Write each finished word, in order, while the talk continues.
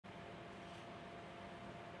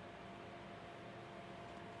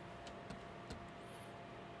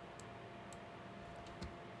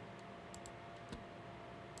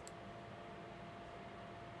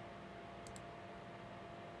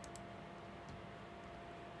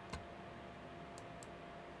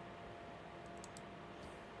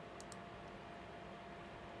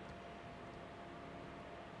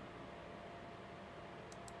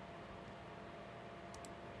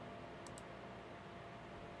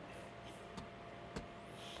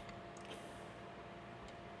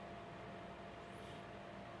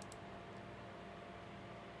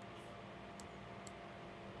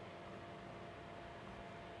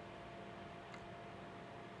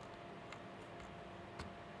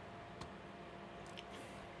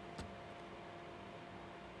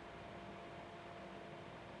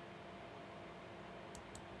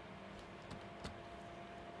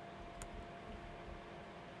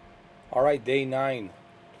All right, day 9,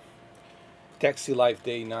 Taxi Life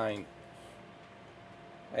day 9.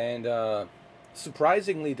 And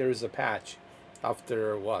surprisingly, there is a patch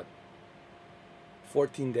after what,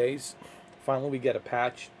 14 days. Finally, we get a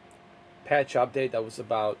patch update that was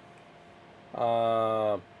about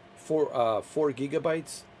 4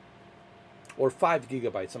 gigabytes or 5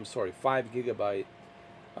 gigabytes. I'm sorry, 5 gigabyte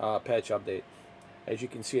patch update. As you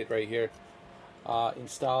can see it right here,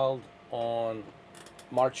 installed on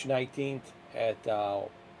March 19th at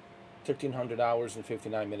 1300 hours and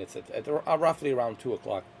 59 minutes at roughly around 2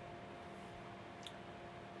 o'clock.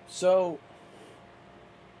 So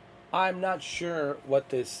I'm not sure what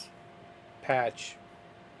this patch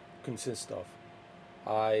consists of.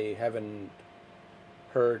 I haven't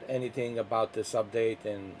heard anything about this update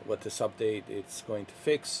and what this update is going to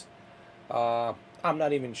fix. I'm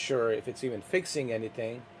not even sure if it's even fixing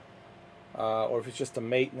anything or if it's just a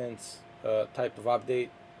maintenance type of update.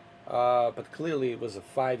 But clearly, it was a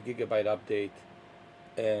 5 gigabyte update,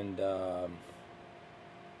 and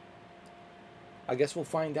I guess we'll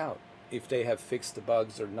find out if they have fixed the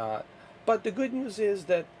bugs or not. But the good news is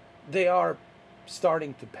that they are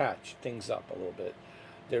starting to patch things up a little bit.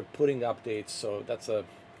 They're putting updates, so that's a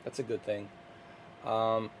good thing.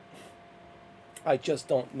 Um, I just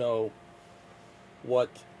don't know what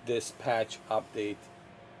this patch update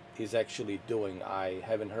is actually doing. I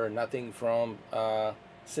haven't heard nothing from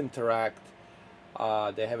Simteract.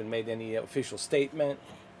 They haven't made any official statement.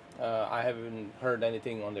 I haven't heard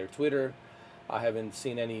anything on their Twitter. I haven't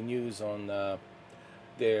seen any news on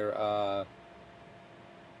their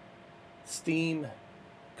Steam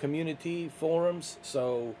community forums.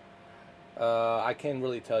 So I can't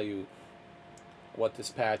really tell you what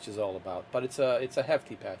this patch is all about. But it's a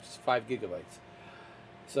hefty patch. It's 5 gigabytes.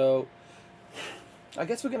 So I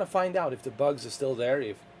guess we're gonna find out if the bugs are still there.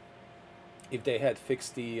 If they had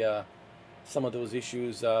fixed the some of those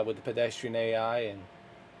issues with the pedestrian AI, and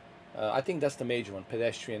I think that's the major one: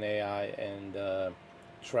 pedestrian AI and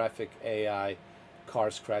traffic AI,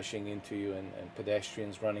 cars crashing into you and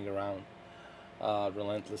pedestrians running around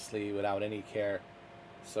relentlessly without any care.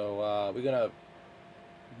 So we're gonna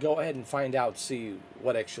go ahead and find out, see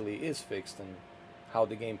what actually is fixed and how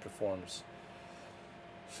the game performs.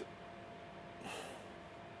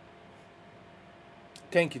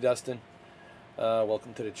 Thank you, Dustin.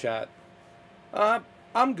 Welcome to the chat. Uh,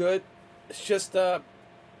 I'm good. It's just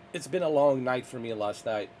it's been a long night for me last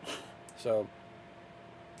night, so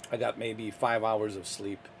I got maybe 5 hours of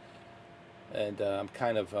sleep, and I'm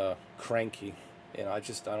kind of cranky. I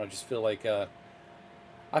don't just feel like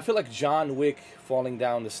I feel like John Wick falling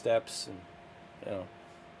down the steps, and you know,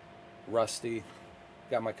 rusty.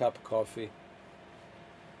 Got my cup of coffee,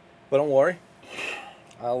 but don't worry,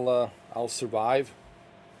 I'll survive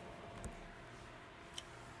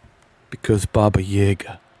because Baba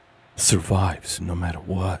Yaga survives no matter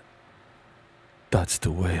what. That's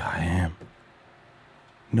the way I am.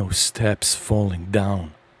 No steps falling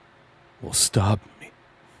down will stop me.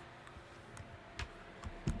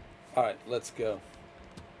 All right, let's go.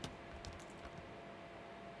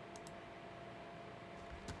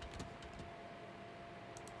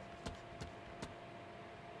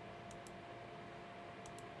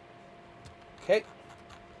 Okay,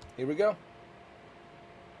 here we go.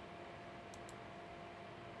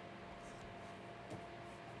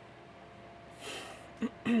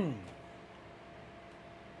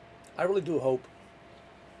 I really do hope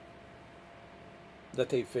that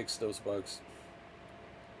they fix those bugs.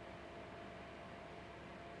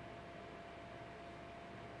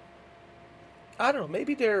 I don't know.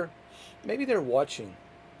 Maybe they're watching.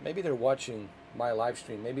 Maybe they're watching my live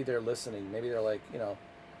stream. Maybe they're listening. Maybe they're like,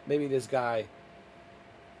 maybe this guy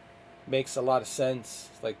makes a lot of sense.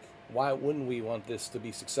 Like, why wouldn't we want this to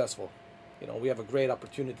be successful? We have a great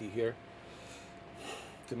opportunity here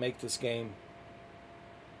to make this game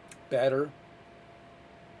better.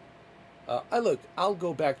 I'll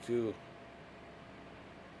go back to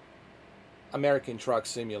American Truck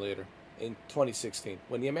Simulator in 2016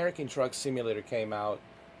 when the American Truck Simulator came out.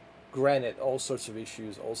 Granted, all sorts of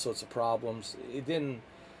issues, all sorts of problems. It didn't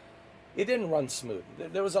run smooth.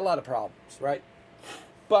 There was a lot of problems, right?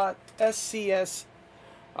 But SCS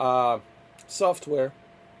uh, software,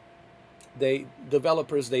 they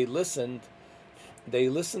developers they listened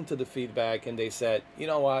to the feedback, and they said, you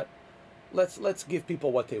know what, let's give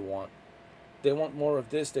people what they want. They want more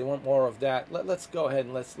of this, they want more of that. Let's go ahead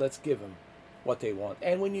and let's give them what they want.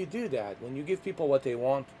 And when you do that, when you give people what they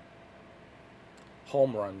want,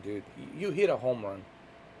 home run, dude. You hit a home run.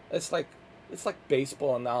 It's like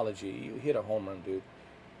baseball analogy. You hit a home run, dude.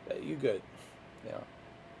 You good. Yeah.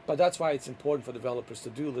 But that's why it's important for developers to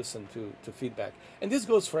do listen to feedback. And this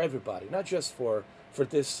goes for everybody, not just for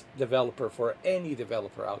this developer, for any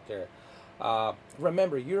developer out there.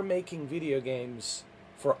 Remember, you're making video games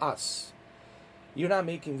for us. You're not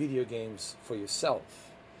making video games for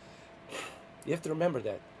yourself. You have to remember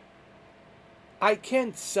that. I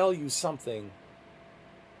can't sell you something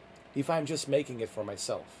if I'm just making it for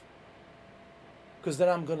myself. Because then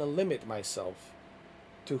I'm going to limit myself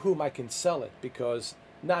to whom I can sell it, because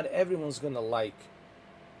not everyone's going to like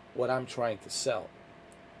what I'm trying to sell,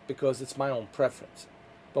 because it's my own preference.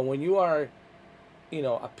 But when you are,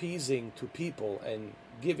 appeasing to people and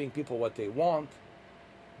giving people what they want,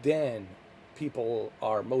 then people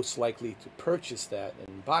are most likely to purchase that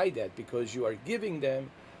and buy that because you are giving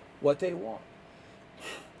them what they want.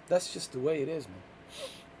 That's just the way it is, man.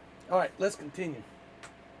 All right, let's continue.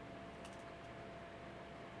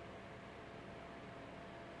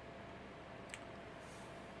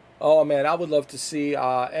 Oh man, I would love to see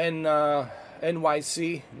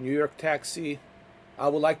NYC, New York Taxi. I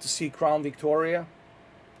would like to see Crown Victoria.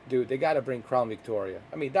 Dude, they got to bring Crown Victoria.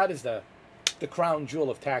 I mean, that is the crown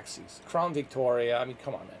jewel of taxis. Crown Victoria. I mean,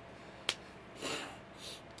 come on, man.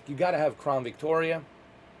 You got to have Crown Victoria.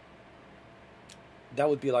 That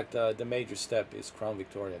would be like the major step is Crown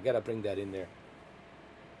Victoria. Got to bring that in there.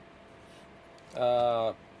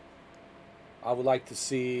 I would like to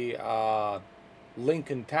see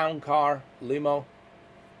Lincoln Town Car, limo.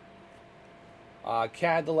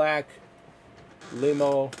 Cadillac,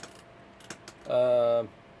 limo.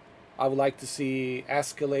 I would like to see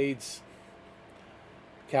Escalades,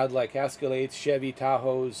 Cadillac Escalades, Chevy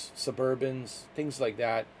Tahoes, Suburbans, things like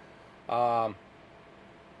that. I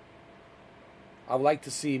would like to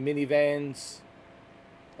see minivans.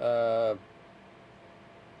 Yeah,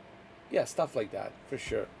 stuff like that, for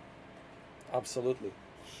sure. Absolutely.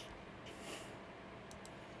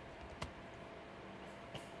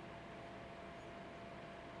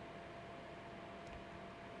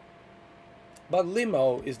 But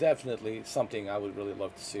limo is definitely something I would really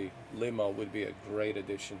love to see. Limo would be a great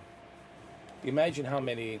addition. Imagine how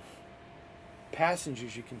many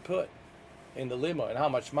passengers you can put in the limo and how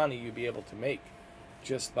much money you'd be able to make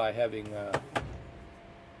just by having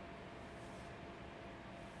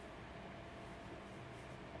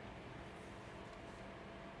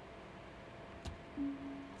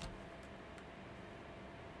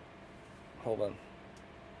hold on.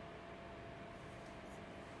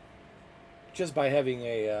 Just by having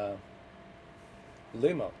a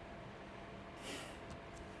limo.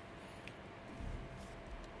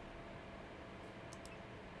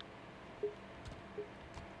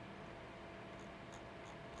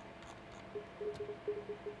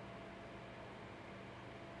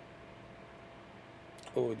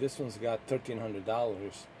 Oh, this one's got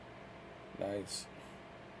 $1,300. Nice.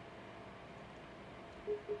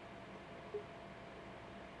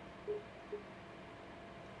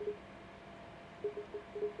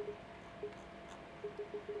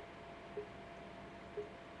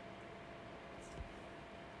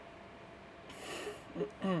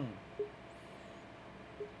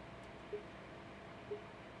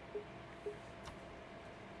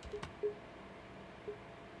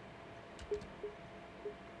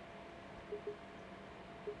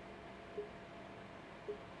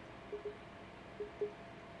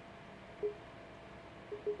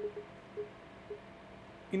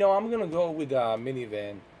 I'm gonna go with a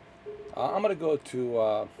minivan. I'm gonna go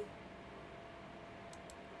to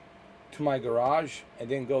my garage and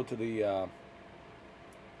then go to the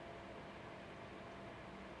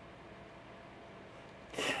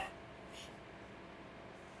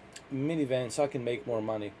minivan so I can make more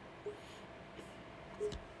money.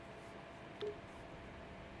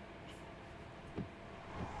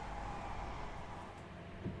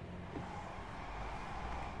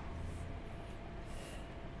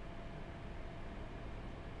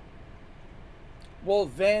 Well,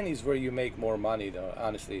 van is where you make more money, though.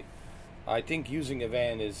 Honestly, I think using a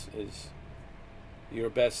van is your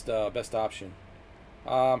best option.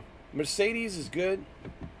 Mercedes is good,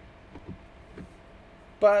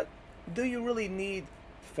 but do you really need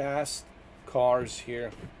fast cars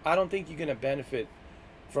here? I don't think you're gonna benefit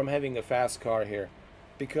from having a fast car here,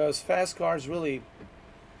 because fast cars really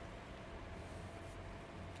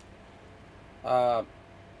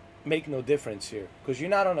make no difference here, because you're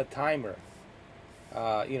not on a timer.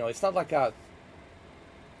 It's not like a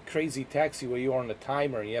crazy taxi where you're on a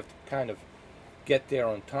timer and you have to kind of get there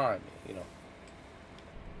on time.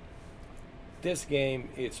 This game,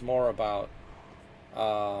 it's more about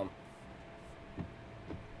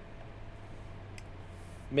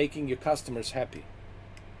making your customers happy.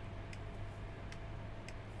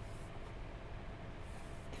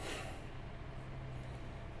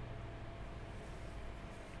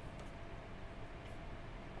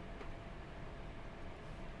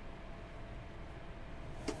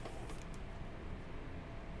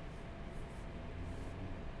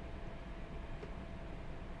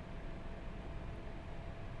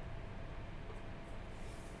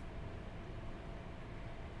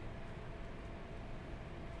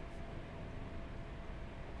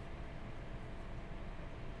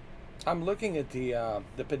 I'm looking at the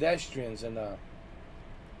pedestrians, and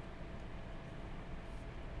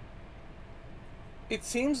it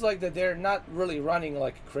seems like that they're not really running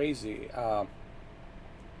like crazy.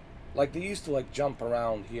 Like they used to like jump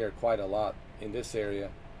around here quite a lot in this area,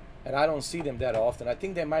 and I don't see them that often. I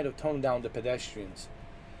think they might have toned down the pedestrians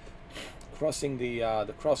crossing the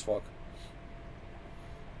crosswalk,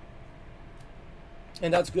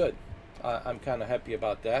 and that's good. I'm kind of happy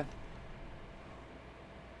about that.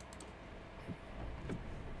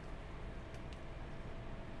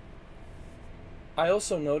 I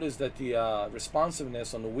also noticed that the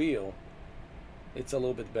responsiveness on the wheel, it's a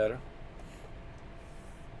little bit better.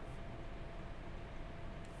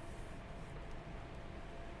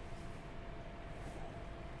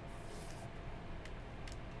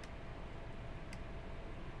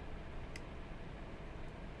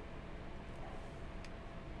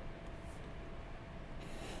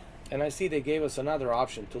 And I see they gave us another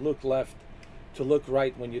option to look left, to look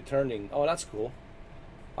right when you're turning. Oh, that's cool.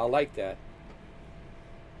 I like that.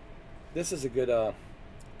 This is a good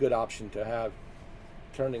option to have.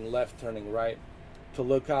 Turning left, turning right, to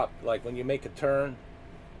look up. Like when you make a turn,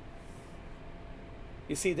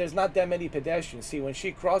 you see there's not that many pedestrians. See, when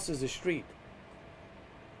she crosses the street,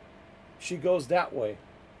 she goes that way.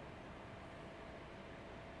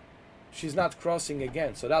 She's not crossing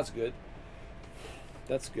again, so that's good.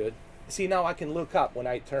 That's good. See, now I can look up when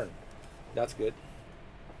I turn. That's good.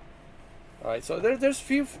 All right, so there's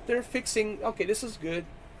few, they're fixing. Okay, this is good.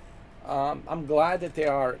 I'm glad that they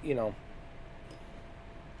are,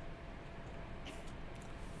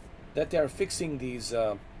 that they're fixing these,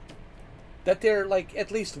 that they're like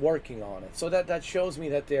at least working on it. So that shows me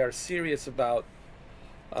that they are serious about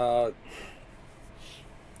uh,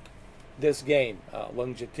 this game,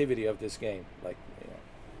 longevity of this game. Like,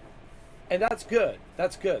 and that's good.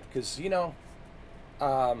 That's good because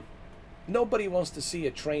um, nobody wants to see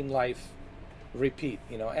a train life repeat.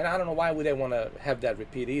 And I don't know why would they want to have that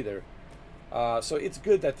repeat either. So it's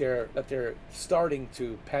good that they're starting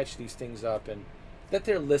to patch these things up, and that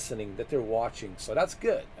they're listening, that they're watching. So that's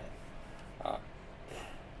good, man.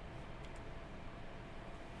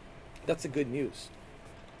 That's a good news.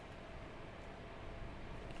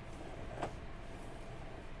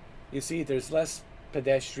 You see, there's less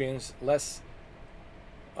pedestrians, less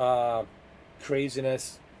uh,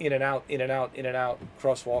 craziness, in and out, in and out, in and out,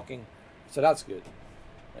 crosswalking. So that's good.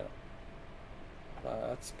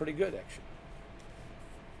 That's pretty good, actually.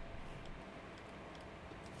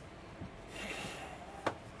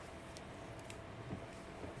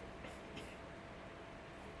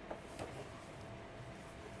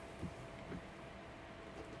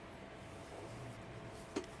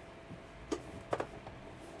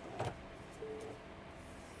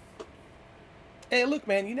 Hey, look,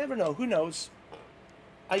 man, you never know. Who knows?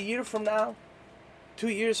 A year from now, 2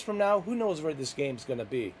 years from now, who knows where this game's going to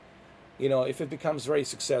be? If it becomes very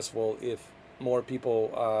successful, if more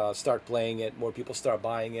people start playing it, more people start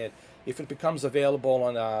buying it, if it becomes available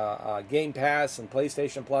on Game Pass and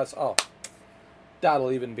PlayStation Plus, oh,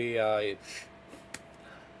 that'll even be, if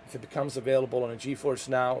it becomes available on a GeForce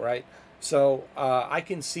Now, right? So I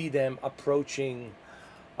can see them approaching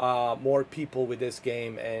more people with this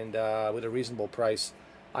game, and with a reasonable price.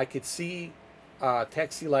 I could see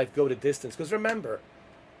Taxi Life go the distance. Because remember,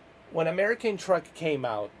 when American Truck came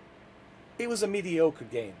out, it was a mediocre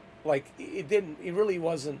game. Like it really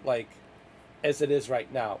wasn't like as it is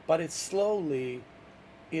right now. But it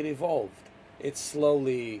evolved. It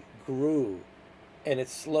slowly grew, and it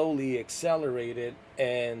slowly accelerated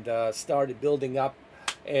and started building up,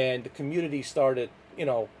 and the community started,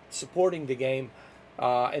 supporting the game,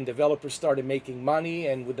 and developers started making money,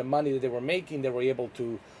 and with the money that they were making, they were able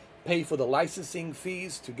to pay for the licensing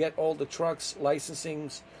fees to get all the trucks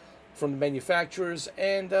licensings from the manufacturers,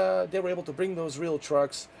 and they were able to bring those real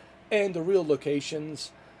trucks and the real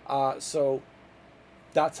locations. So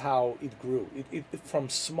that's how it grew. It from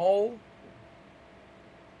small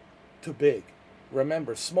to big.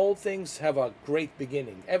 Remember, small things have a great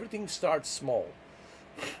beginning. Everything starts small.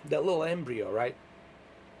 That little embryo, right?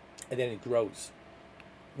 And then it grows.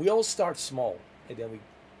 We all start small, and then we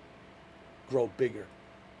grow bigger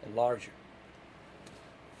and larger.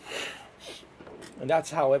 And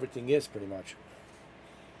that's how everything is, pretty much.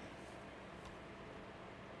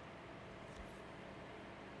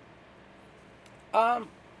 Um,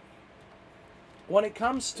 when it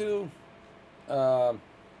comes to um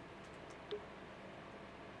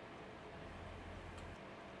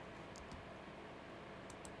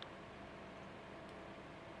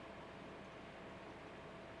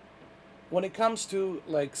when it comes to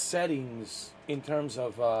like settings in terms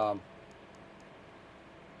of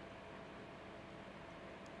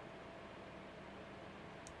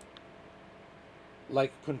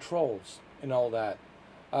like controls and all that.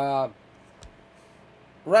 Uh,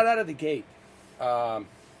 right out of the gate, um,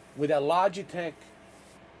 with a Logitech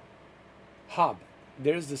hub.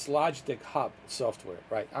 There's this Logitech hub software,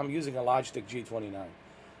 right? I'm using a Logitech G29,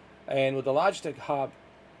 and with the Logitech hub,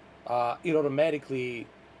 it automatically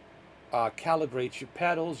calibrates your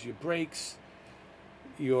pedals, your brakes,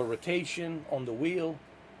 your rotation on the wheel,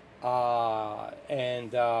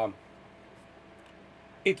 and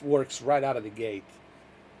it works right out of the gate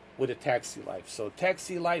with a Taxi Life. So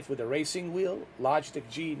Taxi Life with a racing wheel, Logitech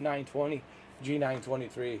G920,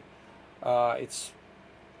 G923. It's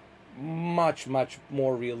much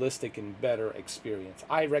more realistic and better experience.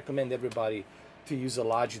 I recommend everybody to use a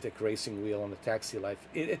Logitech racing wheel on the Taxi Life.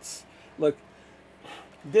 It's look,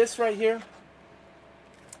 this right here.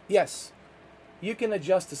 Yes, you can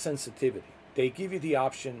adjust the sensitivity. They give you the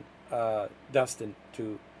option, Dustin,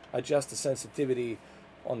 to adjust the sensitivity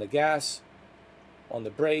on the gas, on the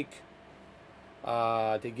brake.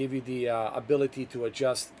 They give you the ability to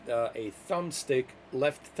adjust a thumbstick,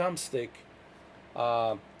 left thumbstick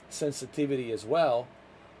sensitivity as well,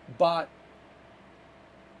 but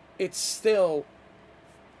it's still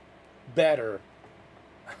better,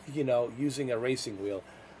 using a racing wheel.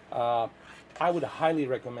 I would highly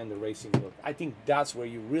recommend the racing wheel. I think that's where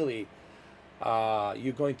you really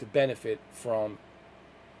you're going to benefit from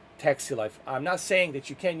Taxi Life. I'm not saying that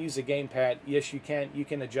you can't use a gamepad. Yes, you can. You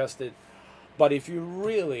can adjust it, but if you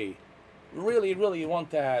really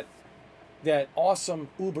want that awesome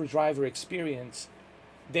Uber driver experience,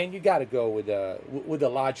 then you got to go with the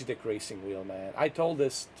Logitech racing wheel, man. I told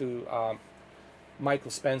this to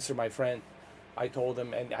Michael Spencer, my friend. I told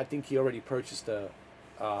him, and I think he already purchased a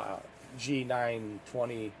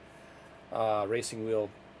G920 racing wheel.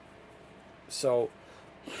 So,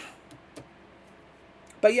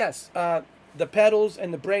 but yes, the pedals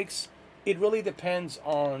and the brakes, it really depends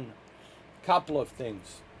on a couple of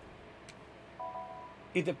things.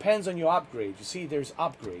 It depends on your upgrade. You see, there's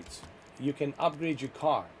upgrades. You can upgrade your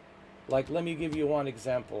car. Like, let me give you one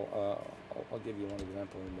example. I'll give you one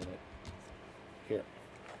example in a minute. Here.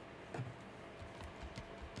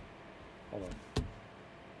 Hold on.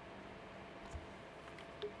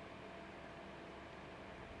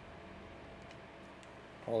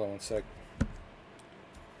 Hold on one sec.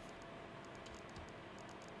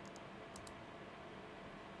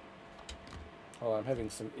 Oh, I'm having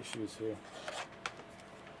some issues here.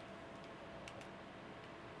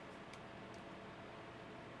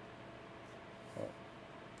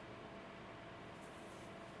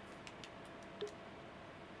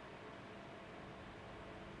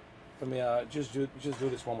 Let me just do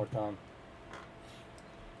this one more time.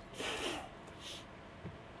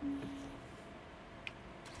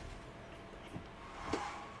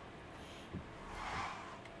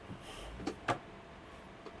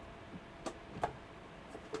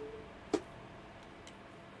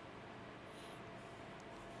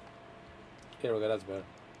 Here we go, that's better.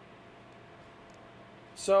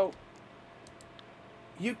 So,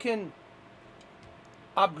 you can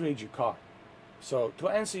upgrade your car. So, to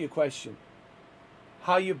answer your question,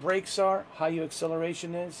 how your brakes are, how your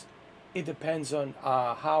acceleration is, it depends on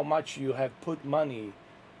how much you have put money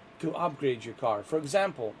to upgrade your car. For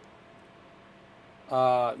example,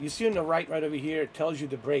 you see on the right over here, it tells you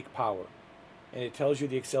the brake power, and it tells you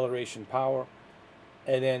the acceleration power,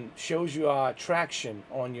 and then shows you traction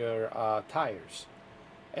on your tires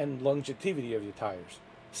and longevity of your tires.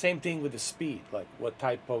 Same thing with the speed, like what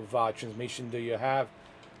type of transmission do you have.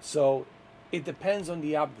 So it depends on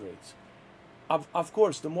the upgrades. Of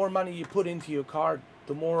course, the more money you put into your car,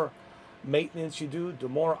 the more maintenance you do, the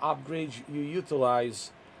more upgrades you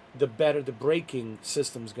utilize, the better the braking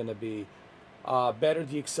system's going to be, better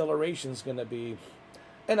the acceleration is going to be,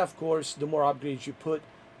 and of course, the more upgrades you put,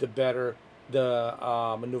 the better the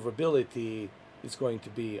maneuverability is going to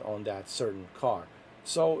be on that certain car.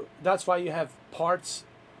 So that's why you have parts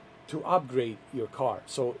to upgrade your car.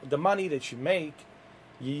 So the money that you make,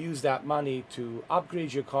 you use that money to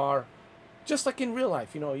upgrade your car, just like in real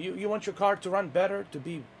life. You want your car to run better, to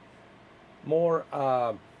be more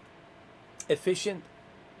efficient.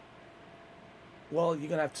 Well, you're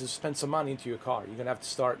gonna have to spend some money into your car. You're gonna have to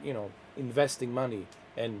start, investing money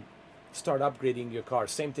and start upgrading your car.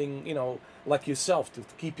 Same thing, like yourself, to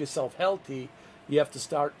keep yourself healthy, you have to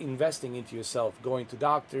start investing into yourself, going to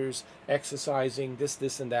doctors, exercising,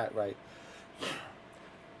 this and that, right?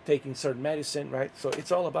 Taking certain medicine, right? So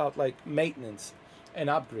it's all about like maintenance and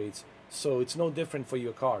upgrades. So it's no different for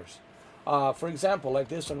your cars. For example, like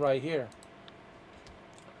this one right here,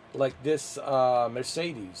 like this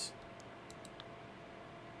Mercedes.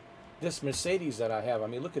 This Mercedes that I have, I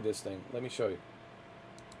mean, look at this thing. Let me show you.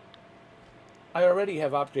 I already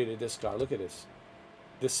have upgraded this car. Look at this.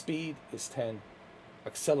 The speed is 10.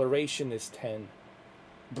 Acceleration is 10.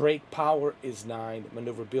 Brake power is 9.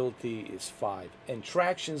 Maneuverability is 5. And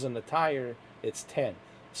tractions on the tire, it's 10.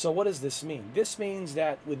 So what does this mean? This means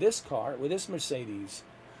that with this car, with this Mercedes,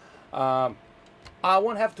 I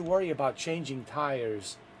won't have to worry about changing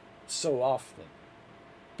tires so often,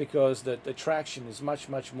 because the traction is much,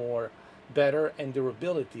 much more better, and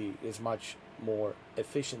durability is much more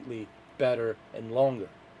efficiently better and longer.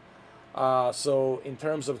 So in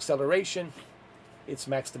terms of acceleration, it's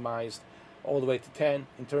maximized all the way to 10.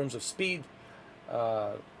 In terms of speed,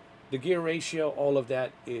 the gear ratio, all of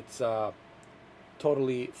that, it's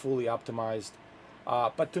totally, fully optimized.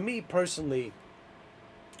 But to me personally,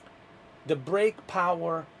 the brake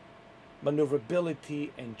power,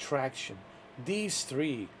 maneuverability, and traction, these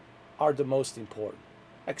three are the most important.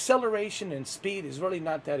 Acceleration and speed is really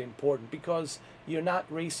not that important, because you're not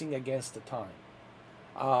racing against the time.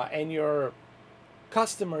 And your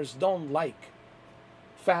customers don't like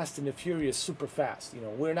Fast and the Furious super fast. You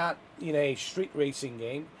know, we're not in a street racing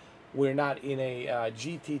game. We're not in a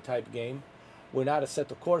GT type game. We're not a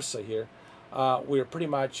Assetto Corsa here. We're pretty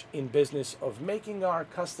much in business of making our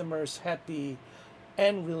customers happy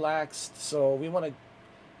and relaxed. So we want to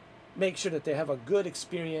make sure that they have a good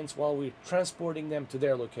experience while we're transporting them to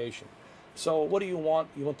their location. So what do you want?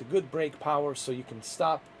 You want the good brake power, so you can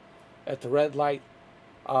stop at the red light,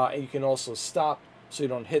 and you can also stop so you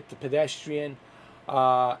don't hit the pedestrian,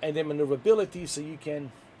 and then maneuverability, so you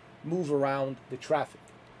can move around the traffic.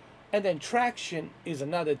 And then traction is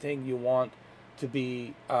another thing you want to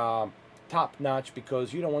be top notch,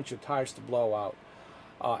 because you don't want your tires to blow out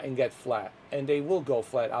and get flat, and they will go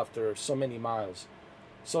flat after so many miles.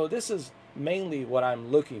 So this is mainly what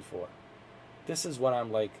I'm looking for. This is what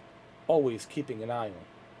I'm like always keeping an eye on.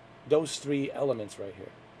 Those three elements right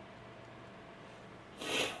here.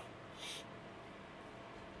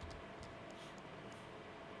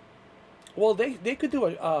 Well, they could do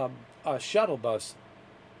a shuttle bus,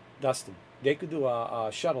 Dustin. They could do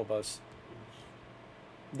a shuttle bus.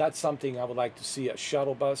 That's something I would like to see, a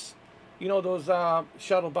shuttle bus. You know those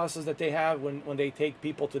shuttle buses that they have when they take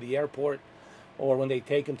people to the airport, or when they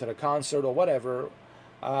take them to the concert or whatever.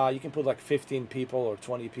 You can put like 15 people or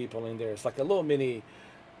 20 people in there. It's like a little mini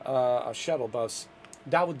a shuttle bus.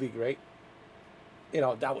 That would be great. You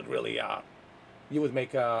know, that would really, you would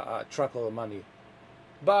make a truckload of money.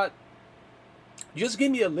 But just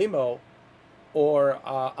give me a limo or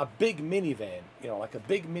a big minivan. You know, like a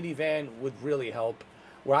big minivan would really help,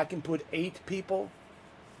 where I can put 8 people.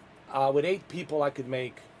 With 8 people, I could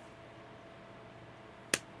make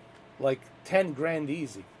like 10 grand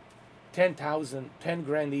easy. 10,000, 10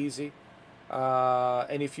 grand easy.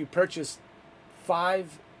 And if you purchase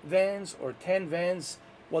 5 vans or 10 vans,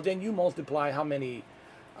 well, then you multiply how many,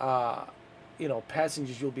 you know,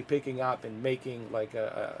 passengers you'll be picking up, and making like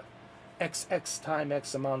a X time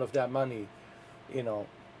X amount of that money, you know,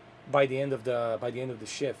 by the end of the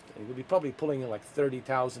shift. And you'll be probably pulling in like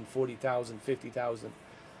 30,000, 40,000, 50,000,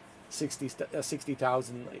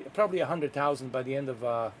 60,000, probably 100,000 by the end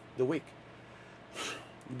of the week.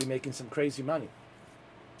 You'll be making some crazy money.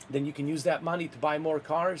 Then you can use that money to buy more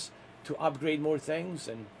cars, to upgrade more things,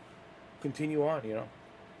 and continue on, you know.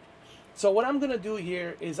 So what I'm going to do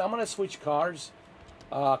here is I'm going to switch cars,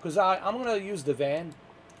 because I'm going to use the van.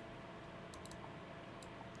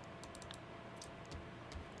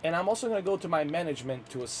 And I'm also going to go to my management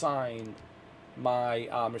to assign my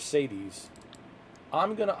Mercedes.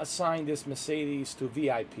 I'm going to assign this Mercedes to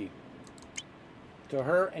VIP, to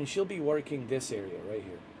her, and she'll be working this area right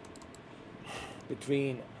here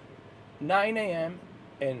between 9 a.m.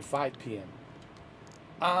 and 5 p.m.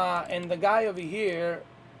 And the guy over here,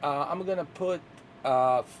 I'm going to put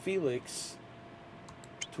Felix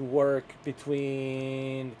to work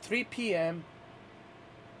between 3 p.m.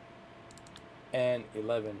 and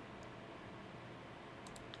 11.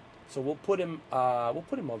 So we'll put him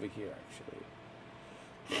over here, actually.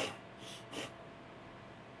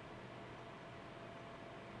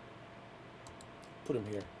 Put him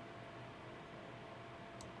here.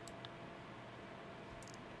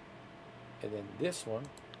 And then this one,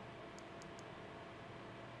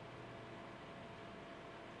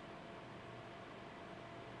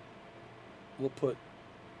 we'll put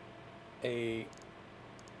a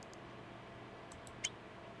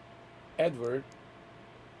Edward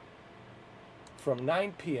from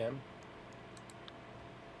 9 p.m.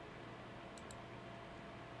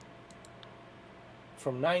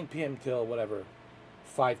 from 9 p.m. till whatever,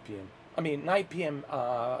 5 p.m. I mean 9 p.m.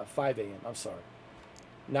 5 a.m. I'm sorry,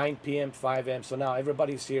 9 p.m. 5 a.m. So now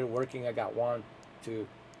everybody's here working. I got 1, 2,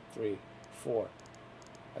 3, 4.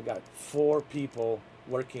 I got 4 people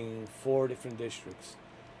working 4 different districts.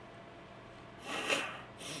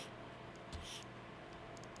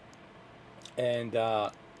 And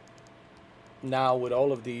now with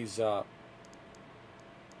all of these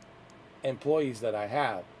employees that I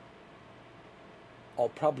have, I'll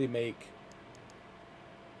probably make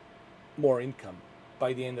more income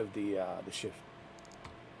by the end of the shift.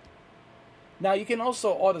 Now you can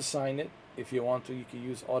also auto sign it if you want to. You can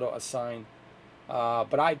use auto assign,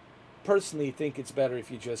 but I personally think it's better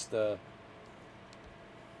if you just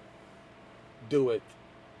do it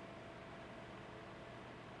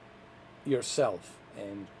yourself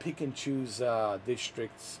and pick and choose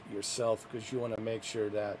districts yourself, because you want to make sure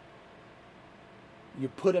that you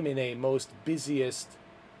put them in a most busiest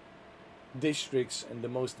districts and the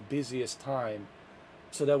most busiest time,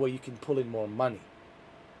 so that way you can pull in more money,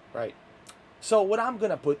 right? So what I'm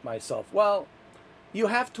gonna put myself, well, you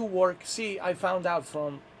have to work. See, I found out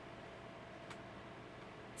from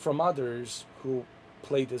others who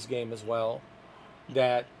play this game as well,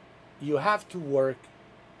 that you have to work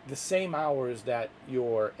the same hours that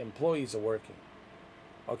your employees are working.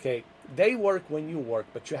 Okay, they work when you work,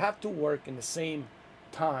 but you have to work in the same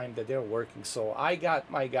time that they're working. So I got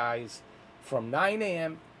my guys from 9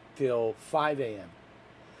 a.m. till 5 a.m.,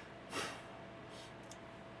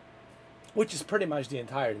 which is pretty much the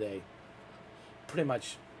entire day, pretty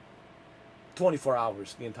much 24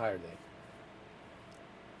 hours the entire day.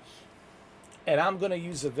 And I'm gonna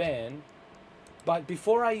use a van, but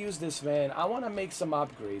before I use this van, I want to make some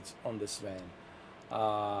upgrades on this van.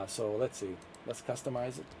 So let's see, let's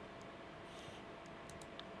customize it.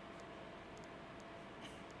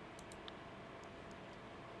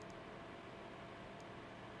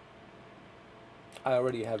 I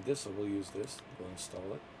already have this, so we'll use this. We'll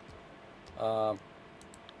install it.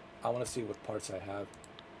 I want to see what parts I have.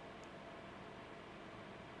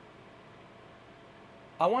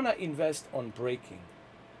 I want to invest on braking.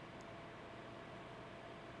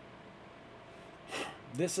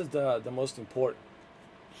 This is the most important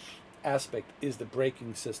aspect, is the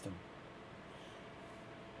braking system.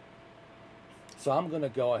 So I'm going to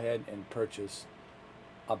go ahead and purchase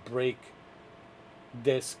a brake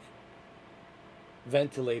disc,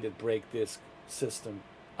 ventilated brake disc system.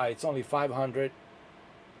 It's only 500,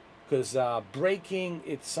 because braking,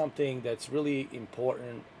 it's something that's really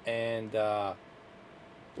important. And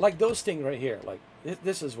like those things right here, like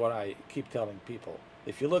this is what I keep telling people.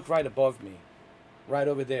 If you look right above me, right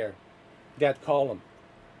over there, that column,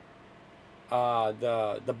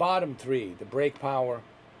 the bottom 3, the brake power,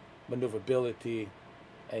 maneuverability,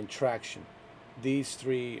 and traction, these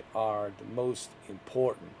 3 are the most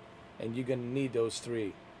important, and you're going to need those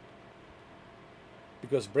 3,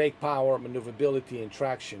 because brake power, maneuverability, and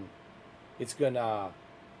traction, it's going to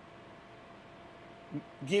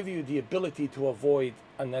give you the ability to avoid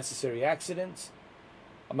unnecessary accidents.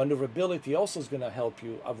 Maneuverability also is going to help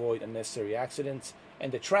you avoid unnecessary accidents,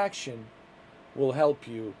 and the traction will help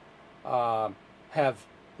you have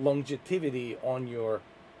longevity on your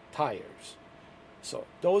tires. So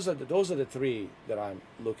those are the 3 that I'm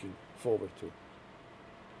looking forward to.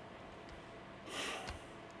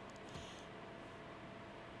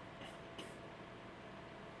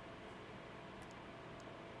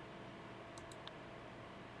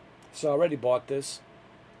 So I already bought this,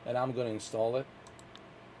 and I'm going to install it.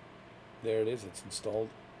 There it is, it's installed.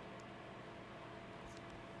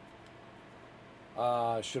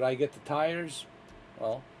 Should I get the tires?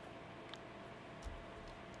 Well,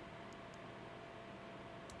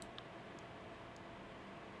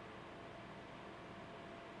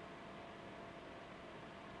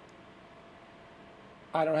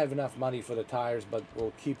 I don't have enough money for the tires, but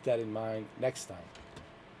we'll keep that in mind next time.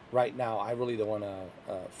 Right now, I really don't want to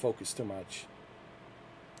focus too much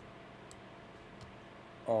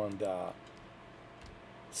on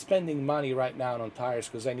spending money right now on tires,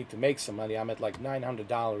 because I need to make some money. I'm at like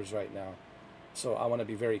 $900 right now, so I want to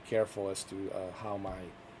be very careful as to how my,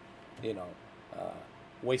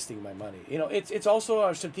 wasting my money. It's also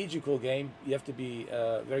a strategical game. You have to be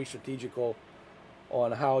very strategical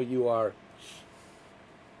on how you are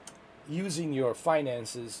using your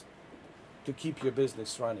finances to keep your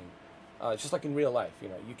business running. Just like in real life,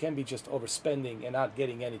 you can't be just overspending and not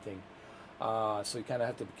getting anything. So you kind of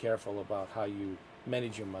have to be careful about how you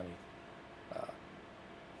manage your money.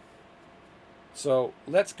 So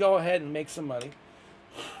let's go ahead and make some money.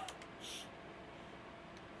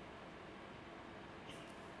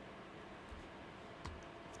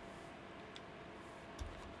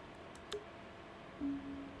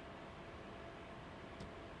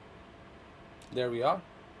 There we are.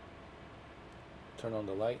 Turn on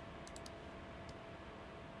the light.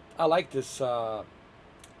 I like this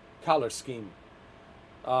color scheme.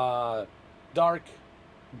 Uh, dark,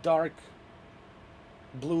 dark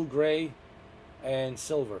blue, gray, and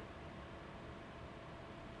silver,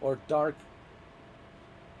 or dark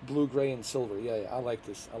blue, gray, and silver. Yeah, yeah, I like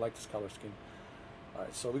this. I like this color scheme. All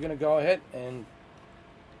right, so we're gonna go ahead and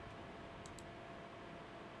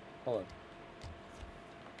hold on.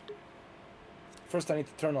 First, I need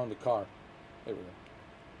to turn on the car. There we go.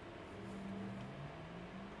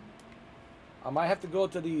 I might have to go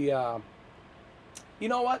to the. You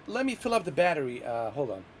know what? Let me fill up the battery.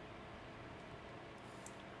 Hold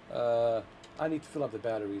on. I need to fill up the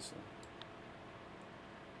batteries.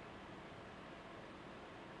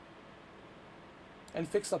 And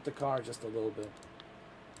fix up the car just a little bit.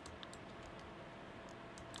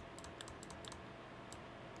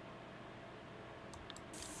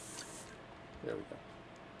 There we go.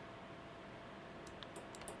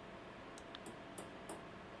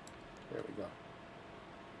 There we go.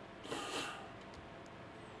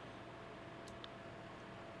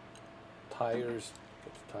 Tires.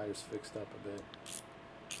 Get the tires fixed up a bit.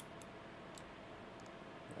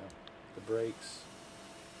 Yeah. The brakes.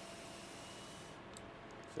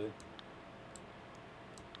 See?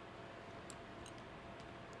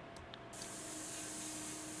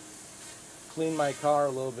 Clean my car a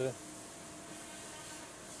little bit.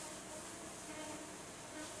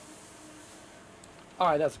 All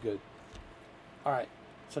right, that's good. All right,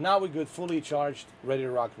 so now we're good, fully charged, ready to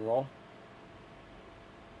rock and roll.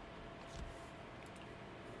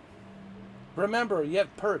 Remember, you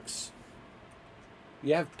have perks.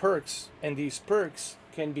 You have perks, and these perks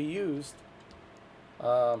can be used.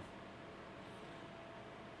 Hold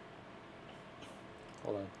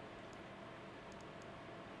on.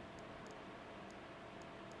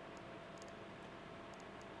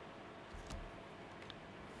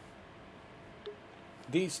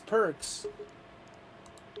 These perks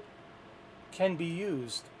can be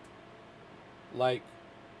used like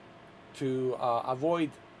to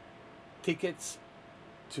avoid tickets,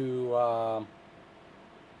 to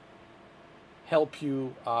help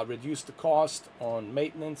you reduce the cost on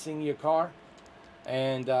maintaining your car.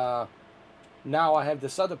 And now I have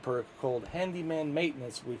this other perk called Handyman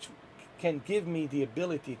Maintenance, which can give me the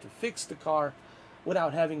ability to fix the car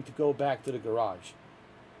without having to go back to the garage,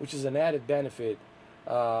 which is an added benefit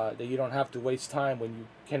that you don't have to waste time when you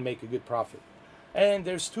can make a good profit. And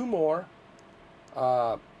there's two more.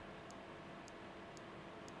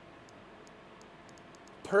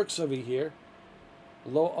 Perks over here.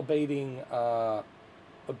 Low abating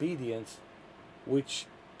obedience, which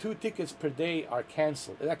 2 tickets per day are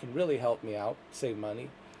canceled. That can really help me out, save money.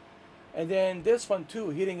 And then this one too,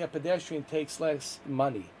 hitting a pedestrian takes less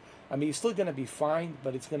money. I mean, you're still going to be fined,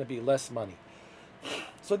 but it's going to be less money.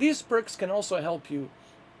 So these perks can also help you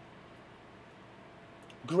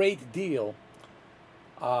great deal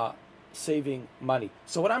saving money.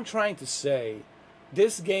 So what I'm trying to say,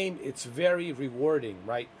 this game, it's very rewarding,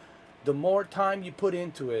 right? The more time you put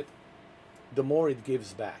into it, the more it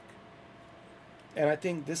gives back. And I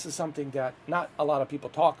think this is something that not a lot of people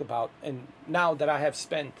talk about. And now that I have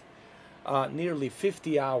spent nearly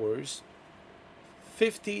 50 hours,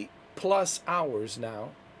 50 plus hours now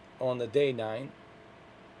on the day 9,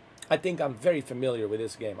 I think I'm very familiar with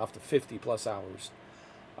this game after 50 plus hours.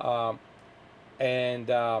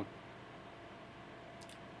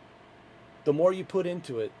 The more you put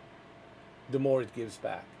into it, the more it gives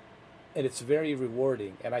back. And it's very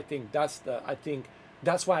rewarding. And I think that's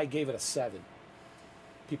why I gave it a 7.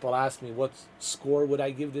 People ask me what score would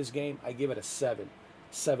I give this game. I give it a 7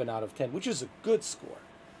 out of 10, which is a good score.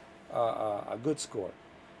 A good score.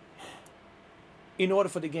 In order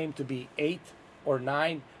for the game to be 8 or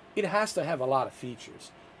 9, it has to have a lot of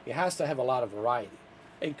features. It has to have a lot of variety.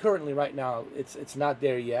 And currently, right now, it's not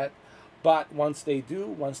there yet. But once they do,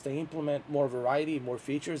 once they implement more variety, more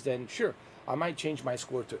features, then sure, I might change my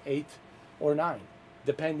score to 8 or 9,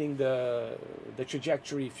 depending the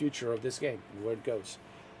trajectory future of this game and where it goes.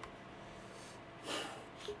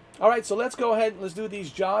 All right, so let's go ahead. Let's do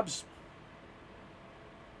these jobs.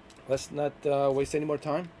 Let's not waste any more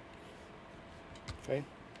time. Okay.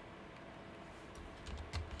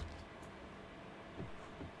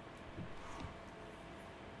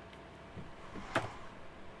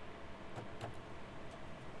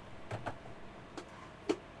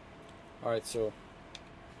 All right, so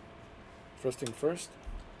first thing first.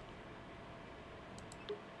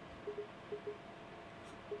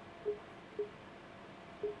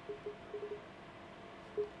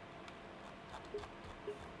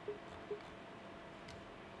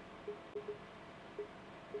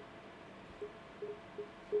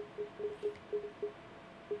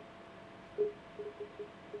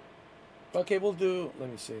 Okay, we'll do. Let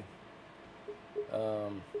me see.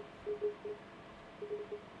 Um,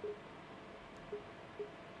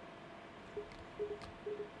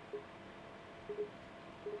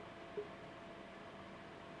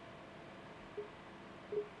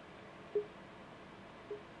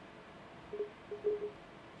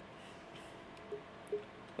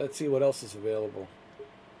 let's see what else is available.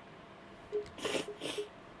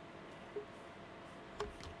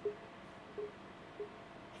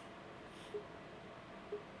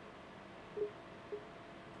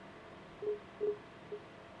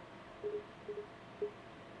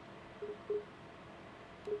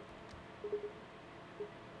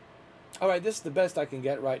 All right, this is the best I can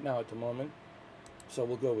get right now at the moment, so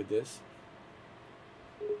we'll go with this.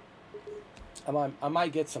 I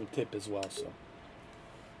might get some tip as well. So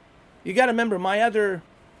you got to remember, my other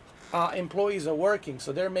employees are working,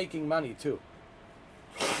 so they're making money too.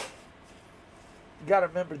 You got to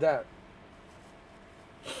remember that.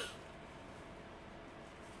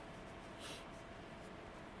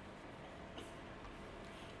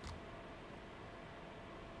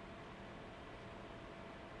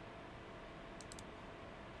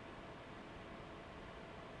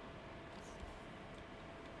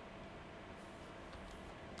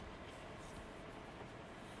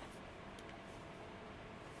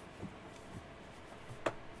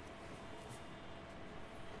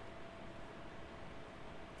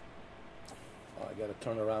 Oh, I got to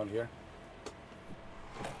turn around here.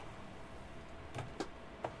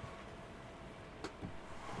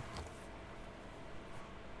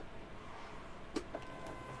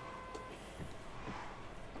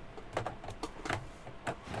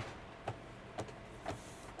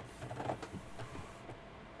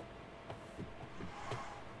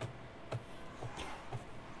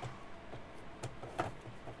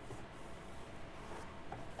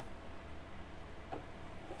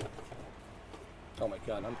 Oh my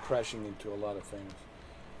God, I'm crashing into a lot of things.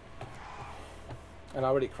 And I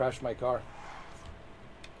already crashed my car.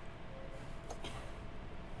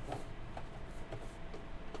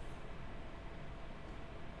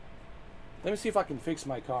 Let me see if I can fix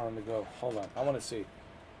my car on the go. Hold on, I want to see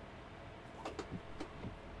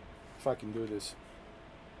if I can do this.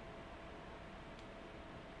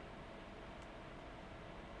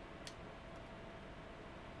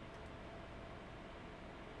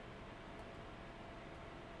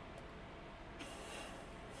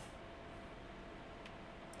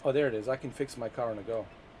 Oh, there it is. I can fix my car on the go.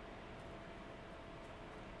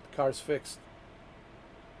 The car's fixed.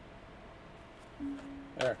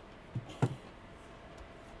 There.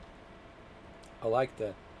 I like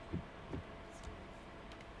that.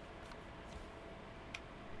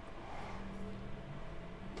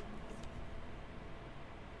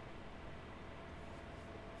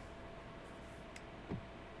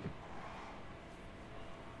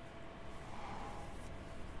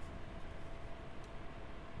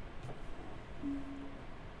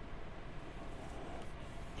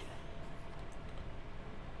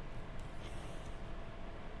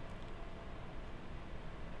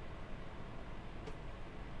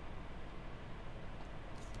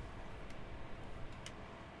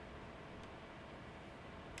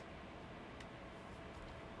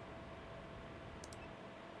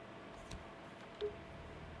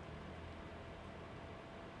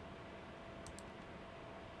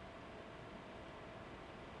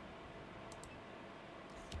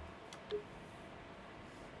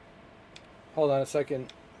 Hold on a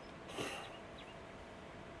second.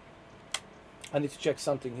 I need to check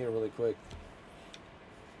something here really quick.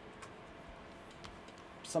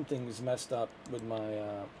 Something is messed up with my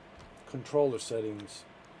controller settings.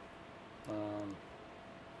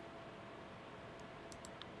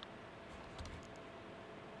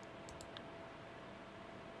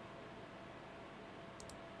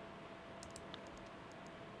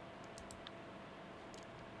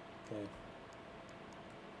 Okay.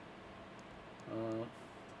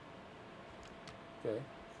 Okay.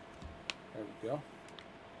 There we go.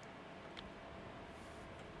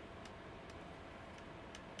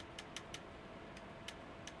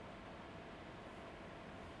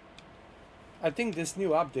 I think this new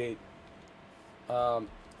update,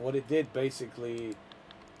 what it did basically,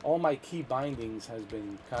 all my key bindings has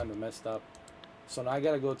been kind of messed up. So now I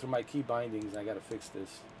gotta go through my key bindings and I gotta fix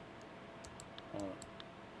this.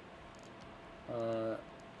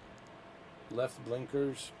 Left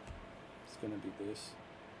blinkers, it's gonna be this.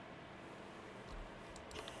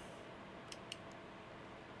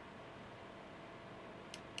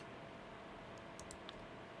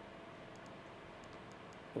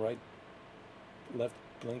 Right, left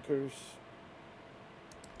blinkers,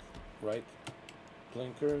 right,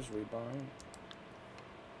 blinkers, rebind.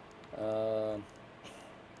 Um,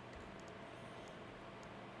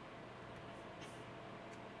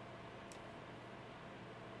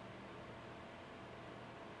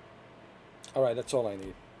 all right, that's all I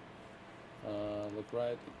need. Look right,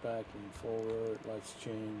 look back, and forward. Lights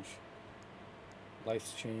change.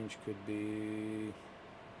 Lights change could be.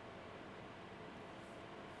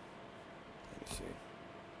 Let me see.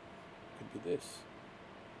 Could be this.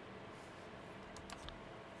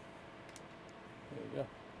 There you go.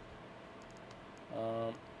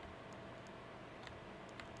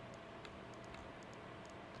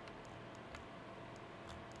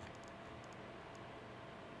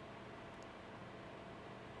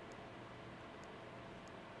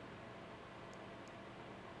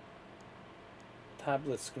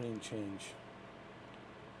 Tablet screen change.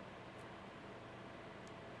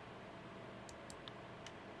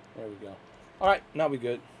 There we go. All right, now we're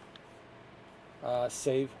good.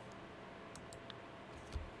 Save.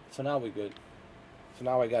 So now we're good. So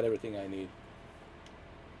now I got everything I need.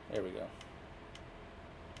 There we go.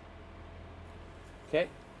 Okay.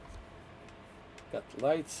 Got the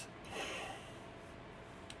lights.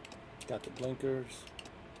 Got the blinkers.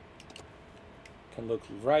 Can look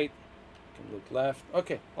right. Can look left.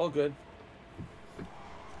 Okay, all good.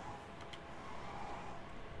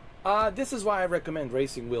 This is why I recommend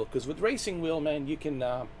Racing Wheel, because with Racing Wheel, man, you can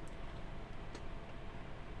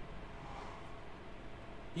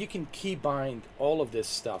keybind all of this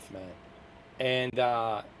stuff, man, and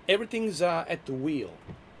everything's at the wheel.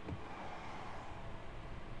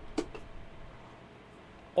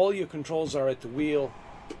 All your controls are at the wheel,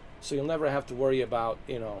 so you'll never have to worry about,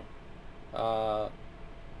 you know,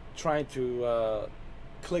 trying to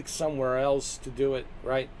click somewhere else to do it,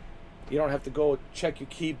 right? You don't have to go check your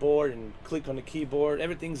keyboard and click on the keyboard.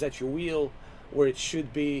 Everything's at your wheel where it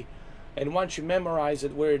should be. And once you memorize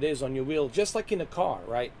it where it is on your wheel, just like in a car,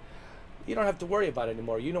 right? You don't have to worry about it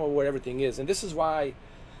anymore. You know where everything is. And this is why I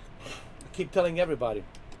keep telling everybody.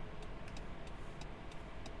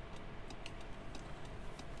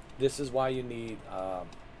 This is why you need a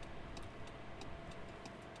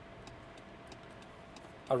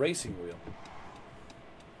racing wheel.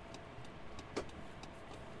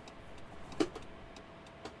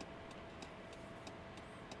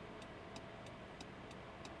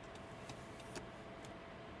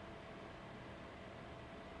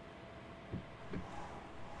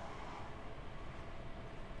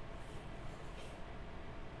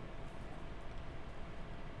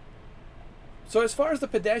 So as far as the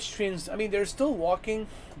pedestrians, I mean, they're still walking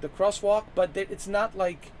the crosswalk, but it's not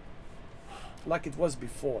like it was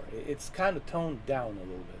before. It's kind of toned down a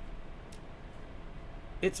little bit.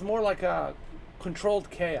 It's more like a controlled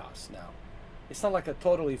chaos now. It's not like a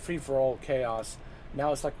totally free-for-all chaos.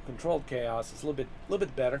 Now it's like a controlled chaos. It's a little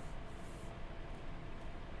bit better.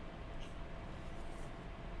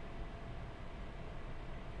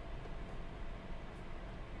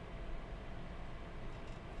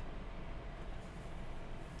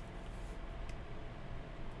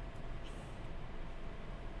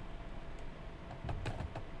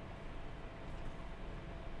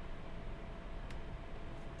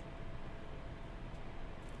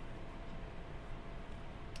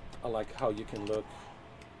 I like how you can look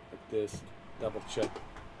like this, double check.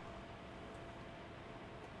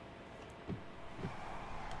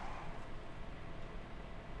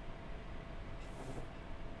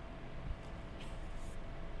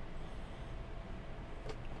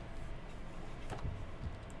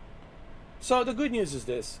 So the good news is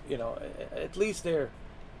this, you know, at least they're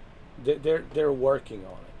working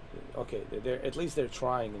on it. Okay, at least they're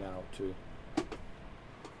trying now to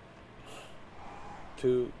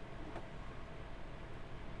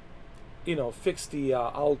you know, fix the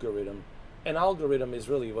algorithm. And algorithm is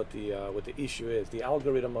really what the issue is. The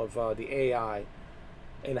algorithm of the AI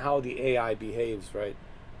and how the AI behaves, right?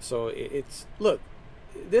 So it's look,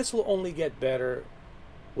 this will only get better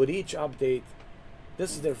with each update.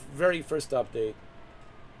 This is their very first update.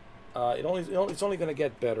 It's only going to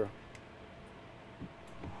get better.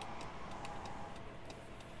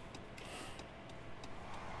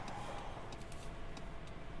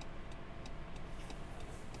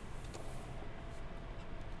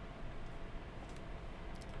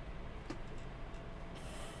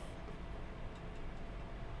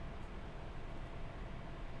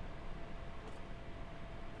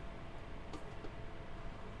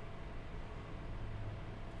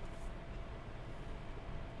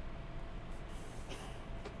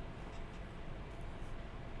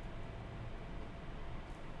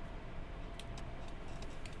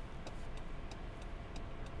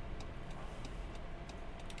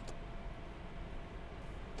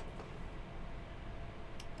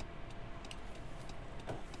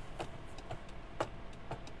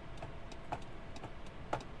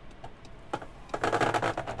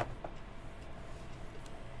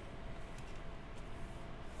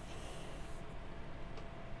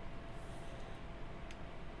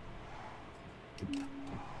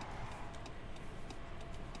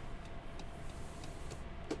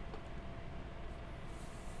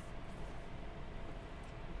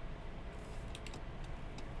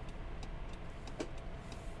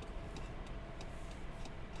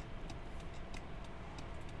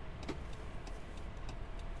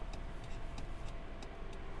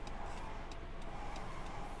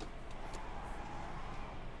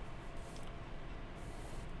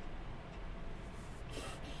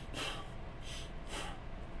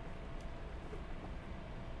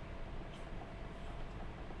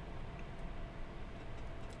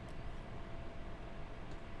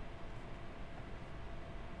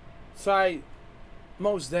 So I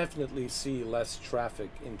most definitely see less traffic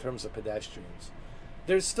in terms of pedestrians.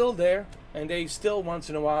 They're still there, and they still once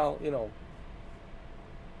in a while, you know,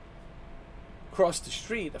 cross the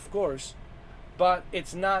street, of course, but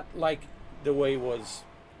it's not like the way it was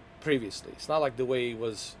previously. It's not like the way it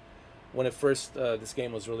was when it first this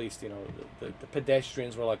game was released. You know, the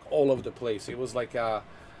pedestrians were like all over the place. It was like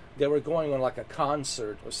they were going on like a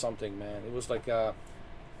concert or something, man. It was like a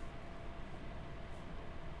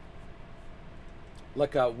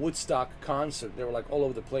Woodstock concert. They were like all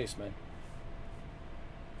over the place, man.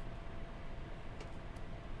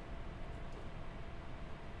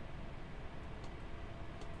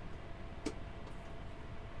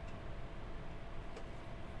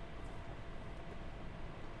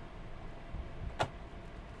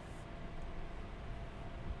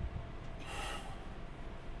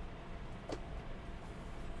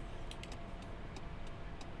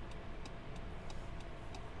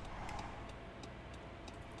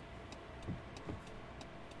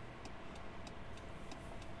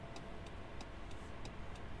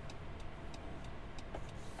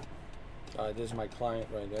 There's my client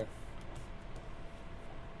right there.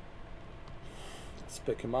 Let's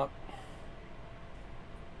pick him up.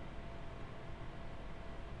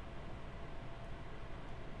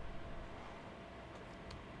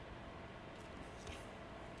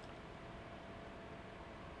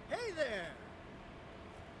 Hey there!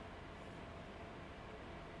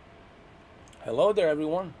 Hello there,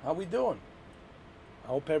 everyone. How we doing? I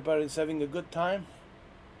hope everybody's having a good time.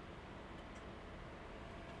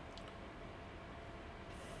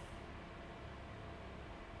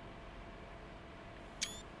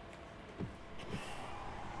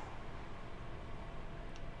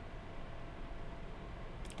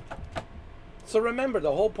 So remember,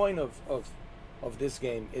 the whole point of this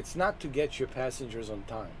game, it's not to get your passengers on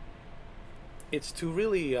time. It's to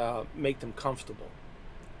really make them comfortable.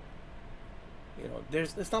 You know,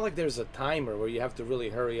 it's not like there's a timer where you have to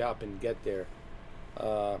really hurry up and get there.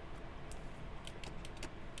 The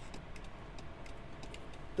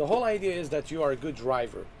whole idea is that you are a good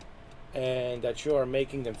driver and that you are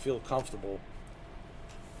making them feel comfortable.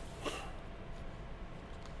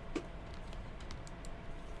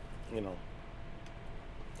 You know,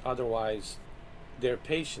 otherwise their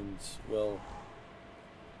patience will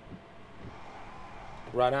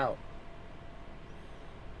run out.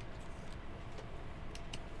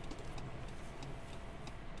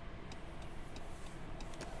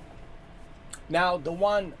 Now, the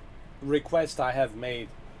one request I have made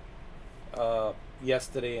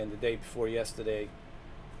yesterday and the day before yesterday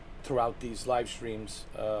throughout these live streams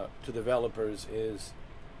to developers is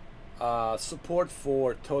support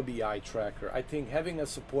for Tobii Eye Tracker. I think having a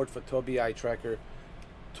support for Tobii Eye Tracker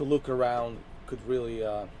to look around could really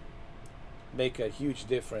make a huge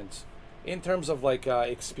difference in terms of like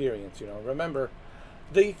experience. You know, remember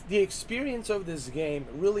the experience of this game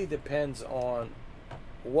really depends on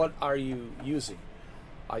what are you using.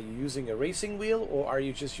 Are you using a racing wheel or are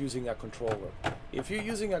you just using a controller? If you're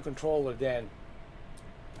using a controller, then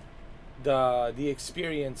the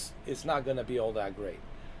experience is not going to be all that great.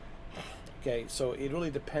 Okay, so it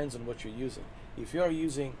really depends on what you're using. If you're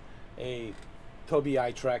using a Tobii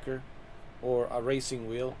Eye Tracker or a racing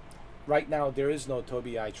wheel, right now there is no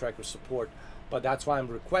Tobii Eye Tracker support, but that's why I'm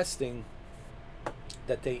requesting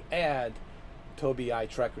that they add Tobii Eye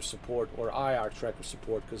Tracker support or IR Tracker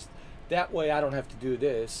support, because that way I don't have to do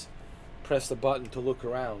this, press the button to look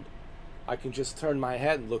around. I can just turn my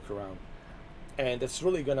head and look around, and that's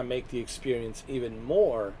really going to make the experience even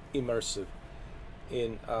more immersive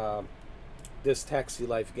in this Taxi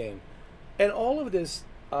Life game. And all of this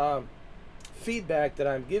feedback that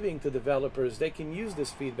I'm giving to developers, they can use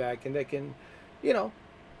this feedback and they can, you know,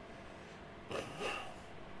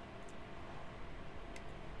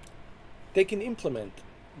 they can implement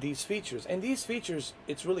these features. And these features,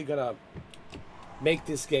 it's really gonna make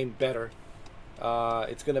this game better.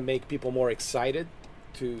 It's gonna make people more excited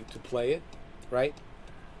to play it, right?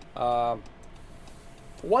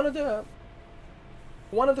 One of the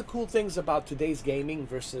one of the cool things about today's gaming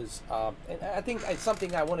versus, and I think it's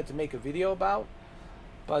something I wanted to make a video about,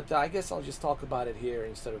 but I guess I'll just talk about it here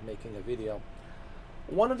instead of making a video.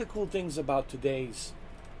 One of the cool things about today's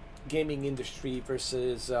gaming industry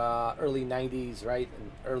versus early 90s, right,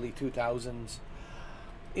 and early 2000s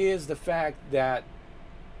is the fact that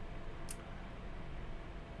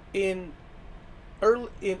in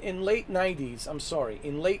late 90s,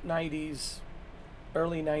 in late 90s,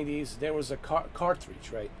 early 90s, there was a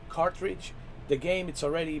cartridge, right? Cartridge, the game, it's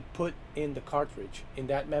already put in the cartridge, in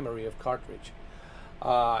that memory of cartridge.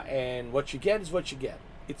 And what you get is what you get.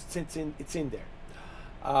 It's in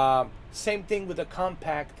there. Same thing with a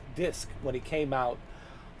compact disc when it came out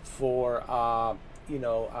for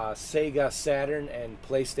Sega Saturn and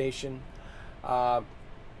PlayStation.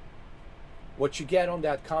 What you get on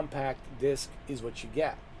that compact disc is what you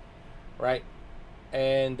get, right?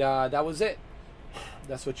 And that was it.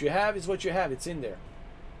 That's what you have, is what you have. It's in there.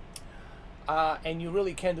 And you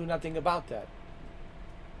really can't do nothing about that.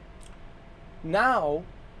 Now,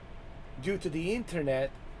 due to the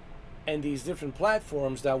internet and these different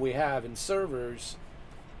platforms that we have and servers,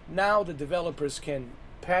 now the developers can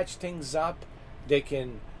patch things up. They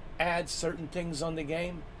can add certain things on the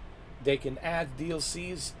game. They can add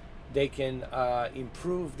DLCs. They can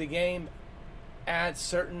improve the game, add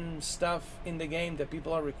certain stuff in the game that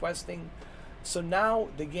people are requesting. So now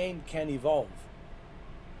the game can evolve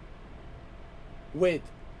with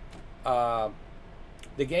the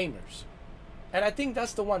gamers. And I think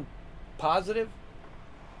that's the one positive.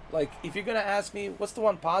 Like, if you're going to ask me what's the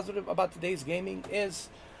one positive about today's gaming, is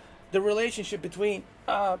the relationship between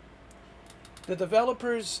the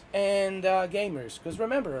developers and gamers. Because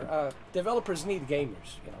remember, developers need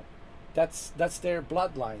gamers, you know. That's their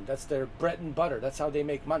bloodline. That's their bread and butter. That's how they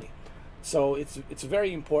make money. So it's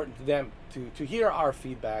very important to them to hear our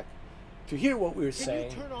feedback, to hear what we're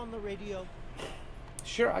saying. Can you turn on the radio?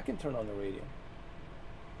 Sure, I can turn on the radio.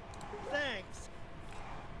 Thanks.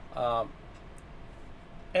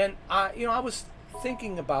 And I was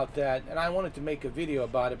thinking about that, and I wanted to make a video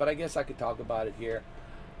about it, but I guess I could talk about it here.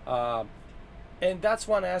 And that's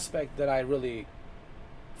one aspect that I really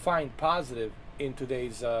find positive in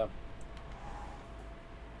today's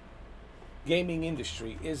gaming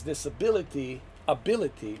industry, is this ability to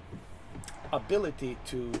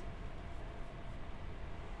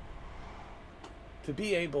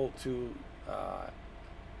be able to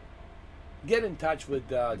get in touch with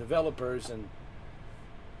developers, and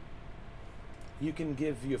you can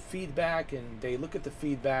give your feedback and they look at the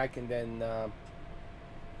feedback, and then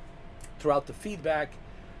throughout the feedback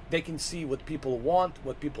they can see what people want,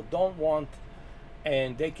 what people don't want,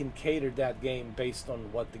 and they can cater that game based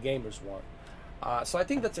on what the gamers want. So I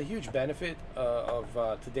think that's a huge benefit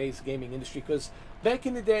of today's gaming industry, because back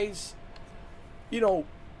in the days,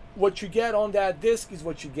 what you get on that disc is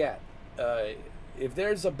what you get. If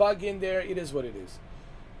there's a bug in there, it is what it is.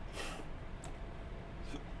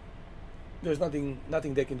 There's nothing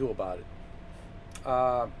they can do about it.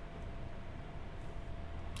 I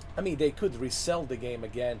mean, they could resell the game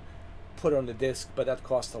again, put it on the disc, but that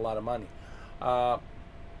costs a lot of money.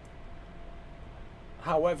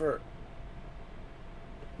 However,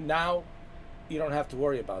 now you don't have to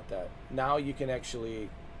worry about that. Now you can actually,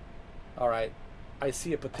 all right, I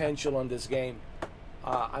see a potential on this game.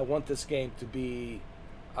 I want this game to be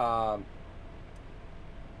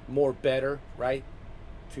more better, right?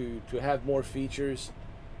 To have more features,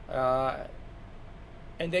 and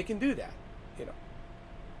they can do that,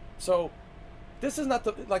 So this is not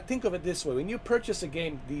think of it this way: when you purchase a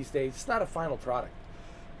game these days, it's not a final product.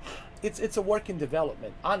 It's a work in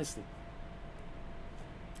development, honestly.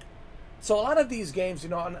 So a lot of these games,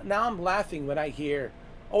 now I'm laughing when I hear,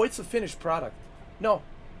 "Oh, it's a finished product." No,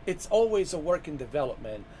 it's always a work in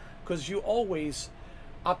development, because you always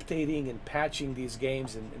updating and patching these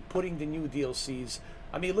games and putting the new DLCs.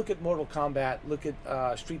 I mean, look at Mortal Kombat, look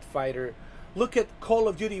at Street Fighter, look at Call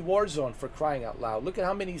of Duty Warzone, for crying out loud. Look at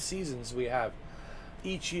how many seasons we have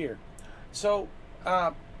each year. So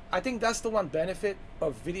I think that's the one benefit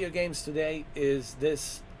of video games today, is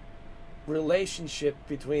this relationship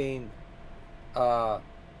between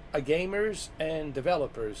gamers and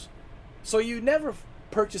developers. So you never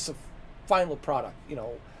purchase a final product,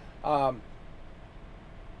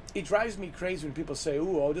 It drives me crazy when people say,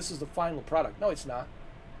 "Ooh, oh, this is the final product." No, it's not.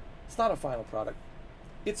 It's not a final product.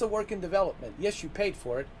 It's a work in development. Yes, you paid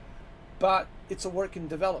for it, but it's a work in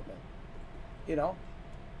development,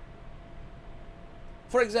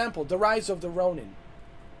 For example, the Rise of the Ronin.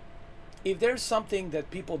 If there's something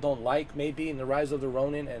that people don't like, maybe in the Rise of the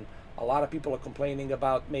Ronin, and a lot of people are complaining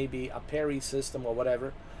about maybe a parry system or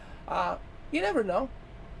whatever, you never know.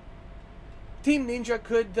 Team Ninja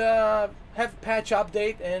could have patch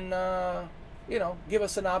update and you know, give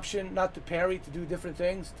us an option not to parry, to do different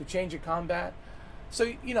things, to change the combat. So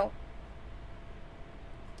you know,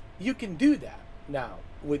 you can do that now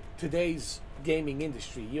with today's gaming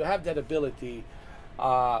industry. You have that ability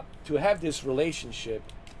to have this relationship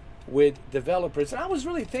with developers. And I was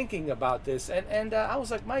really thinking about this, and I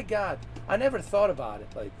was like, my God, I never thought about it.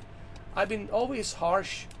 Like, I've been always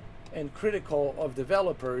harsh and critical of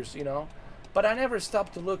developers, you know, but I never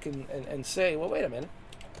stopped to look and say, well, wait a minute.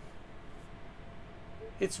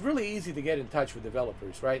 It's really easy to get in touch with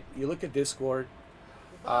developers, right? You look at Discord,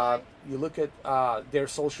 you look at their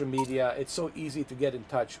social media. It's so easy to get in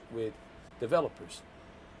touch with developers.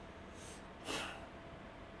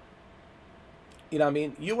 You know what I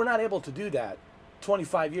mean? You were not able to do that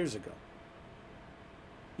 25 years ago.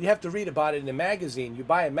 You have to read about it in a magazine. You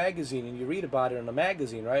buy a magazine and you read about it in a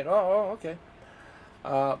magazine, right? Oh, okay.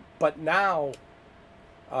 But now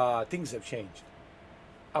things have changed.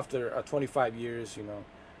 After 25 years, you know,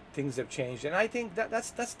 things have changed, and I think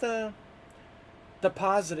that's the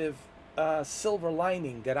positive silver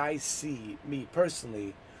lining that I see, me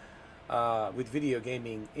personally, with video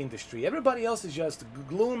gaming industry. Everybody else is just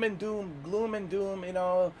gloom and doom, you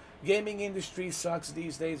know, gaming industry sucks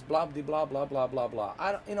these days, blah blah blah blah blah blah.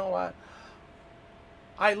 You know what,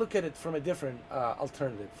 I look at it from a different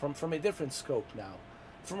alternative, from a different scope now,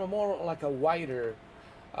 from a more like a wider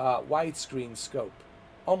widescreen scope,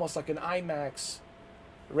 almost like an IMAX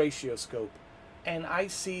ratio scope. And I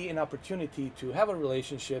see an opportunity to have a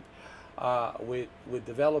relationship with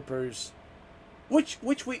developers, which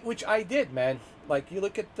I did, man. Like, you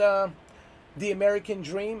look at the American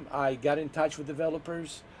Dream, I got in touch with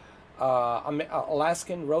developers.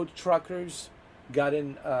 Alaskan Road Truckers got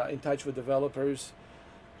in touch with developers.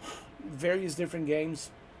 Various different games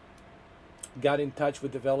got in touch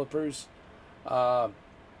with developers.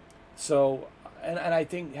 So, and I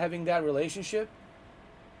think having that relationship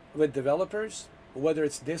with developers, whether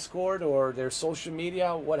it's Discord or their social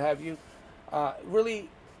media, what have you, really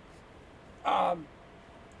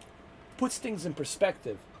puts things in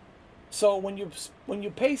perspective. So when you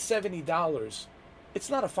pay $70, it's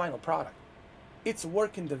not a final product. It's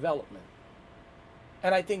work in development.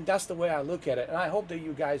 And I think that's the way I look at it. And I hope that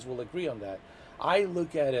you guys will agree on that. I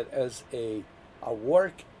look at it as a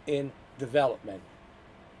work in development.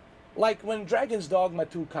 Like when Dragon's Dogma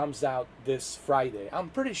 2 comes out this Friday, I'm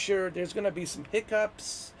pretty sure there's going to be some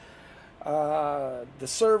hiccups. The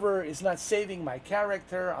server is not saving my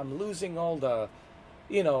character. I'm losing all the,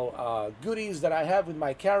 you know, goodies that I have with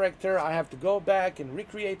my character. I have to go back and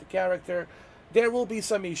recreate the character. There will be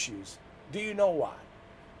some issues. Do you know why?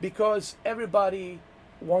 Because everybody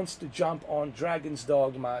wants to jump on Dragon's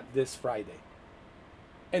Dogma this Friday.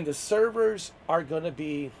 And the servers are going to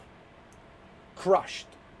be crushed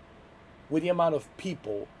with the amount of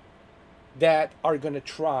people that are going to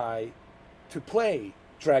try to play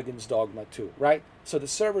Dragon's Dogma 2, right? So the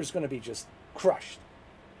server is going to be just crushed.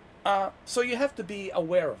 So you have to be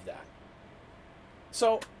aware of that.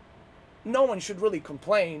 So no one should really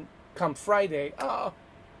complain come Friday, oh,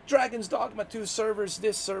 Dragon's Dogma 2 servers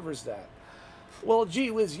this, servers that. Well, gee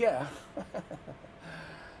whiz, yeah.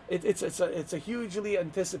 It's a hugely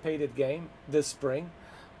anticipated game this spring.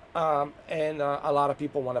 And a lot of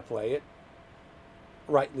people want to play it.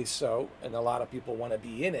 Rightly so, and a lot of people want to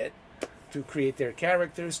be in it to create their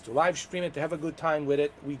characters, to live stream it, to have a good time with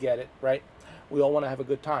it. We get it, right? We all want to have a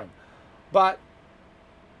good time. But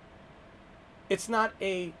it's not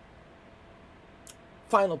a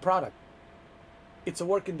final product. It's a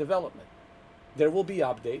work in development. There will be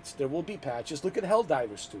updates. There will be patches. Look at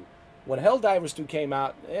Helldivers 2. When Helldivers 2 came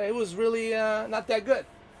out, it was really not that good.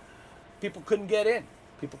 People couldn't get in.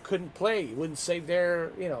 People couldn't play. You wouldn't save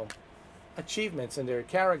their, you know, achievements and their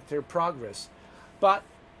character progress. But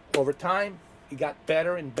over time, it got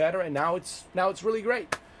better and better, and now it's really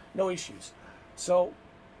great. No issues. So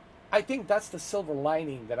I think that's the silver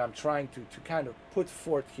lining that I'm trying to kind of put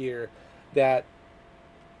forth here, that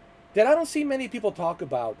I don't see many people talk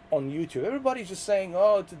about on YouTube. Everybody's just saying,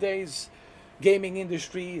 oh, today's gaming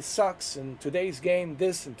industry sucks, and today's game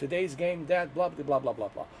this, and today's game that, blah, blah, blah, blah, blah,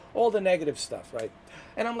 blah. All the negative stuff, right?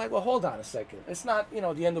 And I'm like, well, hold on a second. It's not, you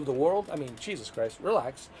know, the end of the world. I mean, Jesus Christ,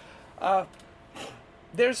 relax.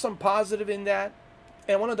 There's some positive in that.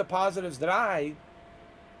 And one of the positives that I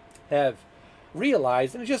have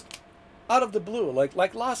realized, and it's just out of the blue,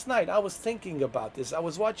 like last night, I was thinking about this. I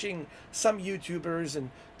was watching some YouTubers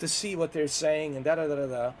and to see what they're saying and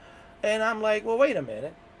da-da-da-da-da. And I'm like, well, wait a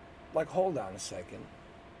minute. Like, hold on a second.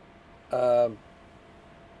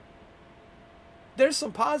 There's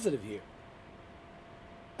some positive here.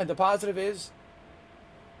 And the positive is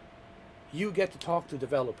you get to talk to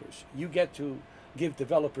developers. You get to give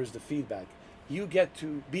developers the feedback. You get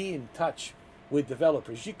to be in touch with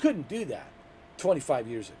developers. You couldn't do that 25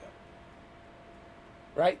 years ago,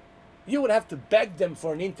 right? You would have to beg them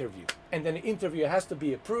for an interview, and then the interview has to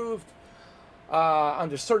be approved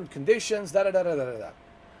under certain conditions, da da da da da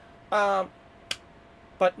da.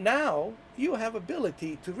 But now you have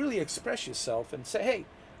ability to really express yourself and say, hey,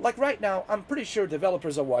 like right now, I'm pretty sure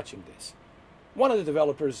developers are watching this. One of the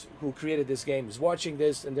developers who created this game is watching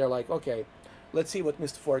this, and they're like, okay, let's see what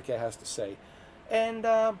Mr. 4K has to say. And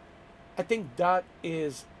I think that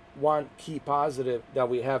is one key positive that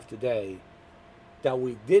we have today that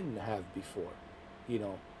we didn't have before, you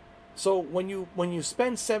know. So when you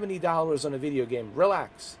spend $70 on a video game,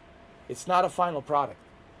 relax. It's not a final product,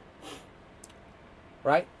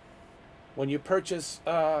 right? When you purchase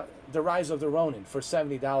The Rise of the Ronin for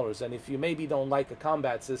 $70, and if you maybe don't like a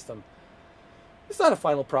combat system, it's not a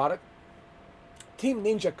final product. Team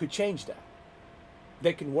Ninja could change that.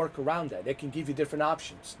 They can work around that. They can give you different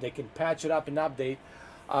options. They can patch it up and update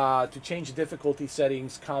to change the difficulty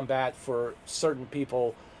settings, combat for certain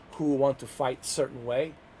people who want to fight a certain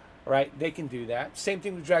way, right? They can do that. Same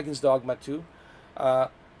thing with Dragon's Dogma 2. You know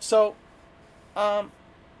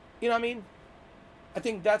what I mean? I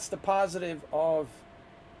think that's the positive of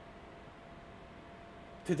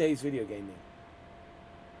today's video gaming.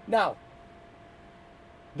 Now,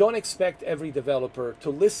 don't expect every developer to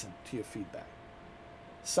listen to your feedback.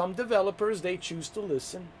 Some developers, they choose to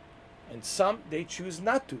listen, and some, they choose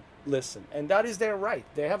not to listen. And that is their right.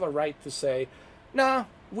 They have a right to say, nah,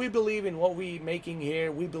 we believe in what we're making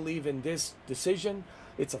here. We believe in this decision.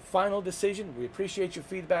 It's a final decision. We appreciate your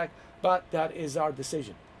feedback, but that is our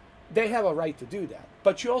decision. They have a right to do that.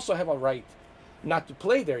 But you also have a right not to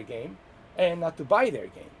play their game and not to buy their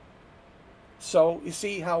game. So you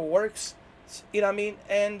see how it works? You know what I mean?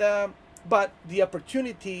 And but the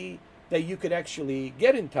opportunity that you could actually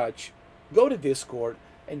get in touch, go to Discord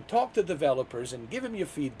and talk to developers and give them your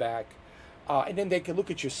feedback, and then they can look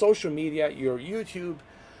at your social media, your YouTube,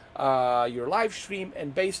 your live stream,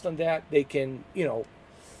 and based on that, they can, you know,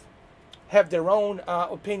 have their own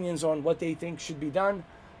opinions on what they think should be done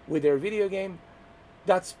with their video game.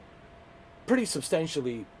 That's pretty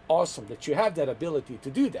substantially awesome that you have that ability to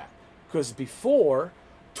do that, because before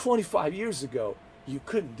 25 years ago you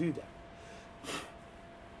couldn't do that.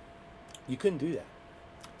 You couldn't do that.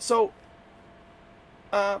 So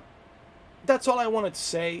that's all I wanted to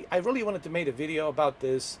say. I really wanted to make a video about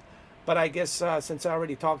this, but I guess since I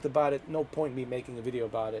already talked about it, no point me making a video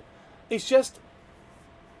about it. It's just,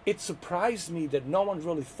 it surprised me that no one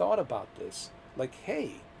really thought about this. Like,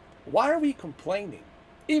 hey, why are we complaining?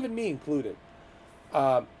 Even me included.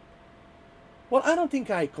 Well, I don't think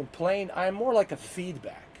I complain. I'm more like a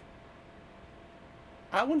feedback.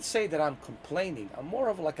 I wouldn't say that I'm complaining. I'm more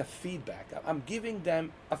of like a feedback. I'm giving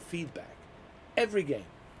them a feedback. Every game.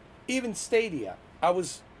 Even Stadia. I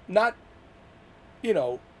was not, you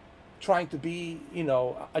know, trying to be, you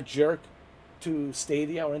know, a jerk to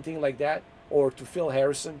Stadia or anything like that, or to Phil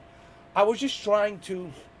Harrison. I was just trying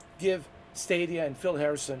to give Stadia and Phil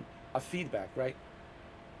Harrison a feedback, right?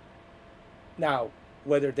 Now,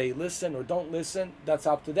 whether they listen or don't listen, that's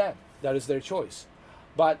up to them. That is their choice.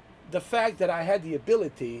 But the fact that I had the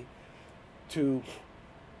ability to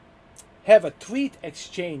have a tweet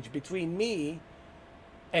exchange between me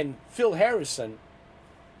and Phil Harrison,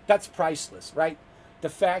 that's priceless, right? The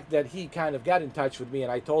fact that he kind of got in touch with me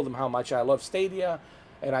and I told him how much I love Stadia,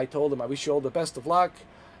 and I told him I wish you all the best of luck,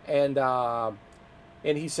 and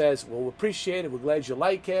he says, well, we appreciate it, we're glad you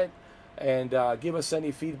like it, and give us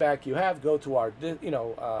any feedback you have. Go to our, you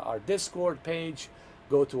know, our Discord page,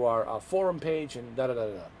 go to our forum page, and da da da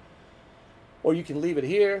da. Or you can leave it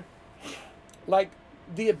here. Like,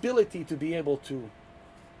 the ability to be able to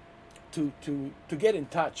get in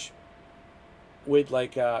touch with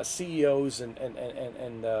like CEOs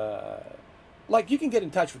and like, you can get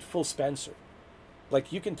in touch with Phil Spencer.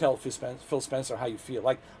 Like, you can tell Phil Spencer how you feel.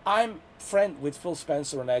 Like, I'm friend with Phil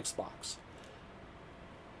Spencer on Xbox.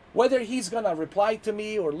 Whether he's gonna reply to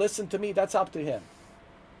me or listen to me, that's up to him.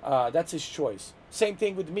 That's his choice. Same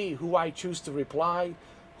thing with me. Who I choose to reply,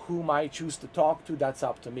 whom I choose to talk to, that's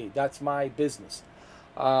up to me. That's my business.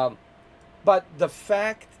 But the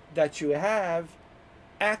fact that you have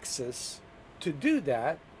access to do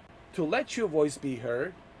that, to let your voice be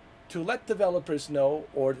heard, to let developers know,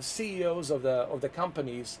 or the CEOs of the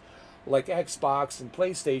companies like Xbox and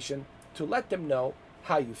PlayStation, to let them know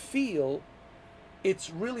how you feel, it's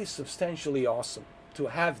really substantially awesome to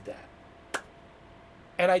have that.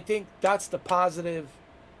 And I think that's the positive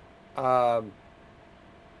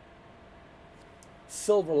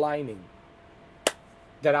silver lining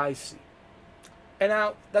that I see. And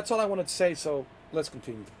now that's all I wanted to say, so let's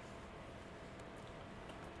continue.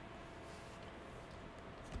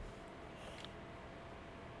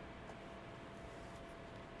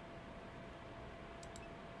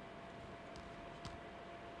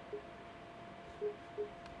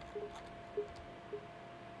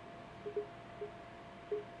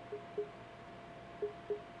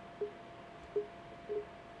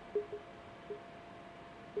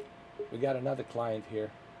 We got another client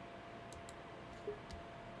here.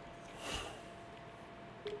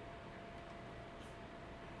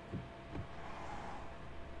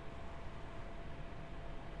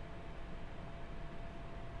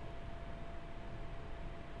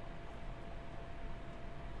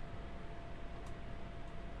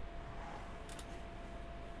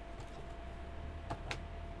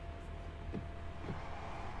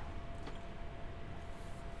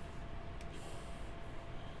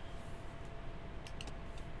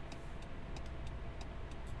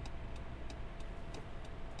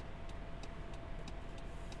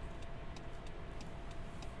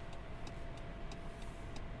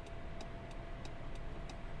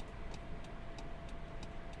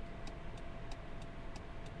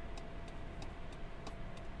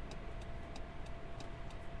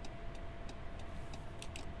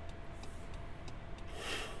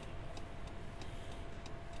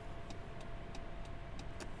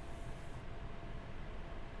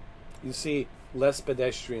 You see less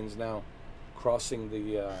pedestrians now crossing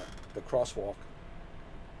the crosswalk,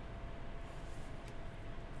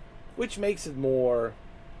 which makes it more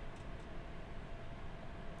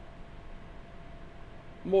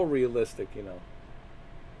realistic, you know.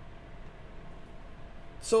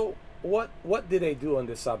 So what did they do on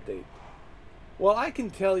this update? Well, I can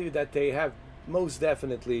tell you that they have most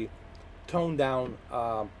definitely toned down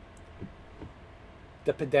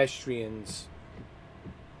the pedestrians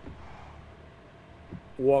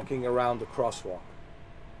walking around the crosswalk,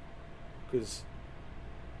 because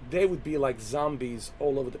they would be like zombies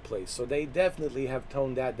all over the place. So they definitely have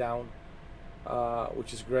toned that down,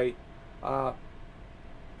 which is great. I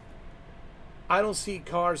don't see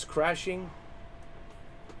cars crashing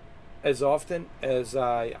as often as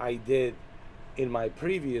I did in my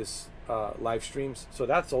previous live streams, so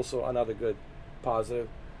that's also another good positive.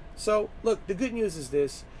 So look, the good news is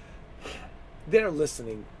this: they're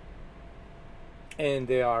listening, and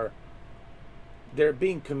they're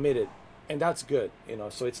being committed, and that's good, you know.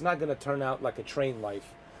 So it's not going to turn out like a train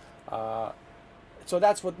life. So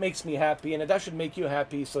that's what makes me happy, and that should make you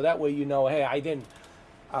happy. So that way, you know, hey, I didn't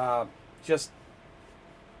just,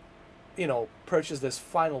 you know, purchase this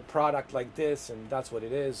final product like this, and that's what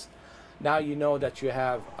it is. Now you know that you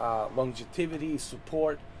have longevity,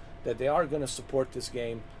 support, that they are going to support this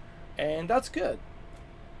game, and that's good.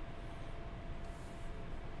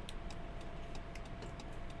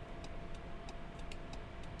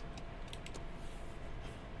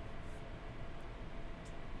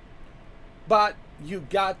 But you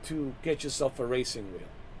got to get yourself a racing wheel.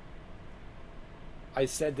 I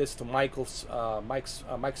said this to Mike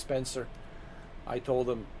Spencer. I told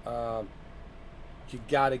him you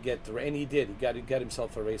got to get the, and he did. He got to get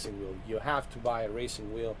himself a racing wheel. You have to buy a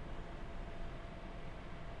racing wheel.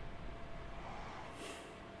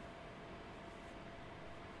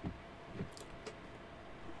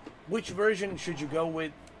 Which version should you go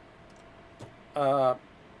with?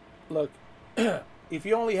 Look. If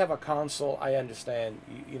you only have a console, I understand.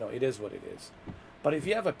 You know, it is what it is. But if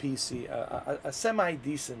you have a PC, a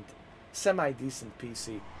semi-decent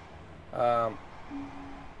PC,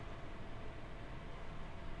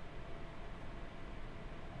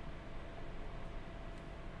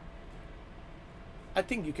 I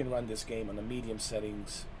think you can run this game on the medium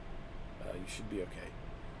settings. You should be okay.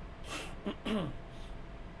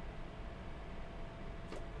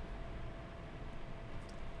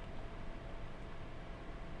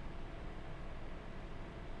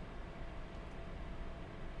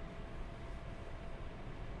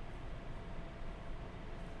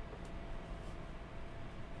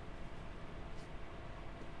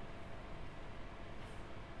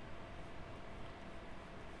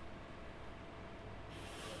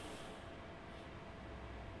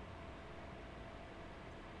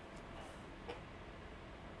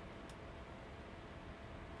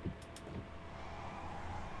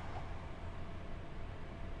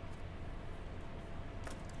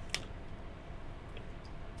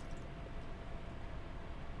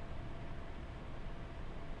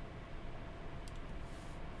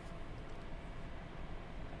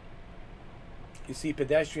 You see,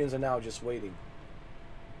 pedestrians are now just waiting.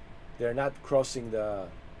 They're not crossing the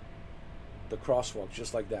the crosswalk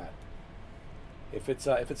just like that. If it's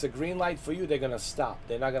a green light for you, they're gonna stop.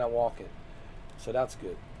 They're not gonna walk it. So that's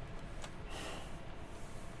good.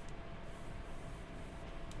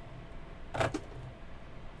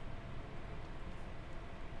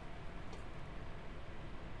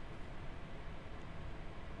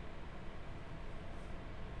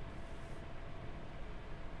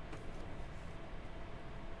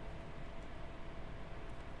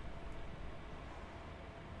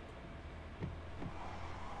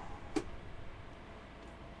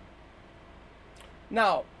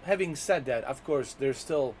 Now, having said that, of course, there's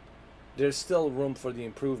still room for the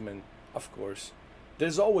improvement. Of course,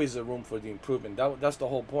 there's always a room for the improvement. That's the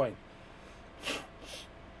whole point.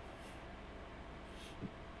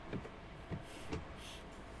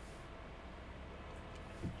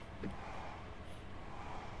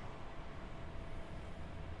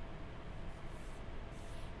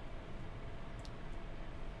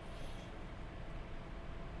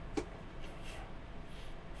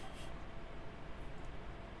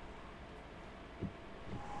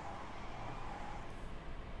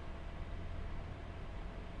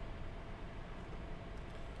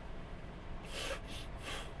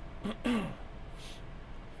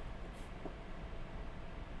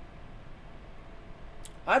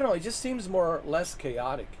 I don't know. It just seems more or less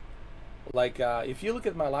chaotic. Like if you look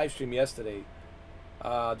at my live stream yesterday,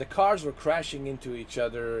 the cars were crashing into each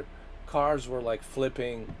other. Cars were like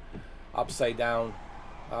flipping upside down.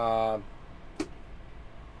 Uh,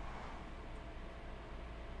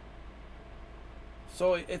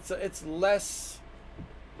 so it's less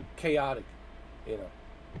chaotic, you know.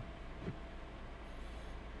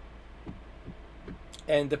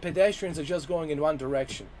 And the pedestrians are just going in one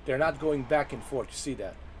direction. They're not going back and forth. You see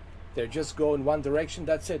that? They're just going one direction.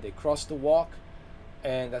 That's it. They cross the walk,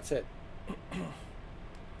 and that's it.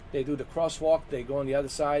 They do the crosswalk. They go on the other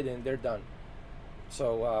side, and they're done.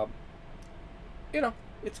 So, you know,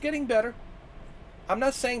 it's getting better. I'm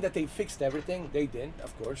not saying that they fixed everything. They didn't,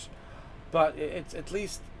 of course, but it's at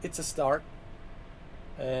least it's a start,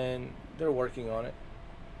 and they're working on it.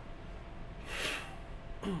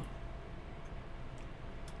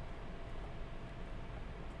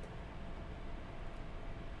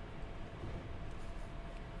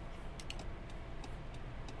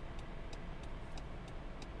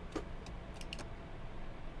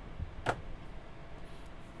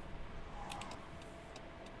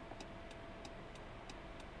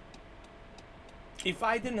 If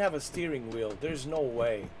I didn't have a steering wheel, there's no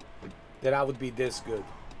way that I would be this good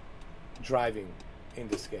driving in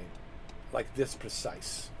this game. Like this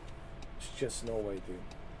precise. There's just no way,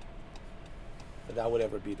 dude, that would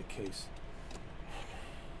ever be the case.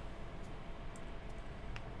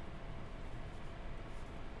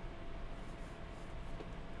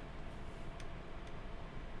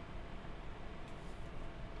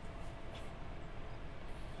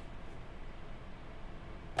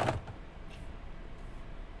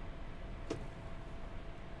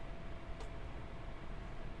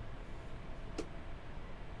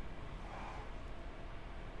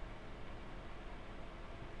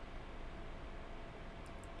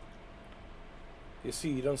 You see,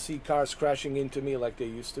 you don't see cars crashing into me like they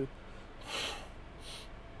used to.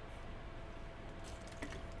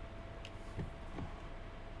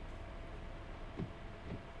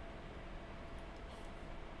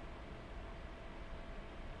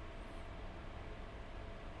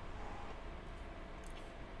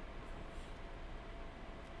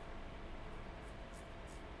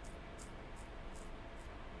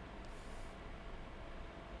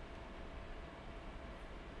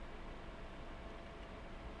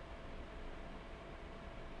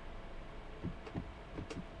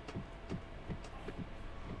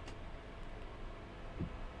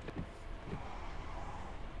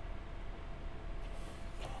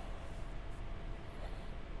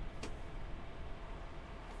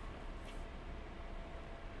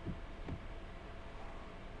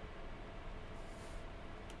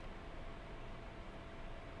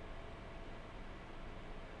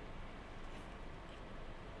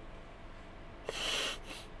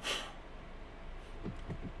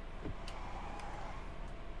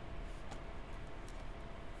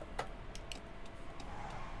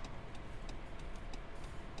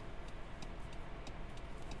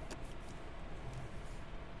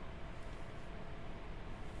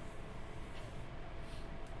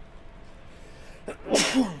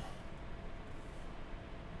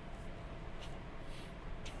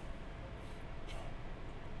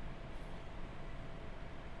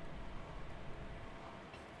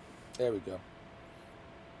 There we go.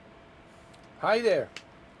 Hi there.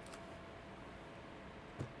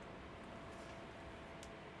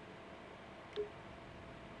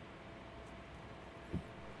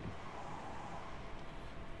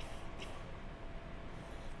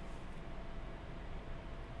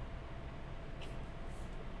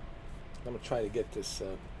 I'm gonna try to get this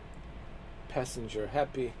passenger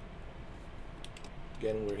happy,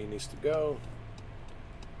 getting where he needs to go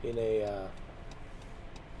in a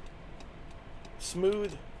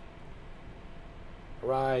smooth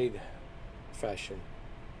ride fashion.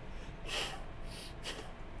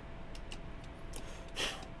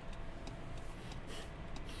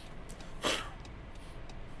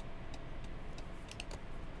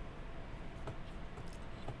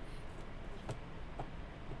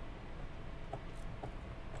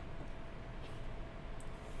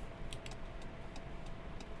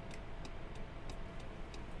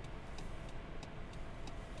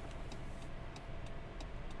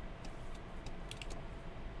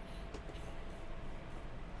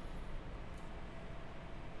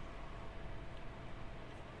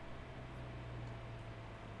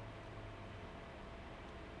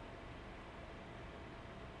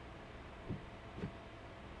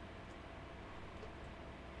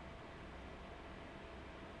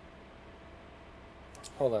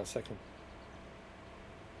 Hold on a second.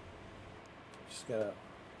 Just gotta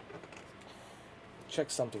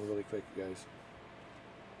check something really quick, guys.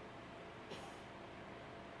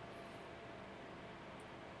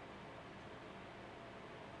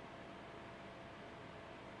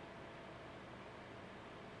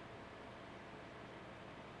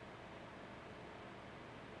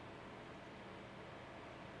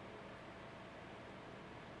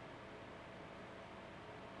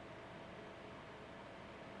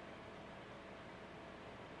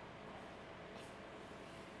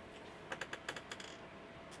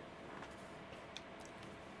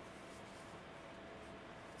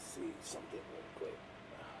 See something real quick.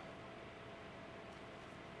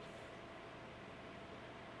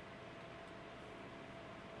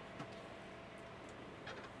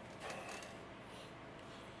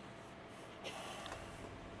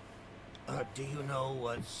 Do you know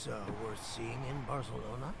what's worth seeing in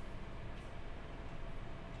Barcelona?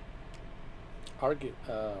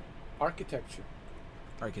 Architecture.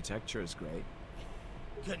 Architecture is great.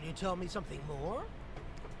 Can you tell me something more?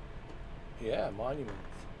 Yeah, monuments.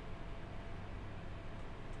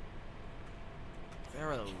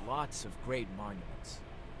 There are lots of great monuments.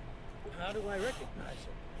 How do I recognize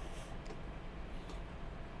it?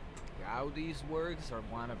 Gaudi's works are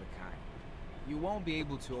one of a kind. You won't be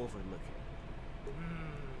able to overlook it.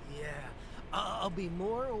 Yeah. I'll be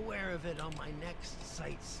more aware of it on my next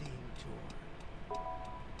sightseeing tour.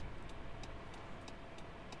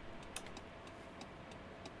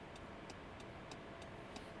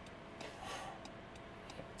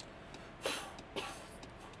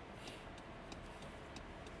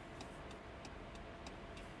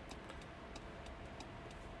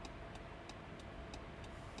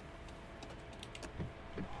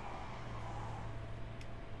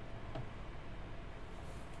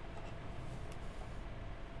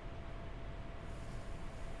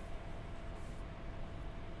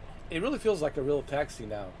 It really feels like a real taxi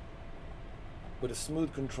now, with the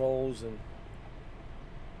smooth controls and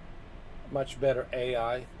much better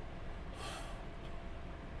AI.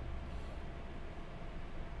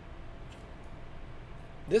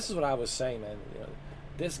 This is what I was saying, man. You know,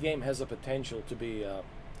 this game has the potential to be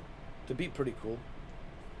pretty cool,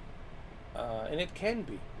 and it can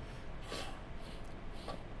be.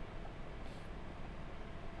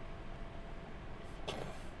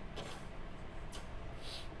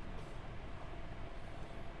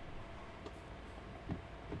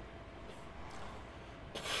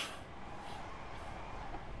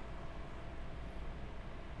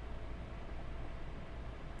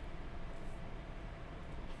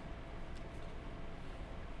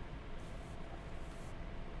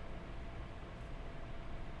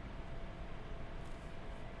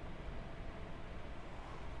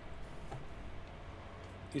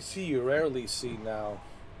 You rarely see now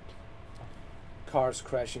cars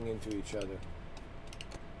crashing into each other.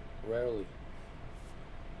 Rarely.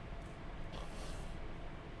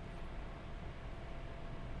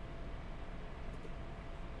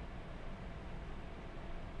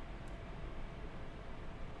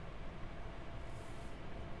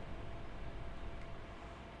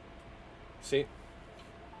 See?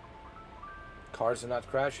 Cars are not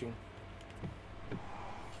crashing.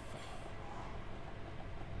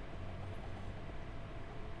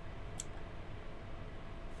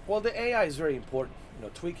 Well, the AI is very important. You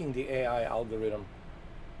know, tweaking the AI algorithm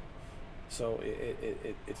so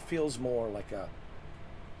it feels more like a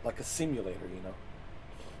simulator. You know.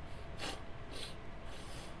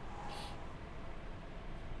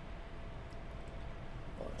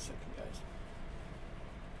 Hold on a second, guys.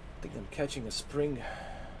 I think I'm catching a spring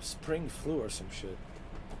flu or some shit.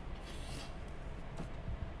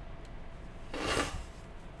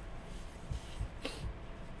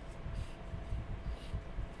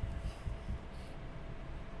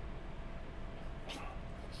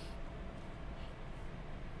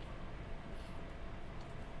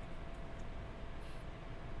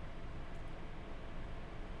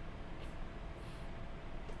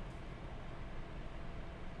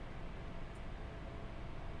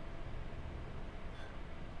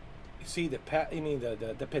 You see the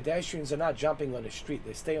pedestrians are not jumping on the street.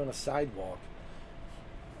 They stay on the sidewalk.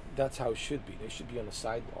 That's how it should be. They should be on the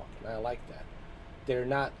sidewalk, and I like that. They're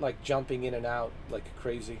not like jumping in and out like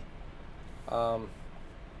crazy.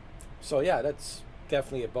 So yeah, that's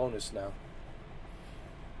definitely a bonus now.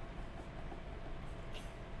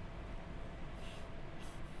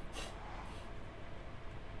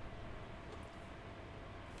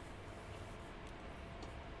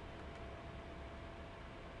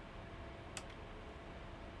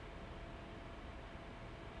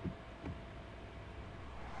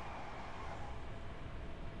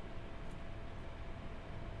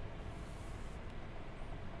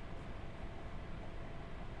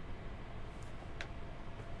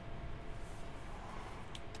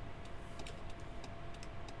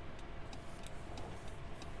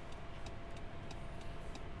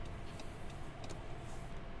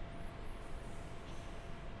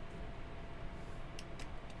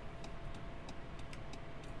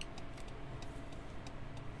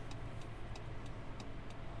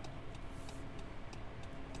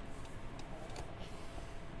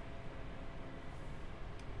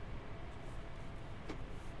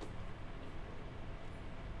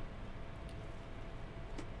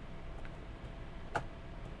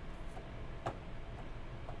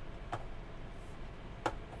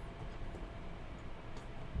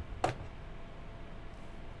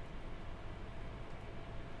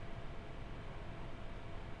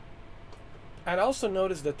 And I also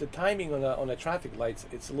noticed that the timing on the traffic lights,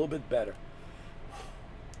 it's a little bit better.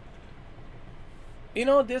 You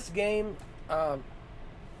know, this game,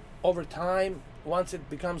 over time, once it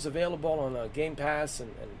becomes available on Game Pass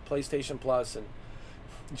and PlayStation Plus and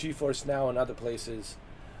GeForce Now and other places,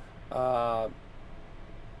 I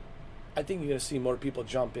think you're going to see more people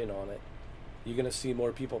jump in on it. You're going to see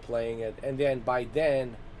more people playing it. And then by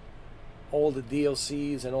then, all the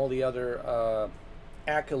DLCs and all the other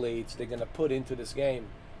accolades they're going to put into this game,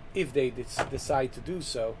 if they decide to do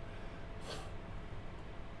so,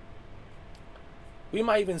 we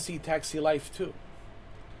might even see Taxi Life 2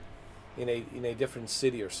 in a different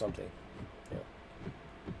city or something. Yeah.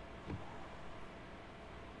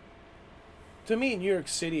 To me, New York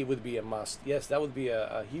City would be a must. Yes, that would be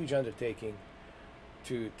a huge undertaking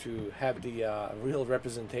to have the real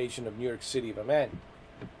representation of New York City. But man,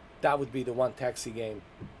 that would be the one taxi game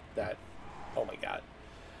that, oh my God.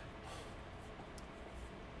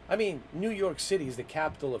 I mean, New York City is the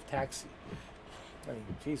capital of taxi. I mean,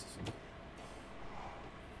 Jesus.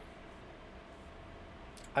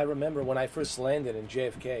 I remember when I first landed in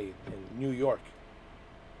JFK in New York,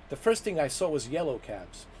 the first thing I saw was yellow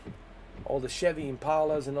cabs. All the Chevy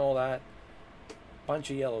Impalas and all that. Bunch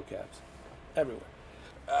of yellow cabs. Everywhere.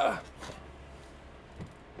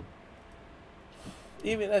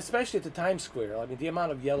 Even, especially at the Times Square. I mean, the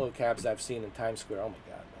amount of yellow cabs I've seen in Times Square, oh my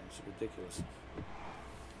God, man, it's ridiculous.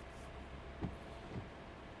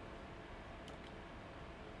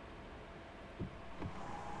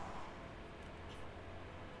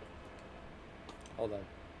 Hold on.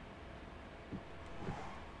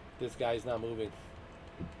 This guy's not moving.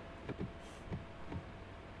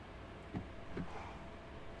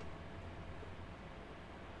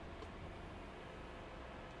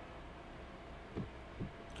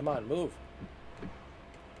 Come on, move.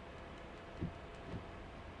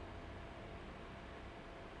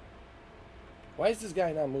 Why is this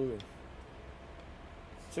guy not moving?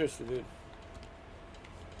 Seriously, dude.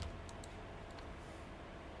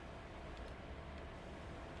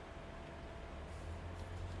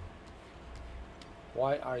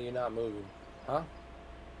 Why are you not moving? Huh?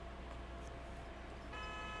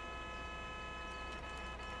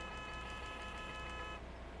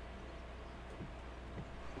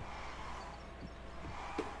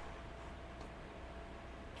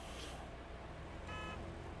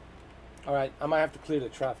 All right, I might have to clear the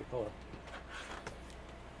traffic. Hold on.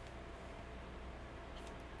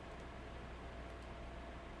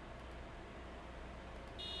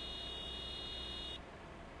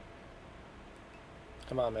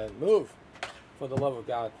 Come on, man. Move. For the love of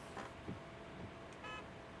God.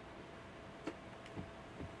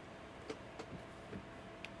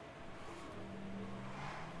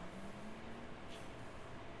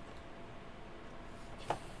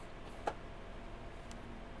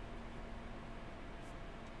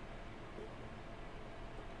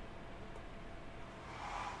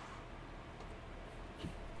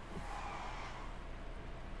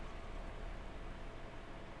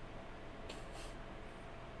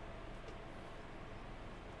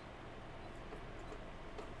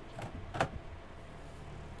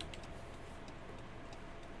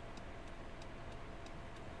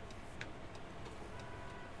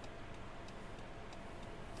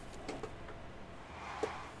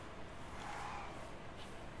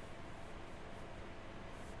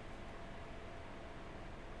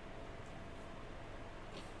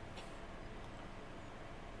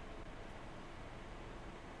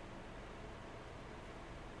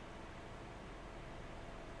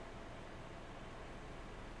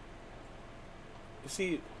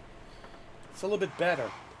 see, it's a little bit better.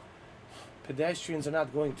 Pedestrians are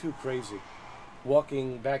not going too crazy,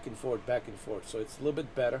 walking back and forth, so it's a little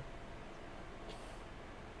bit better.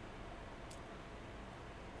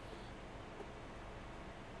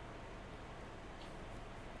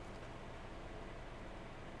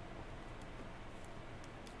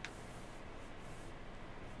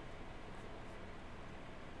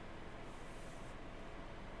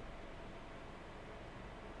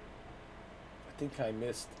 I think I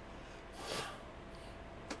missed.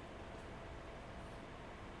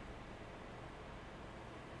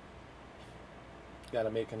 Got to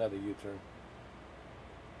make another U-turn.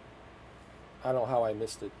 I don't know how I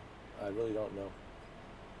missed it. I really don't know.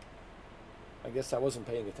 I guess I wasn't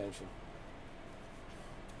paying attention.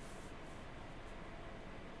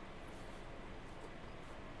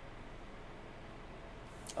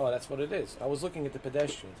 Oh, that's what it is. I was looking at the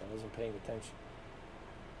pedestrians. I wasn't paying attention.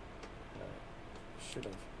 Should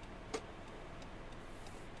have.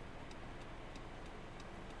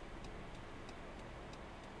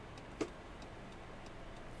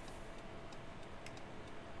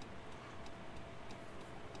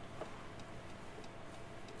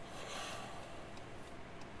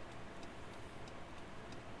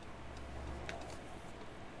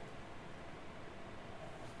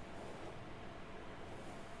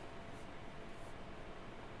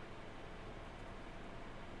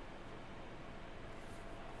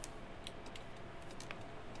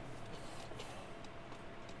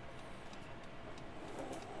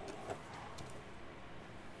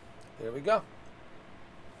 There we go.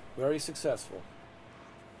 Very successful.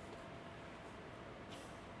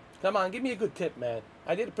 Come on, give me a good tip, man.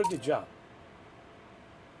 I did a pretty good job.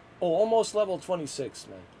 Oh, almost level 26,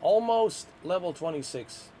 man. Almost level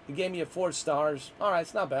 26. He gave me a 4 stars. All right,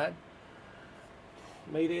 it's not bad.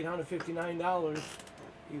 Made $859.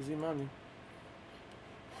 Easy money.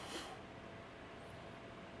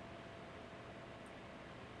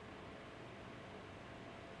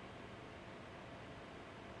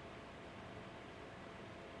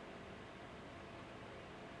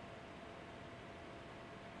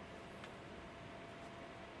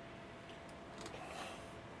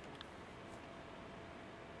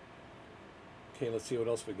 Okay, let's see what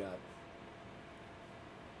else we got.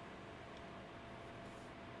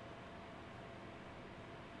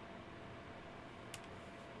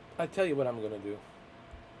 I tell you what I'm gonna do.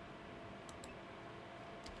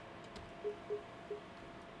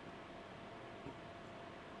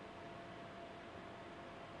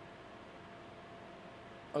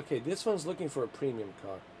 Okay, this one's looking for a premium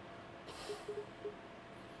car.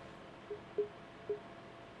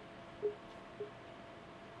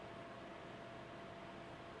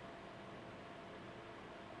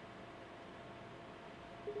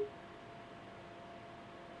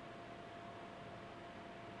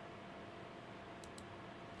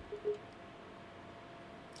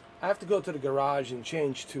 I have to go to the garage and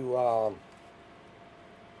change to a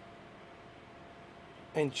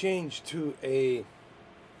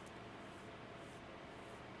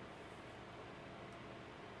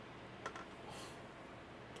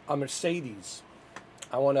Mercedes.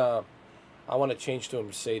 I wanna change to a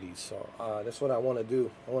Mercedes, so that's what I want to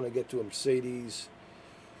do. I want to get to a Mercedes.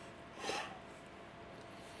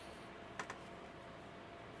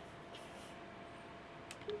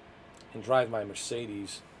 And drive my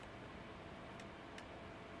Mercedes.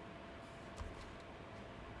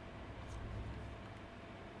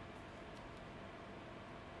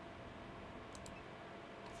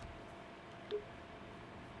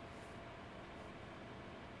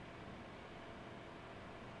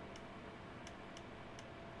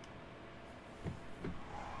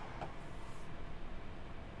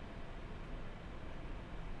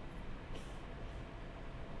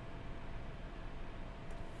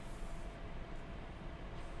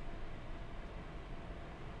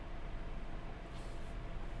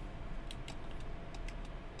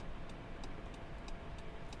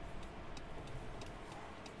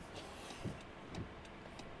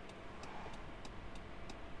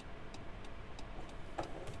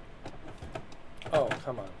 Oh,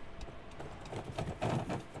 come on.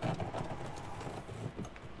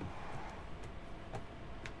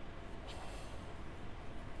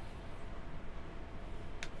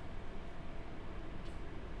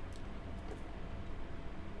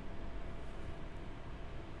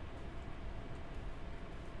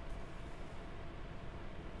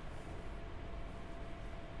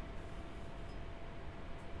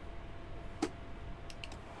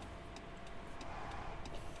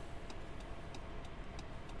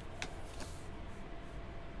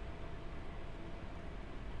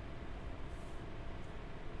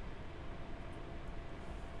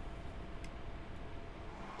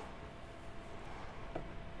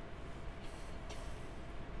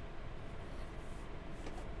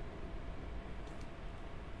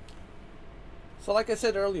 So like I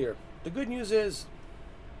said earlier, the good news is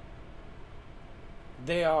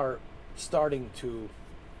they are starting to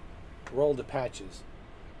roll the patches,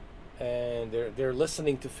 and they're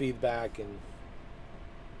listening to feedback, and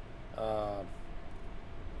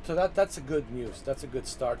so that's a good news. That's a good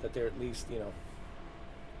start, that they're at least, you know,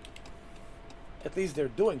 at least they're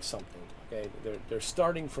doing something. Okay, they're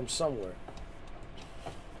starting from somewhere.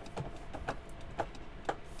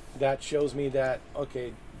 That shows me that,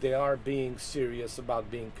 okay, they are being serious about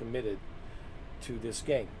being committed to this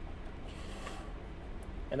game,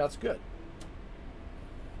 and that's good.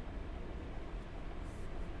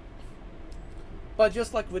 But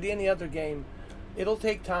just like with any other game, it'll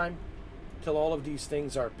take time till all of these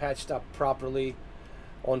things are patched up properly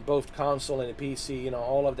on both console and the PC. You know,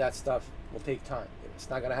 all of that stuff will take time. It's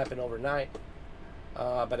not going to happen overnight,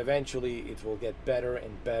 but eventually it will get better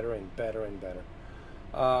and better and better and better.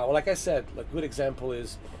 Well, like I said, a good example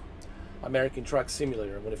is American Truck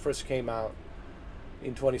Simulator. When it first came out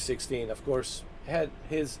in 2016, of course, had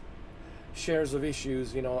his shares of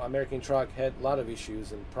issues. You know, American Truck had a lot of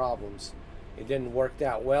issues and problems. It didn't work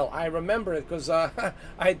out well. I remember it because I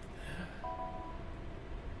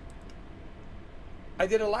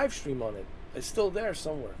did a live stream on it. It's still there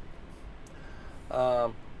somewhere.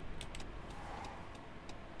 Of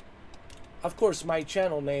course, my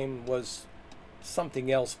channel name was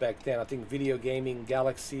something else back then. I think Video Gaming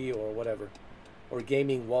Galaxy or whatever, or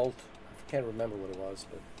Gaming Walt. I can't remember what it was,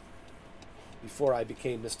 but before I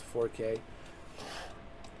became Mr. 4K.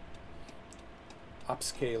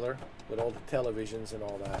 Upscaler with all the televisions and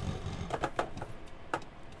all that.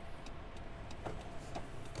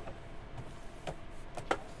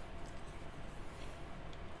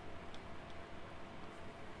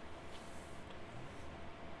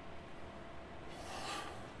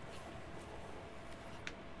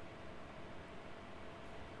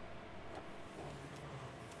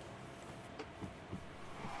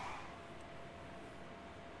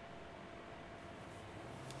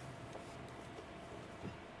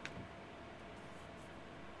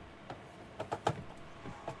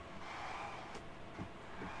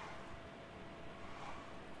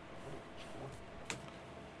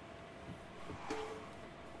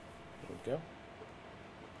 Go.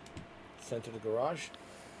 Center the garage.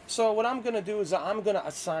 So what I'm gonna do is I'm gonna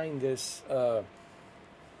assign this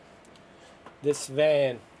this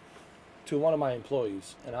van to one of my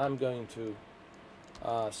employees, and I'm going to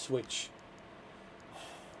switch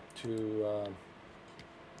to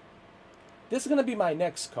this is gonna be my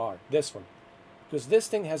next car, this one, because this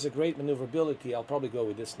thing has a great maneuverability. I'll probably go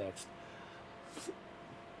with this next.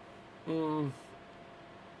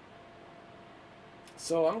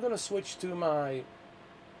 So I'm going to switch to my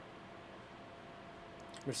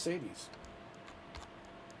Mercedes.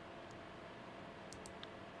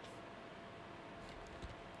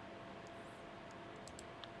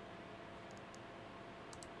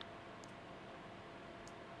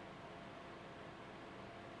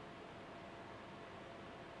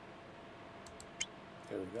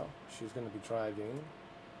 There we go. She's going to be driving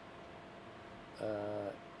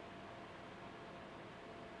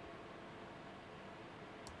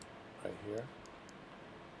right here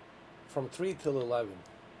from 3 till 11.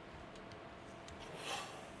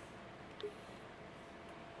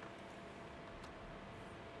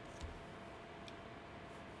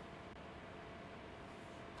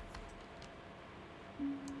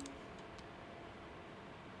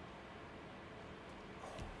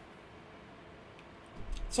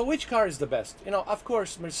 So which car is the best? You know, of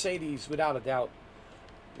course, Mercedes, without a doubt.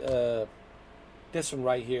 This one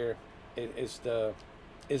right here is the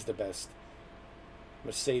best.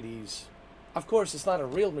 Mercedes. Of course, it's not a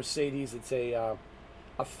real Mercedes. It's a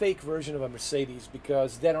fake version of a Mercedes,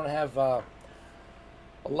 because they don't have a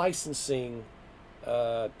licensing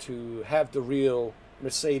to have the real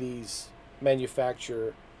Mercedes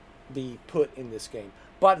manufacturer be put in this game.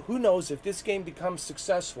 But who knows, if this game becomes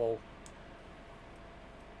successful,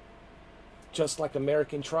 just like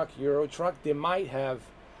American Truck, Euro Truck, they might have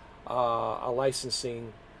a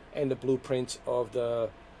licensing and the blueprints of the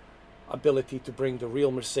ability to bring the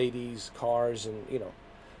real Mercedes cars, and you know.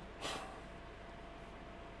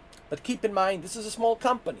 But keep in mind, this is a small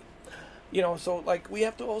company, you know, so like we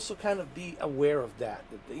have to also kind of be aware of that.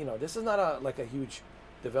 You know, this is not a huge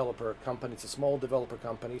developer company. It's a small developer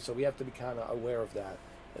company, so we have to be kind of aware of that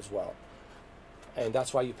as well. And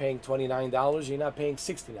that's why you're paying $29. You're not paying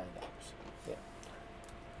 $69. Yeah.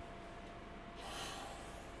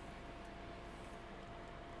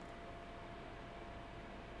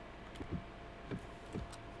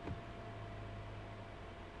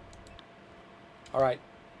 All right.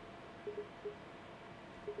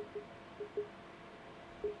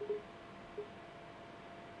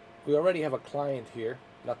 We already have a client here,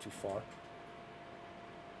 not too far.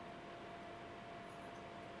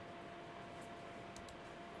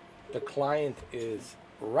 The client is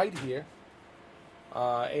right here,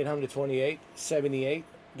 $828, $78,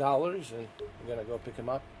 and I'm gonna go pick him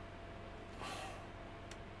up.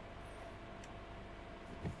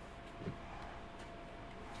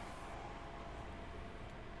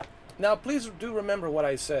 Now, please do remember what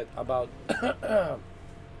I said about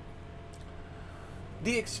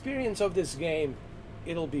the experience of this game.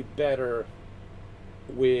 It'll be better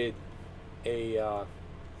with a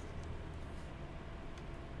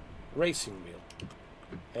racing wheel.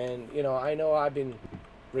 And, you know I've been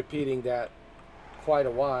repeating that quite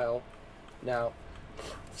a while now,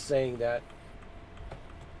 saying that,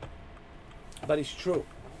 but it's true.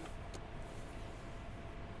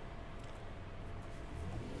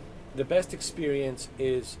 The best experience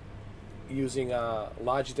is using a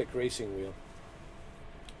Logitech racing wheel.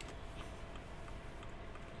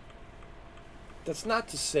 That's not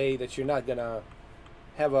to say that you're not gonna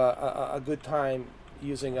have a good time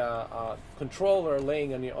using a controller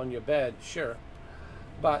laying on your bed, sure,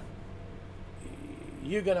 but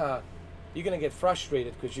you're gonna get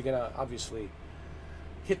frustrated because you're gonna obviously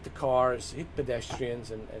hit the cars, hit pedestrians,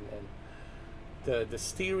 and the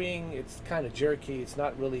steering, it's kind of jerky. It's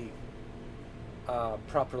not really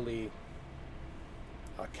properly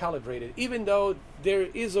calibrated, even though there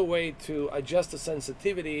is a way to adjust the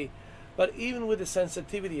sensitivity. But even with the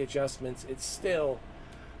sensitivity adjustments, it's still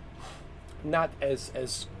not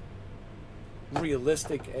as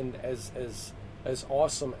realistic and as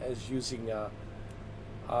awesome as using a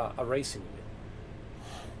racing wheel.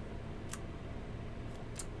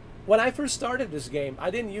 When I first started this game,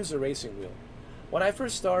 I didn't use a racing wheel. When I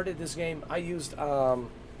first started this game, I used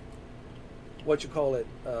what you call it,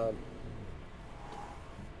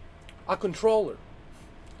 a controller.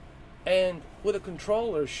 And with a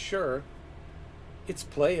controller, sure, it's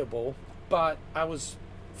playable, but I was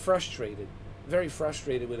frustrated, very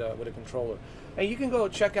frustrated with a controller. And you can go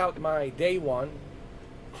check out my day one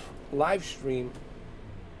live stream,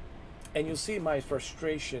 and you'll see my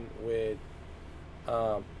frustration with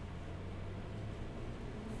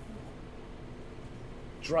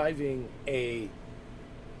driving a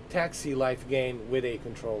Taxi Life game with a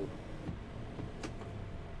controller.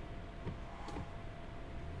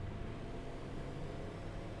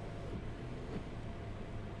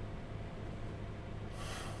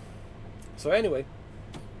 So anyway,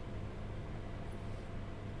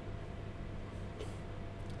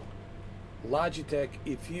 Logitech,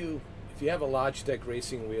 if you have a Logitech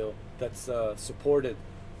racing wheel that's supported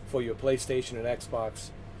for your PlayStation and Xbox,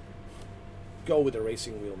 go with a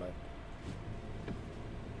racing wheel, man.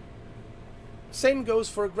 Same goes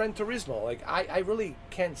for Gran Turismo. Like I really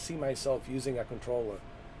can't see myself using a controller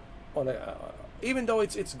on even though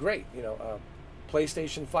it's great,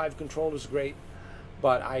 PlayStation 5 controller is great,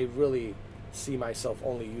 but I really see myself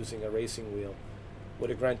only using a racing wheel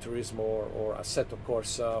with a Gran Turismo or Assetto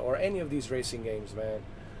Corsa or any of these racing games, man.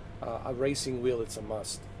 A racing wheel, it's a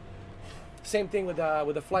must. Same thing with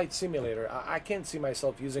a flight simulator. I can't see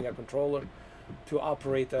myself using a controller to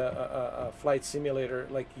operate a flight simulator.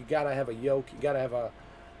 Like, you gotta have a yoke, you gotta have a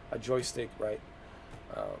joystick, right?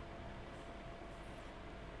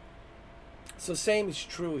 So same is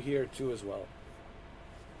true here too as well.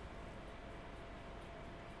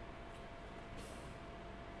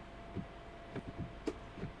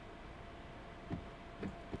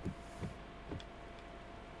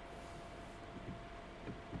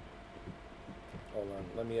 Hold on,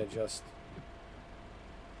 let me adjust.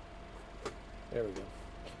 There we go.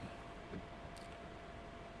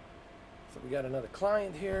 So we got another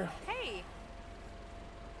client here. Hey.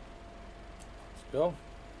 Let's go.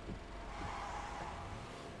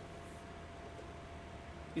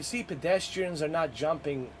 You see, pedestrians are not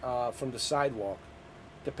jumping from the sidewalk.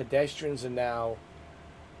 The pedestrians are now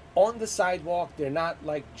on the sidewalk. They're not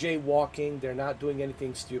like jaywalking. They're not doing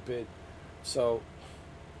anything stupid. So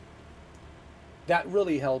that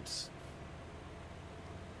really helps.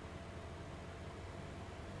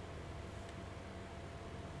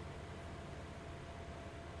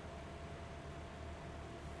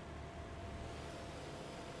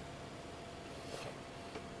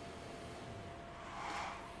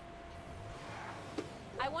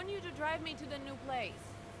 I want you to drive me to the new place.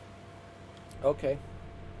 Okay.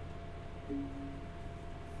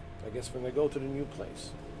 I guess we're gonna go to the new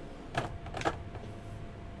place.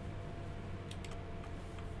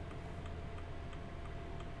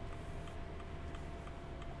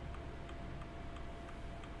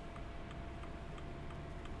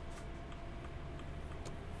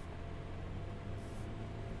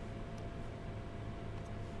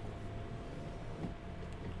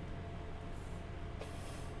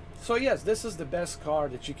 So yes, this is the best car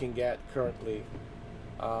that you can get currently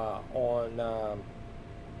on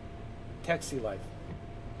Taxi Life.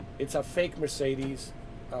 It's a fake Mercedes,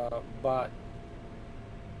 but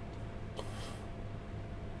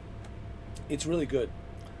it's really good,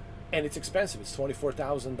 and it's expensive. It's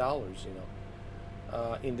 $24,000, you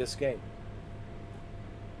know, in this game.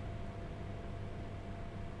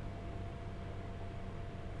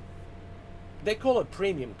 They call it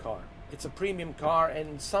premium car. It's a premium car,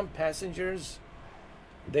 and some passengers,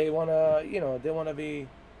 they wanna, you know, they wanna be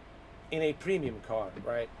in a premium car,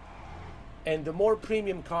 right? And the more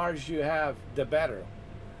premium cars you have, the better.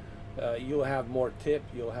 You'll have more tip.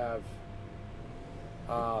 You'll have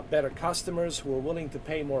better customers who are willing to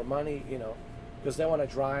pay more money, you know, because they want to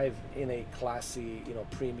drive in a classy, you know,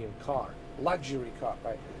 premium car, luxury car,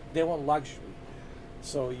 right? They want luxury,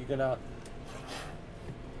 so you're gonna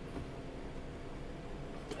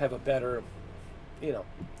have a better, you know,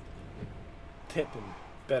 tip and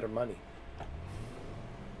better money.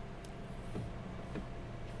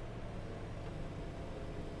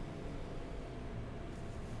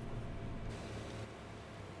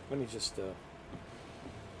 Let me just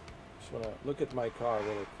want to look at my car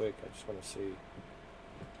really quick. I just want to see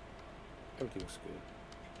everything's good.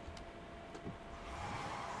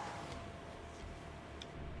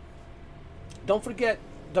 Don't forget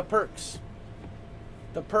the perks.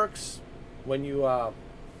 The perks, when you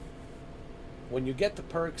get the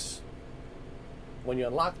perks, when you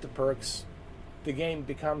unlock the perks, the game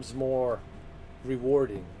becomes more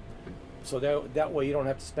rewarding. So that way you don't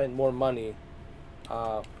have to spend more money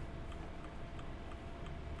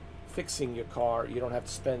fixing your car. You don't have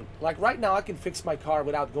to spend, like right now I can fix my car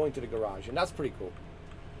without going to the garage, and that's pretty cool.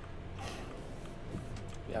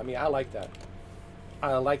 Yeah, I mean, I like that.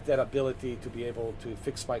 I like that ability to be able to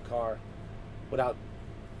fix my car without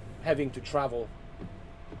having to travel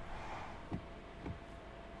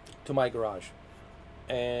to my garage,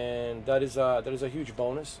 and that is a huge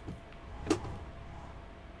bonus.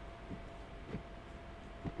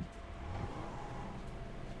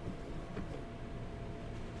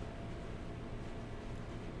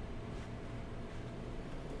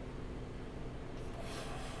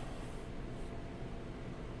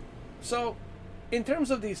 So, in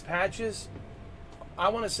terms of these patches, I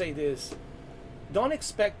want to say this. Don't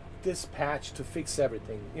expect this patch to fix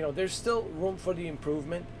everything. You know, there's still room for the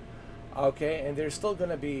improvement, okay? And they're still going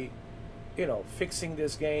to be, you know, fixing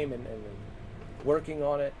this game and working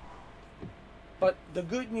on it. But the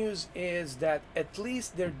good news is that at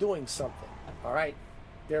least they're doing something, all right?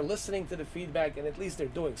 They're listening to the feedback, and at least they're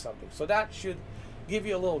doing something. So that should give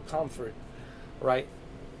you a little comfort, right?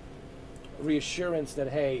 Reassurance that,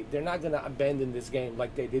 hey, they're not going to abandon this game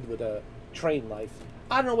like they did with a Train Life.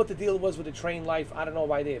 I don't know what the deal was with the Train Life. I don't know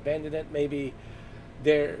why they abandoned it. Maybe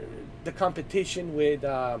the competition with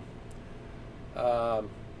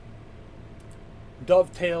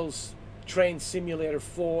Dovetail's Train Simulator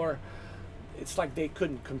 4, it's like they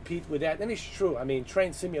couldn't compete with that. And it's true. I mean,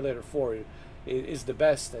 Train Simulator 4 is the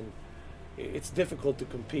best, and it's difficult to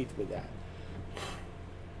compete with that.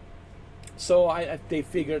 So they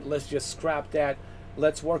figured, let's just scrap that.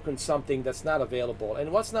 Let's work on something that's not available.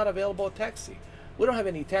 And what's not available? Taxi. We don't have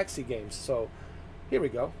any taxi games, so here we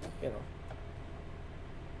go. You know,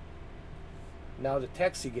 now the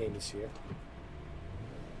taxi game is here.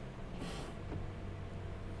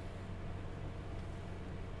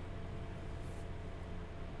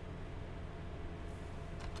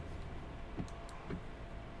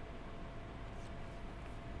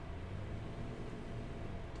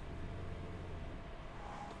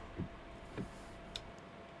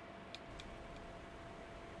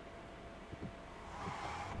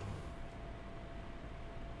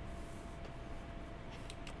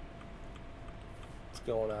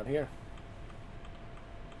 Going on here.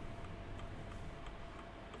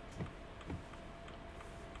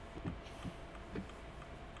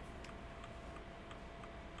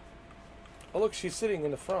 Oh, look, she's sitting in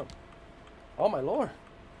the front. Oh, my Lord.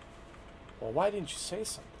 Well, why didn't you say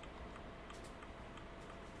something?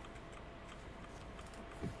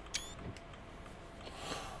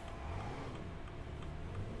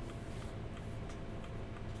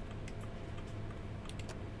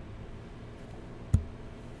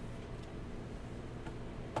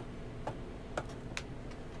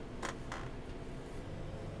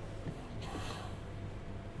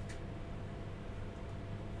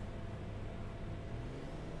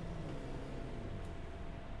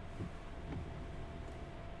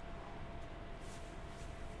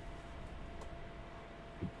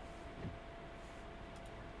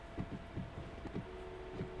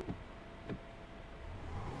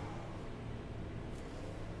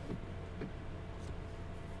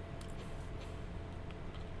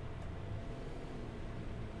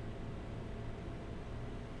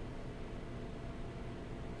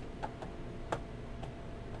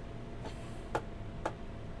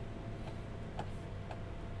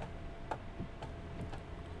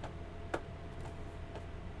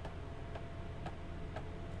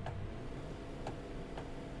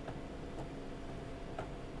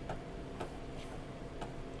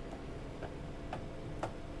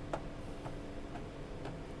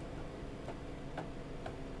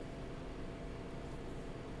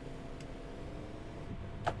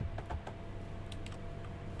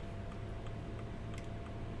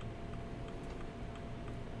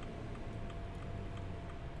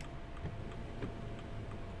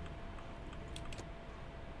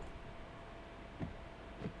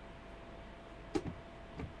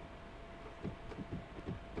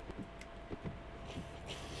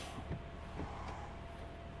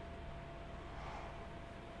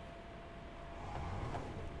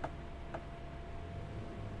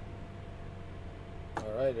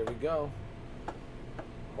 right, there we go.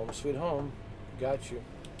 Home sweet home. Got you.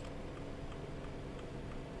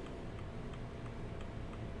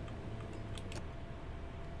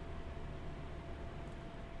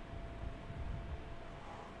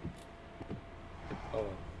 Oh,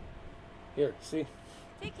 here, see?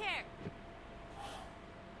 Take care.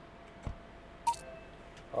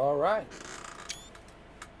 All right.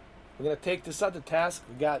 We're going to take this other task.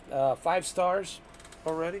 We got 5 stars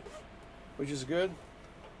already, which is good.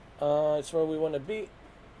 It's where we want to be.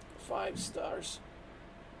 5 stars.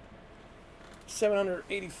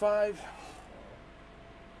 785.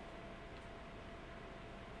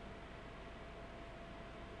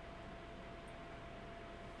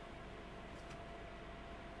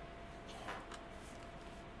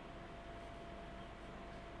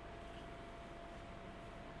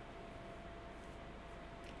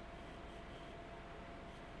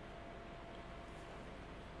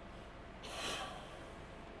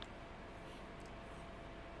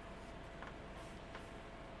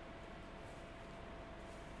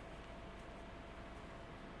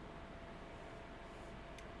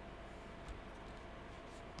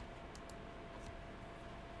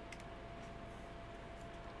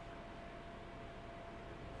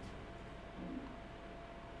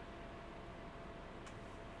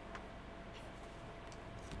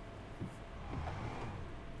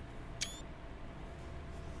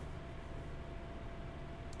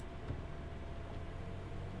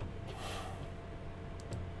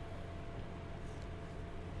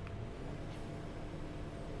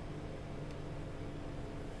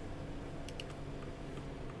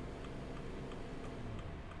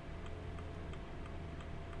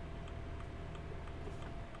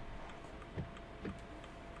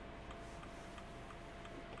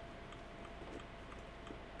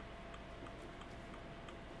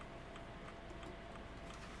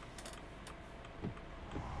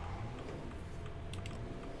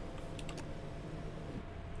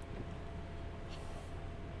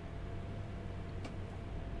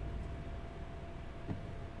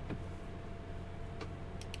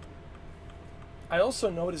 I also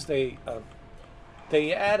noticed they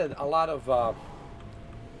added a lot of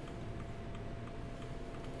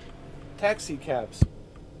taxi cabs.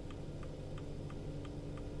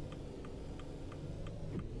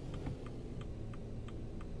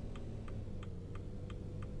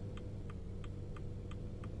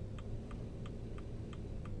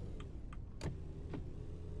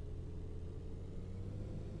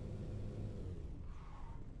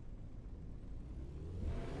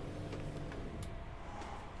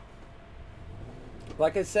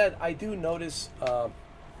 Like I said, I do notice a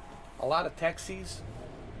lot of taxis.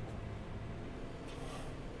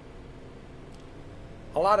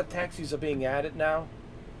 A lot of taxis are being added now.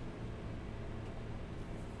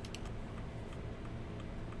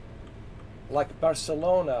 Like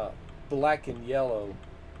Barcelona, black and yellow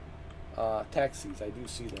taxis. I do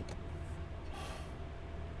see them.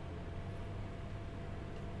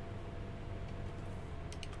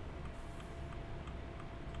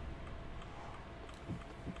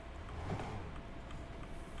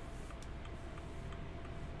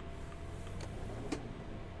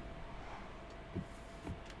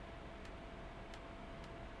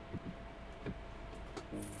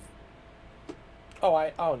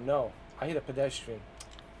 Oh no, I hit a pedestrian.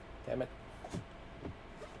 Damn it.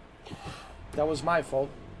 That was my fault.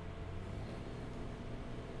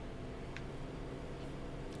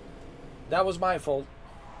 That was my fault.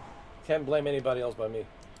 Can't blame anybody else but me.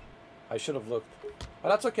 I should have looked. But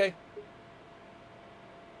that's okay.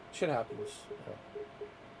 Shit happens. Yeah.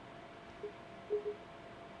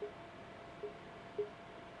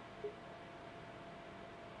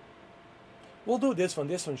 We'll do this one.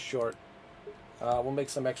 This one's short. We'll make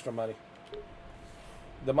some extra money.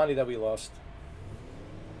 The money that we lost.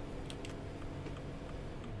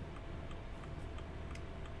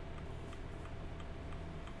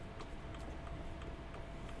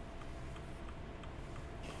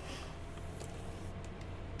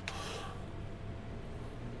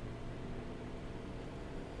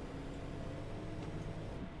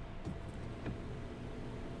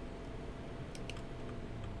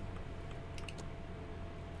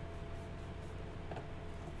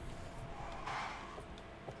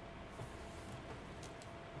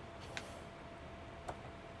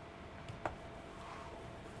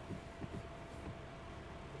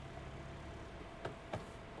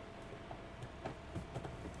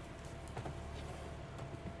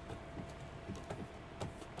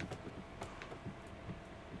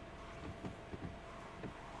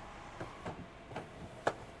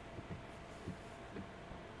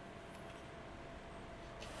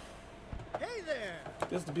 Hey there!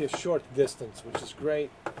 This to be a short distance, which is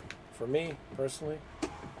great for me personally.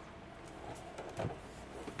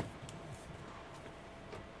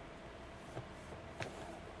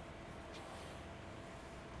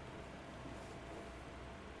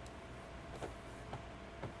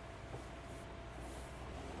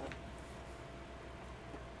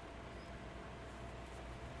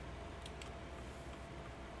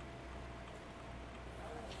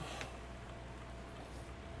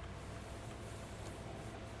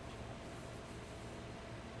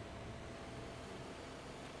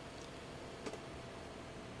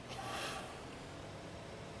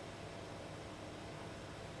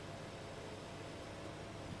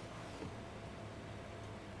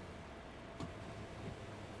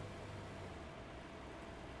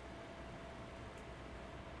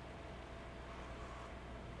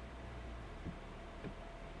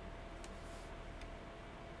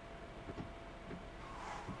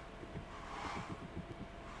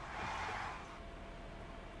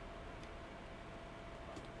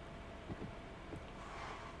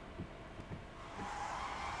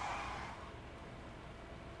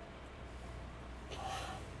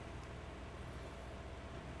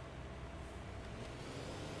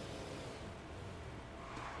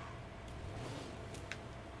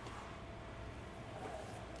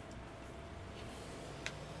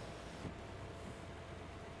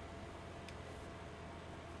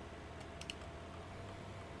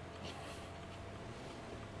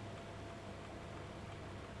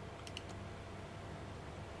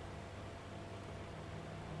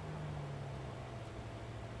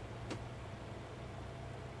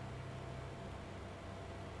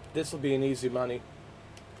 This will be an easy money.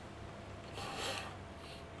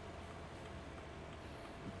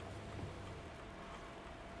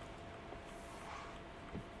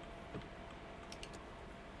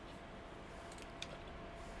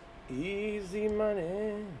 Easy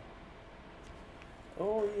money.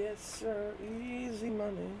 Oh yes, sir. Easy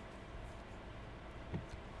money.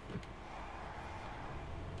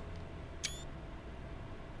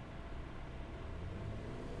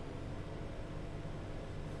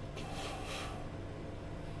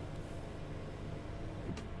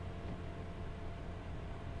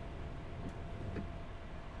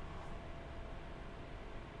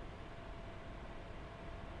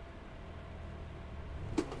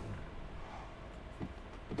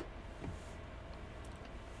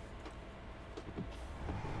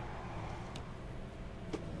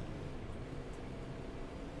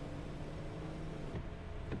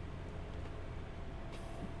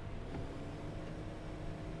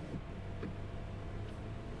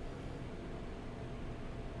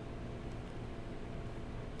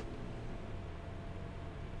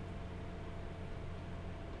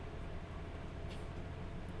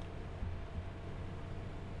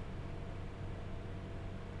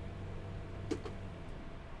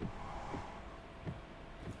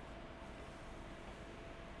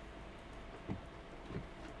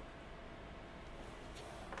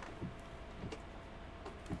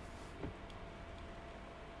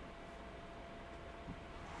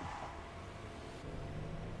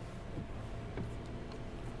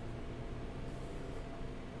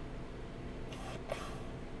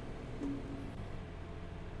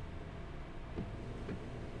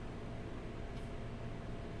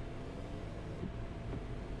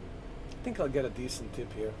 I think I'll get a decent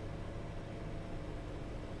tip here.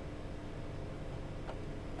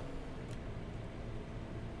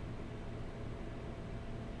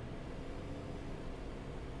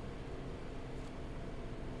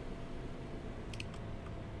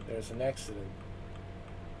 There's an accident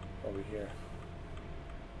over here.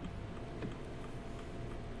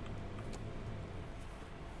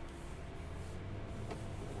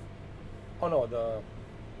 Oh no,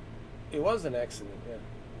 it was an accident, yeah.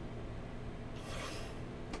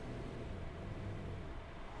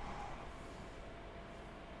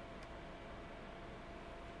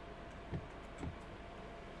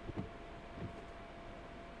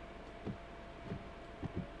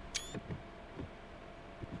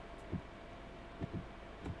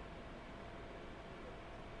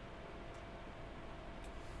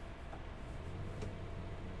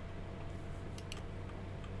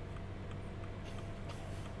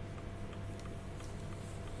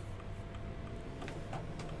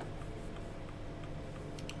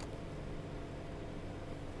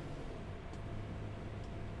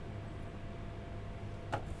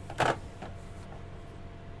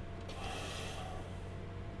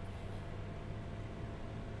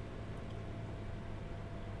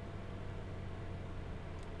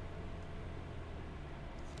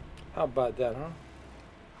 How about that, huh?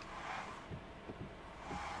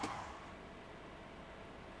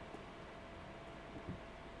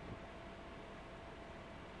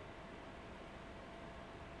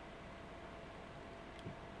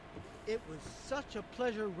 It was such a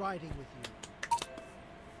pleasure riding with you.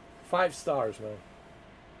 5 stars, man.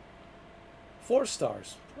 4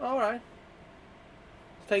 stars. All right.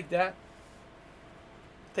 Take that.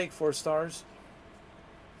 Take 4 stars.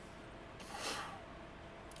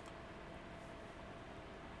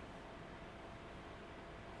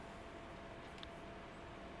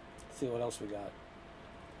 Let's see what else we got.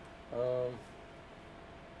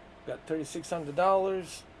 Got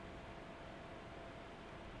 $3,600.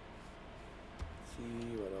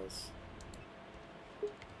 See what else.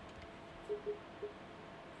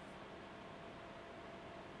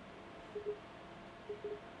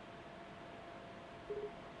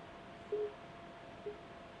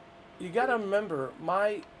 You gotta remember,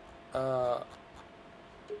 my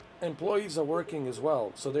employees are working as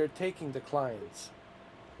well, so they're taking the clients.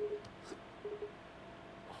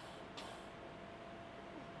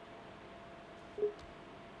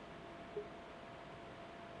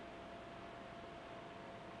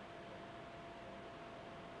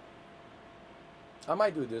 I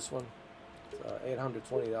might do this one. It's,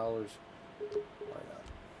 $820. Why not?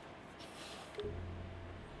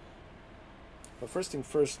 But first thing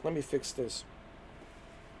first, let me fix this.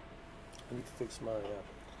 I need to fix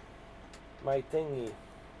my thingy.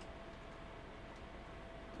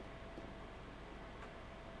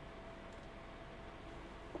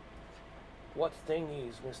 What thingy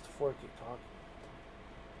is Mr. Forky talking?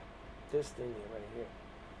 This thingy right here.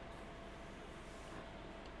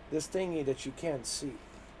 This thingy that you can't see.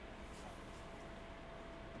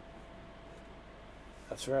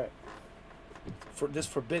 That's right. For this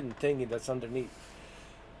forbidden thingy that's underneath.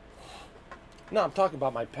 No, I'm talking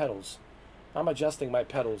about my pedals. I'm adjusting my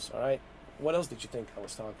pedals, alright? What else did you think I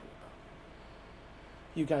was talking about?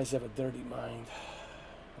 You guys have a dirty mind.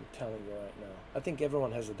 I'm telling you right now. I think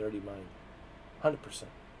everyone has a dirty mind. 100%.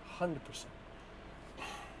 100%.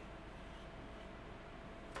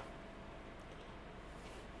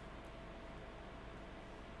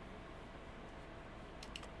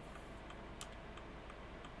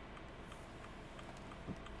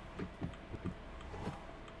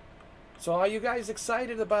 So are you guys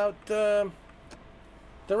excited about the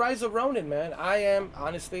Rise of Ronin, man? I am,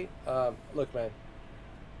 honestly. Look, man.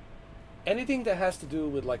 Anything that has to do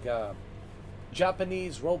with like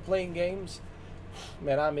Japanese role-playing games,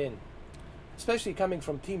 man, I'm in. Especially coming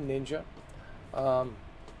from Team Ninja.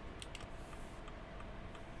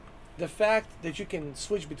 The fact that you can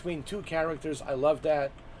switch between 2 characters, I love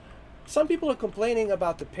that. Some people are complaining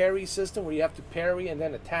about the parry system where you have to parry and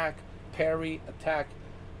then attack, parry, attack.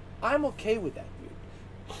 I'm okay with that, dude.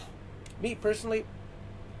 Me personally,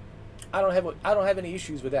 I don't have any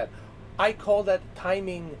issues with that. I call that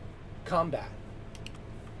timing combat.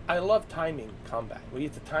 I love timing combat where you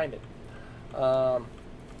have to time it.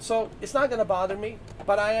 So it's not gonna bother me,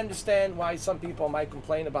 but I understand why some people might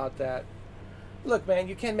complain about that. Look, man,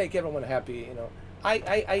 you can't make everyone happy, you know.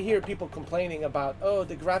 I hear people complaining about, oh,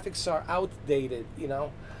 the graphics are outdated, you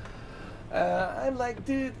know. I'm like,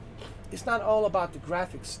 dude, it's not all about the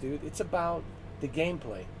graphics, dude. It's about the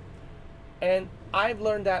gameplay. And I've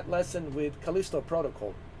learned that lesson with Callisto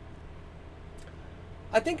Protocol.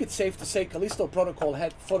 I think it's safe to say Callisto Protocol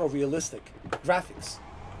had photorealistic graphics.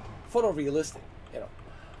 Photorealistic, you know.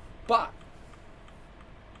 But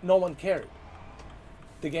no one cared.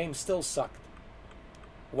 The game still sucked.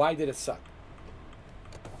 Why did it suck?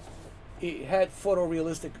 It had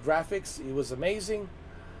photorealistic graphics. It was amazing.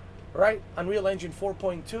 Right? Unreal Engine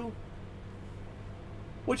 4.2,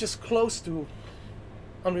 which is close to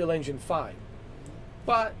Unreal Engine 5.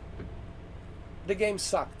 But the game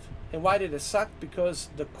sucked. And why did it suck? Because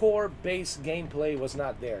the core base gameplay was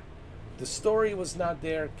not there. The story was not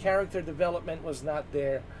there. Character development was not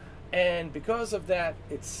there. And because of that,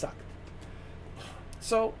 it sucked.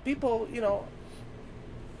 So people, you know,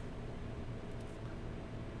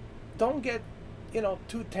 don't get, you know,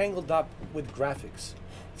 too tangled up with graphics.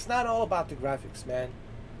 It's not all about the graphics, man.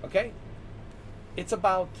 Okay? It's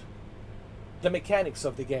about the mechanics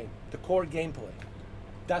of the game, the core gameplay.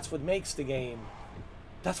 That's what makes the game.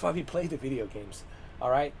 That's why we play the video games. All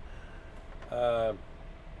right?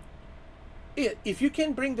 If you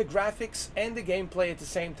can bring the graphics and the gameplay at the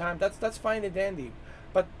same time, that's fine and dandy.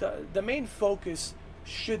 But the main focus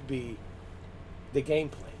should be the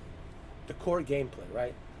gameplay, the core gameplay,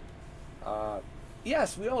 right?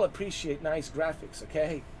 Yes, we all appreciate nice graphics,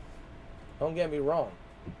 okay? Don't get me wrong.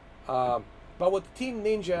 But with Team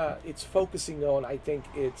Ninja, it's focusing on, I think,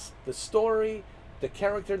 it's the story, the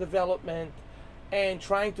character development, and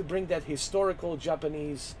trying to bring that historical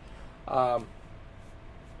Japanese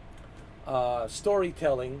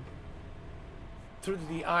storytelling through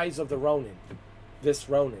the eyes of the Ronin, this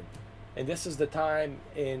Ronin. And this is the time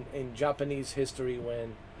in Japanese history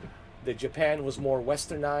when the Japan was more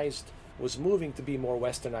westernized, was moving to be more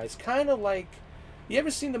westernized. Kind of like, you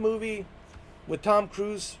ever seen the movie with Tom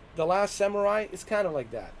Cruise, The Last Samurai? It's kind of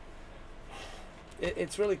like that.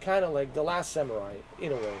 It's really kind of like The Last Samurai,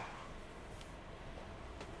 in a way.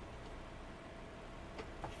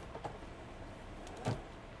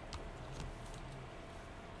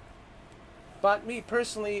 But me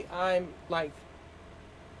personally, I'm like,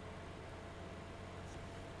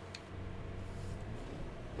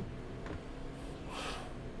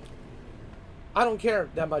 I don't care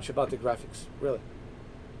that much about the graphics, really.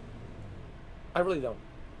 I really don't.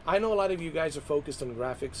 I know a lot of you guys are focused on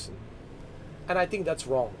graphics, and I think that's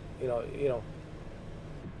wrong. You know,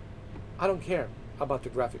 I don't care about the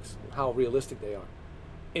graphics, how realistic they are.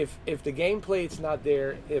 If the gameplay it's not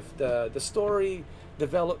there, if the story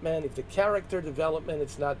development, if the character development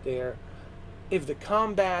it's not there, if the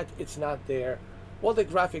combat it's not there, well, the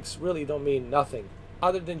graphics really don't mean nothing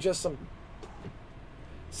other than just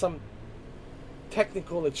some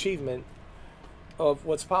technical achievement of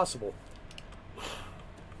what's possible.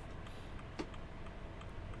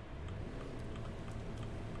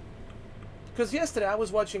 Because yesterday I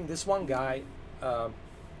was watching this one guy, I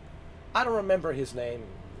don't remember his name.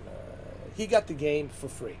 He got the game for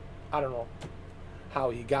free. I don't know how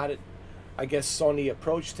he got it. I guess Sony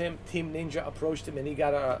approached him, Team Ninja approached him, and he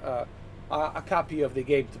got a copy of the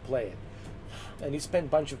game to play it. And he spent a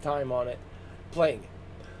bunch of time on it, playing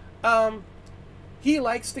it. He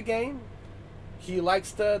likes the game. He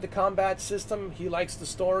likes the combat system. He likes the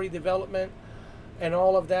story development and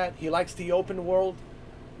all of that. He likes the open world.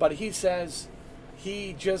 But he says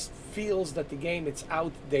he just feels that the game it's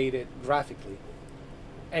outdated graphically.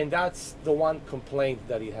 And that's the one complaint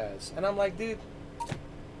that he has. And I'm like, dude,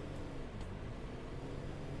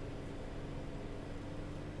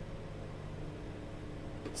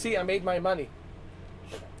 see, I made my money.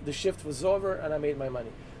 The shift was over and I made my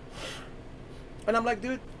money. And I'm like,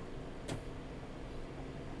 dude,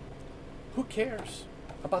 who cares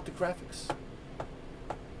about the graphics?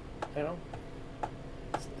 You know?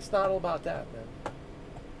 It's not all about that,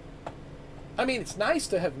 man. I mean, it's nice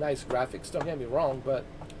to have nice graphics, don't get me wrong, but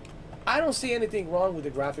I don't see anything wrong with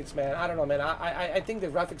the graphics, man. I don't know, man. I think the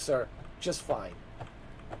graphics are just fine.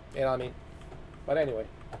 You know what I mean? But anyway.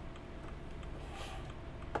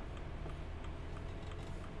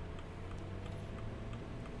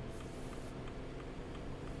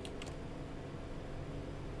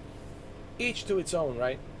 Each to its own,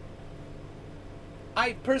 right?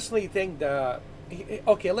 I personally think the...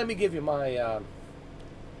 Okay, let me give you my...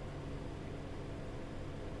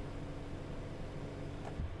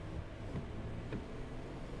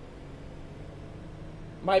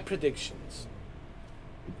 my predictions.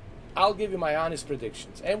 I'll give you my honest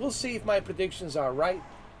predictions. And we'll see if my predictions are right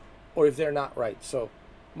or if they're not right. So,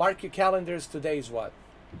 mark your calendars. Today's what?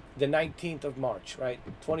 The 19th of March, right?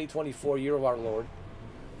 2024, year of our Lord.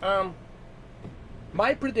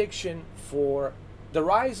 My prediction for The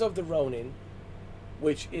Rise of the Ronin,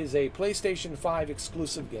 which is a PlayStation 5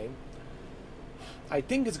 exclusive game, I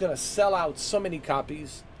think it's going to sell out so many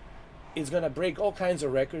copies. It's going to break all kinds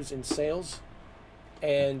of records in sales.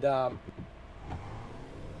 And I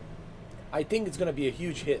think it's going to be a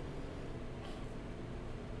huge hit.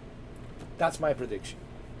 That's my prediction.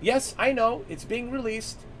 Yes, I know it's being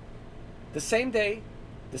released the same day,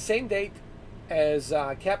 the same date as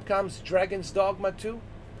Capcom's Dragon's Dogma 2,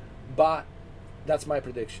 but that's my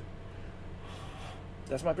prediction.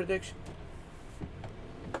 That's my prediction.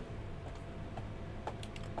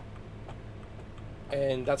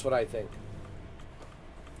 And that's what I think.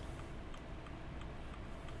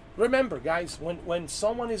 Remember, guys, when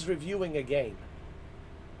someone is reviewing a game,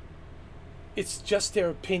 it's just their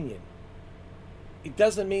opinion. It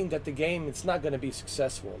doesn't mean that the game it's not going to be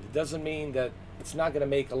successful. It doesn't mean that it's not going to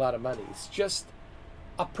make a lot of money. It's just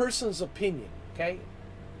a person's opinion, okay?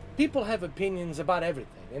 People have opinions about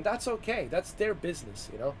everything, and that's okay. That's their business,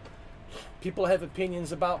 you know? People have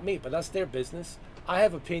opinions about me, but that's their business. I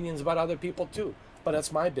have opinions about other people too, but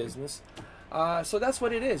that's my business. So that's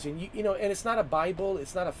what it is. And you know, and it's not a Bible,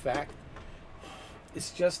 it's not a fact.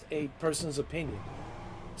 It's just a person's opinion.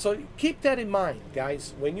 So keep that in mind,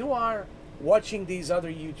 guys. When you are watching these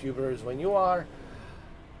other YouTubers, when you are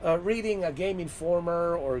reading a Game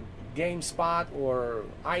Informer or GameSpot or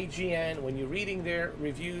IGN, when you're reading their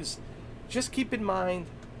reviews, just keep in mind,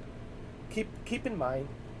 keep in mind,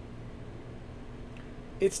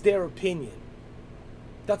 it's their opinion.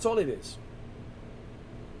 That's all it is.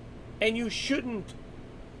 And you shouldn't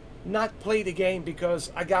not play the game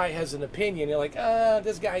because a guy has an opinion. You're like,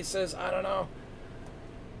 this guy says, I don't know.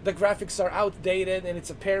 the graphics are outdated and it's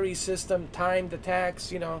a parry system, timed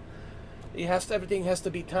attacks, you know. Everything has to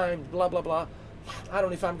be timed, blah blah blah. I don't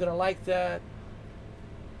know if I'm gonna like that.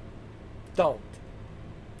 Don't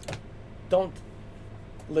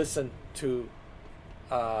listen to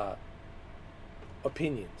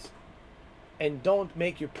opinions, and don't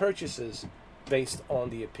make your purchases based on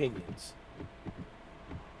the opinions.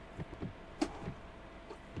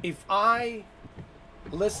 If I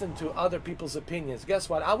listened to other people's opinions, guess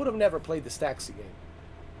what? I would have never played this taxi game.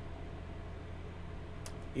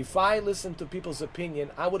 If I listened to people's opinion,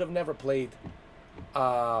 I would have never played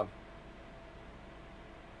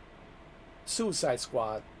Suicide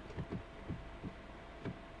Squad,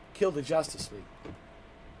 Kill the Justice League.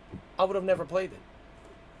 I would have never played it.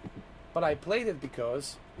 But I played it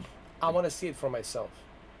because I want to see it for myself.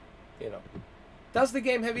 You know. Does the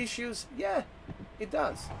game have issues? Yeah, it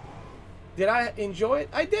does. Did I enjoy it?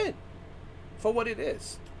 I did. For what it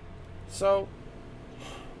is. So,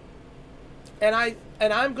 and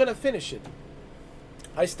I'm gonna finish it.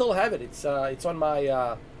 I still have it. It's on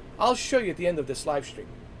my. I'll show you at the end of this live stream.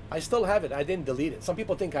 I still have it. I didn't delete it. Some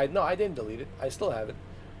people think I didn't delete it. I still have it.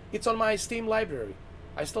 It's on my Steam library.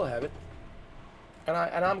 I still have it. And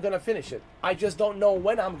I'm gonna finish it. I just don't know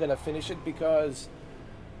when I'm gonna finish it because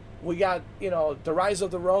we got, you know, The Rise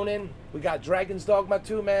of the Ronin. We got Dragon's Dogma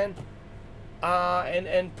 2, man.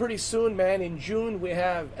 And pretty soon, man, in June we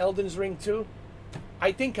have Elden's Ring 2.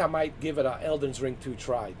 I think I might give it a Elden's Ring 2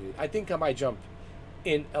 try, dude. I think I might jump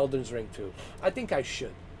in Elden's Ring 2. I think I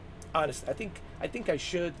should. Honestly, I think I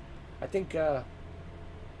should. I think you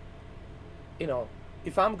know,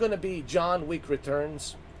 if I'm gonna be John Wick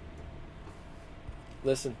Returns,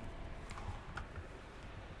 listen.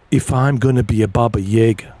 If I'm gonna be a Baba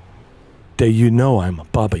Yaga, then you know I'm a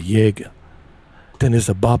Baba Yaga. Then as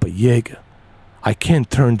a Baba Yaga, I can't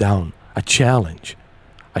turn down a challenge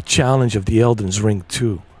of the Elden's Ring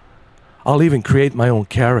 2. I'll even create my own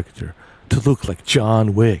character to look like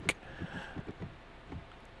John Wick.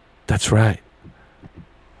 That's right.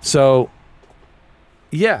 So,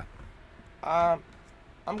 yeah. I'm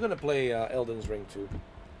gonna play Elden's Ring 2.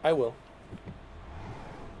 I will.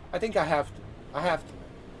 I think I have to. I have to.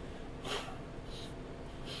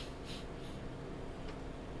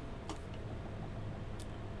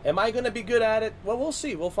 Am I gonna be good at it? Well, we'll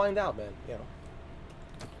see. We'll find out, man. You know.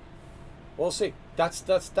 We'll see. That's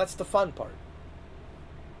the fun part.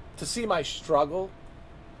 To see my struggle,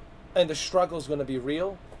 and the struggle's gonna be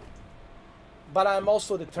real. But I'm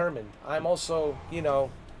also determined. I'm also, you know,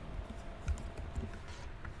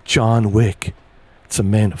 John Wick. It's a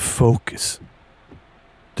man of focus,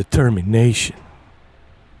 determination,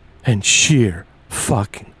 and sheer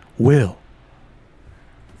fucking will.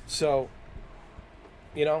 So,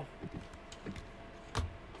 you know,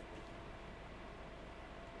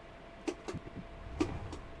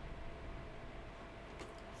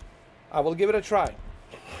 I will give it a try.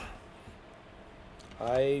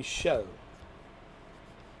 I shall.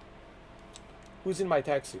 Who's in my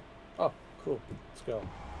taxi? Oh, cool. Let's go.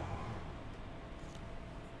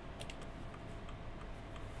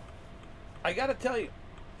 I gotta tell you,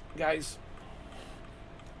 guys,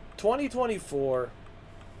 2024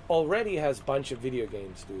 already has a bunch of video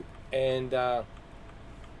games, dude. And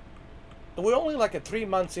we're only like 3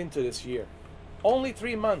 months into this year. Only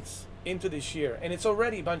 3 months into this year. And it's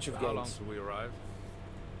already a bunch of games. How long till we arrive?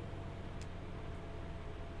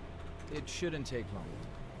 It shouldn't take long.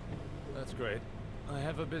 That's great. I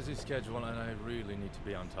have a busy schedule and I really need to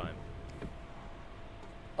be on time.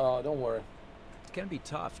 Oh, don't worry. It can be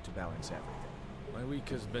tough to balance everything. My week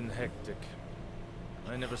has been hectic.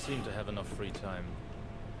 I never seem to have enough free time.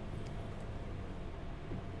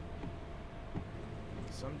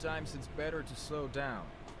 Sometimes it's better to slow down.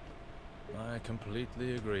 I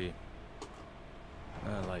completely agree.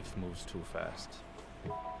 Life moves too fast.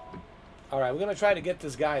 Alright, we're going to try to get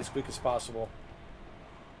this guy as quick as possible.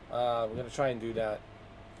 We're going to try and do that.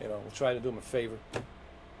 You know, we'll try to do him a favor.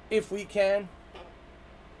 If we can.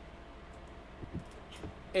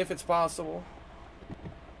 If it's possible.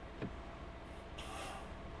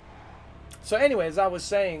 So anyway, as I was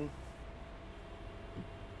saying...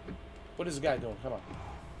 What is this guy doing? Come on.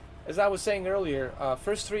 As I was saying earlier,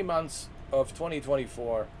 first 3 months of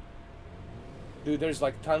 2024... Dude, there's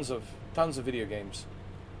like tons of video games.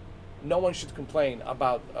 No one should complain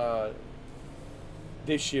about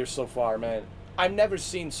this year so far, man. I've never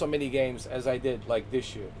seen so many games as I did like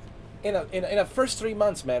this year. In a first 3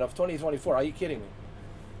 months, man, of 2024. Are you kidding me?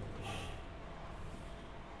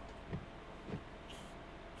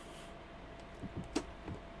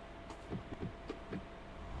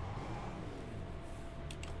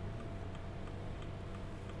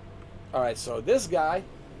 All right, so this guy,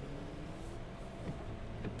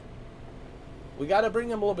 we got to bring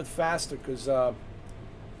him a little bit faster because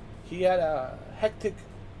he had a hectic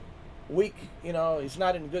week. You know, he's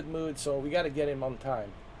not in a good mood, so we got to get him on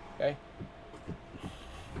time. Okay.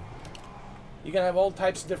 You're gonna have all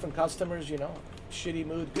types of different customers. You know, shitty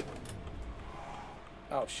mood.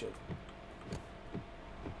 Oh shit.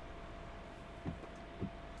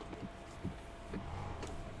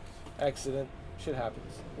 Accident. Shit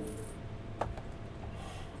happens.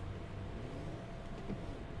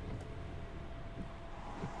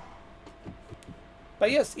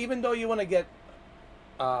 But yes, even though you want to get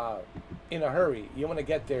in a hurry, you want to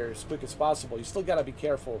get there as quick as possible, you still got to be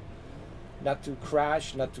careful not to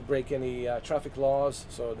crash, not to break any traffic laws.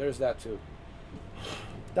 So there's that too.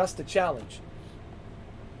 That's the challenge.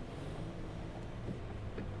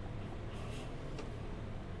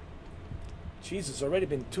 Jesus, it's already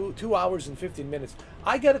been 2 hours and 15 minutes.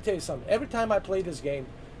 I gotta tell you something. Every time I play this game,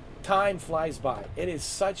 time flies by. It is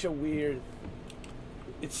such a weird.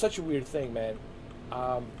 It's such a weird thing, man.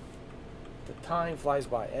 The time flies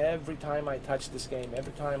by. Every time I touch this game,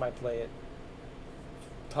 every time I play it,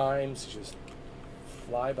 times just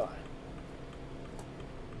fly by.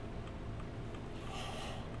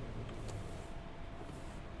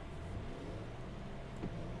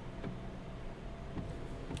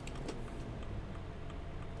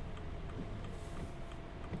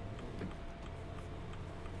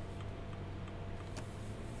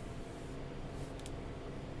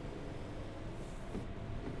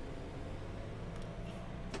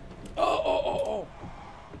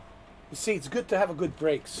 You see, it's good to have a good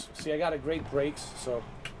brakes. See, I got a great brakes, so.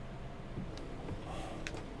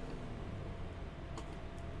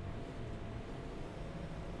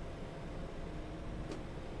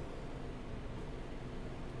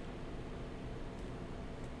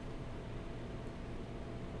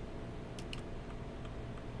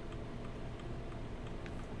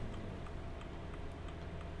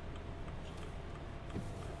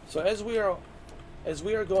 So as we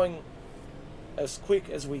are going as quick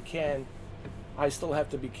as we can, I still have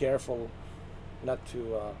to be careful not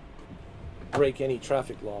to break any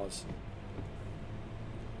traffic laws.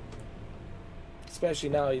 Especially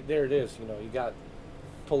now, there it is, you know, you got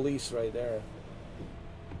police right there.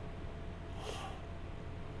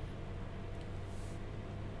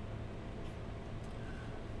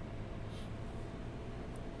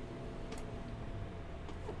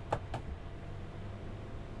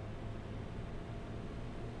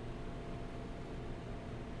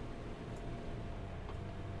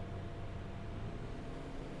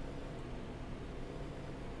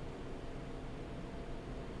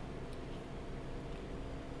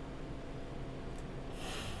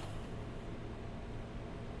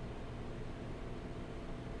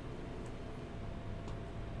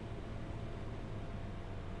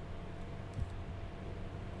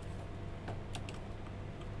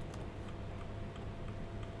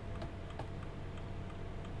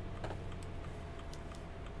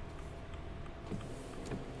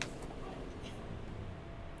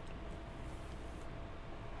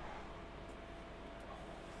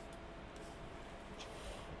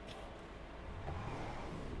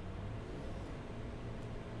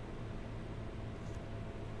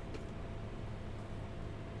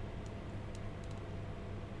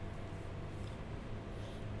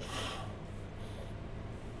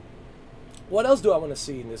 What else do I want to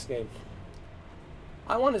see in this game?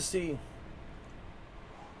 I want to see,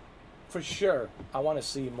 for sure, I want to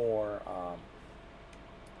see more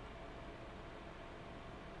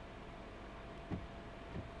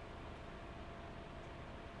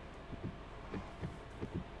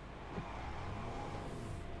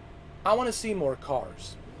I want to see more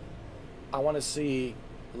cars. I want to see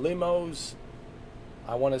limos.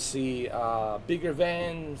 I want to see bigger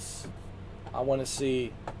vans. I want to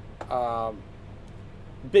see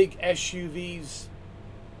big SUVs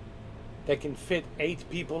that can fit 8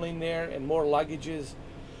 people in there and more luggages.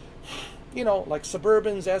 You know, like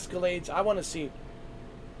Suburbans, Escalades. I want to see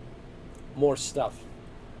more stuff.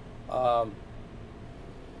 A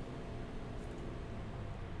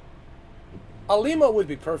limo would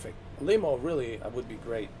be perfect. A limo really would be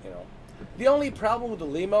great, you know. The only problem with the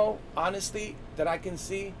limo, honestly, that I can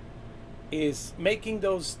see is making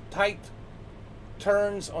those tight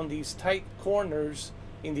turns on these tight corners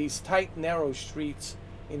in these tight narrow streets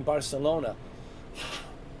in Barcelona.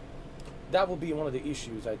 That will be one of the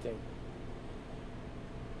issues, I think.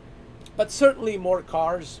 But certainly more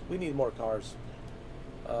cars. We need more cars.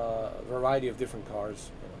 A variety of different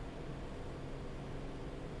cars, you know.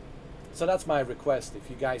 So that's my request, if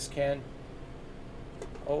you guys can.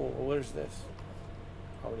 Oh, where's this?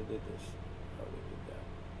 I already did this. I already did that.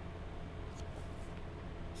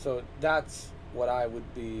 So that's what I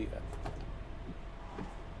would be.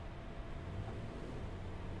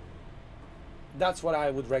 That's what I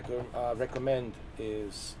would recommend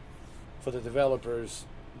is for the developers.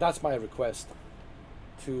 That's my request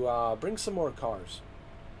to bring some more cars.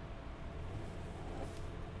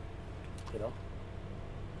 You know,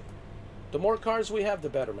 the more cars we have, the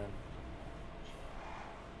better, man.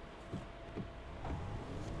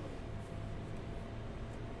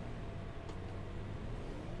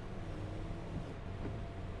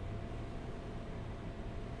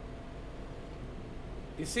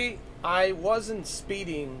 You see, I wasn't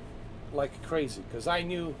speeding like crazy because I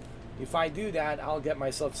knew if I do that, I'll get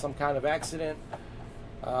myself some kind of accident,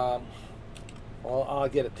 or I'll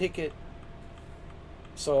get a ticket.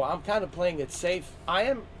 So I'm kind of playing it safe. I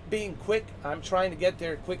am being quick. I'm trying to get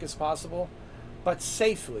there quick as possible, but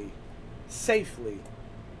safely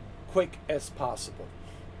quick as possible.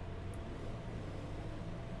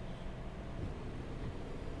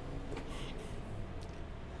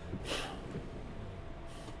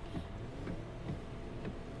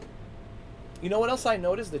 You know what else I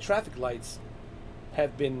noticed? The traffic lights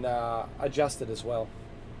have been adjusted as well.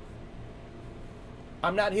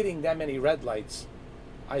 I'm not hitting that many red lights.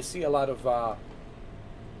 I see a lot of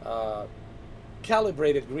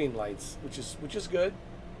calibrated green lights, which is good.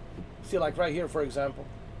 See, like right here, for example,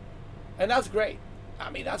 and that's great.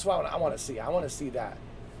 I mean, that's what I want to see. I want to see that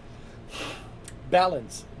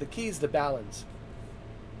balance. The key is the balance.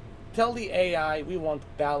 Tell the AI we want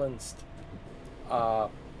balanced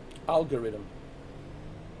algorithm,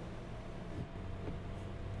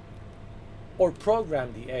 or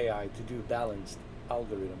program the AI to do balanced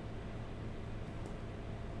algorithm.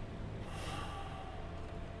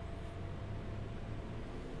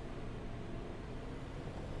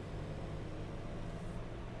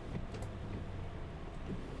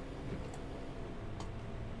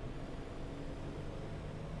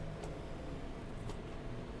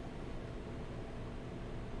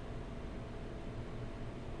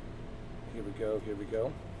 Here we go, here we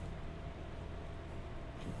go.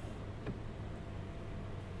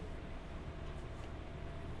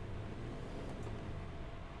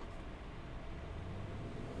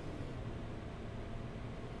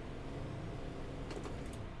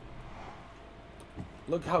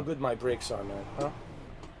 Look how good my brakes are, man, huh?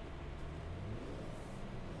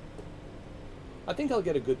 I think I'll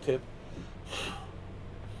get a good tip.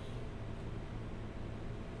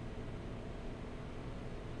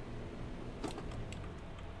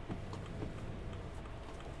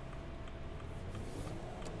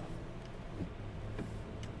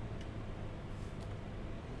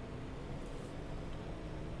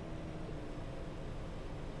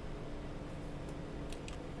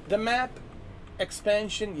 The map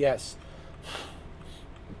expansion, yes.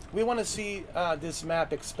 We want to see this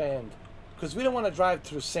map expand because we don't want to drive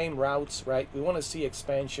through same routes, right? We want to see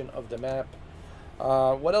expansion of the map.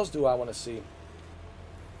 What else do I want to see?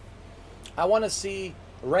 I want to see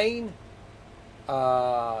rain.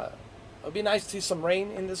 It'd be nice to see some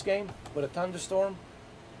rain in this game with a thunderstorm.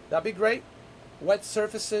 That'd be great. Wet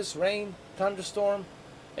surfaces, rain, thunderstorm,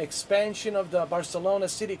 expansion of the Barcelona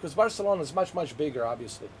city, because Barcelona is much, much bigger,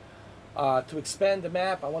 obviously. To expand the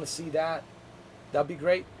map, I want to see that. That'd be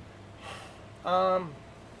great.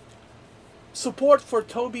 Support for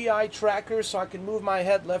Tobii eye tracker so I can move my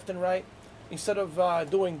head left and right instead of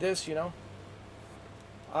doing this, you know.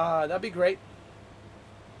 That'd be great.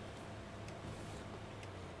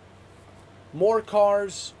 More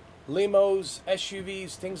cars, limos,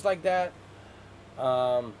 SUVs, things like that.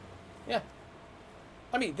 Yeah.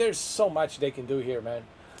 I mean, there's so much they can do here, man.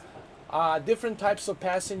 Different types of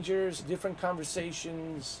passengers, different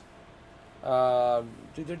conversations.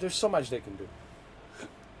 There's so much they can do.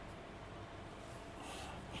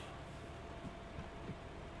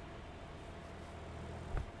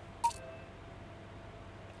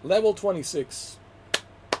 Level 26.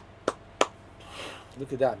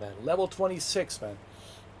 Look at that, man. Level 26, man.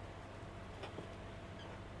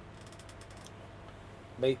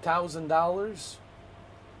 Made $1,000.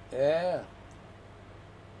 Yeah.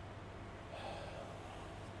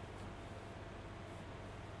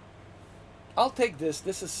 I'll take this.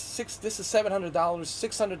 This is $700.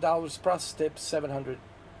 $600 plus tip. $700.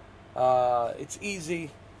 It's easy.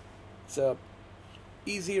 It's a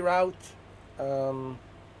easy route.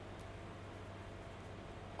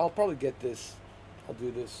 I'll probably get this. I'll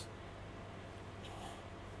do this.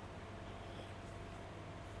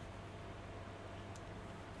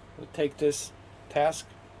 We'll take this task.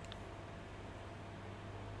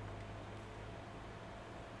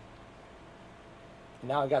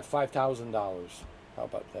 Now I got $5,000. How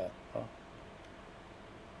about that? Huh?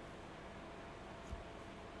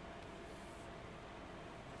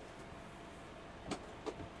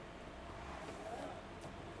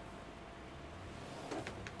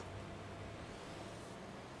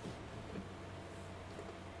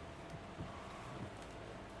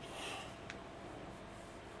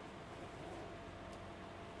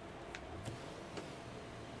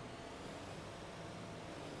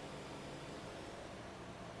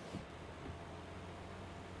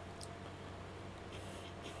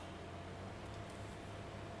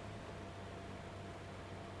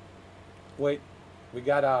 Wait, we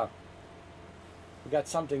got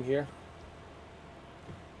something here.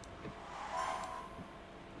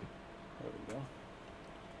 There we go.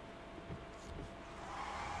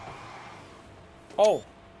 Oh,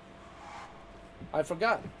 I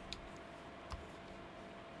forgot.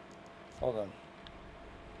 Hold on.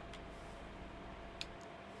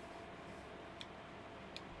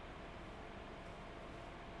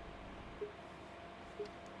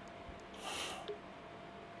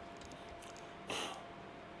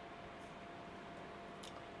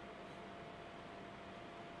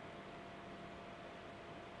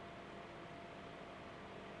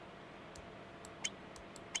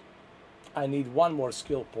 I need one more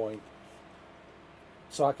skill point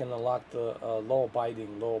so I can unlock the low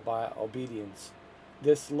obedience.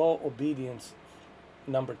 This low obedience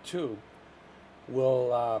number 2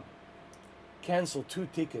 will cancel 2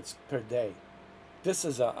 tickets per day. This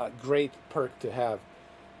is a great perk to have,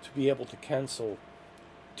 to be able to cancel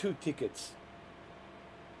 2 tickets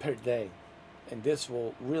per day, and this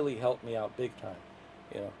will really help me out big time,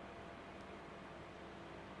 you know.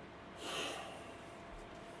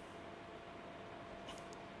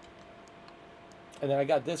 And then I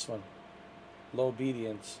got this one, low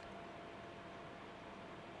obedience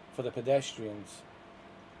for the pedestrians.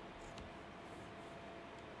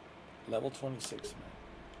 Level 26,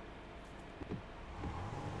 man.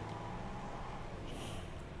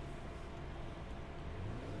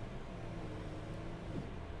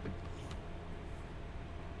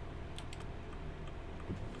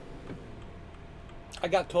 I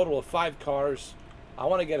got a total of 5 cars. I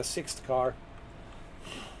want to get a 6th car.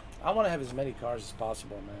 I want to have as many cars as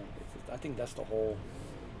possible, man. I think that's the whole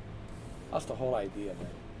idea, man.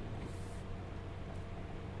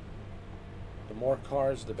 The more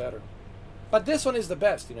cars, the better. But this one is the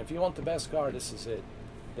best. You know, if you want the best car, this is it,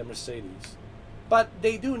 the Mercedes. But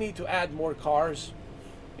they do need to add more cars.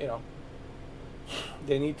 You know,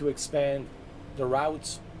 they need to expand the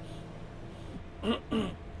routes.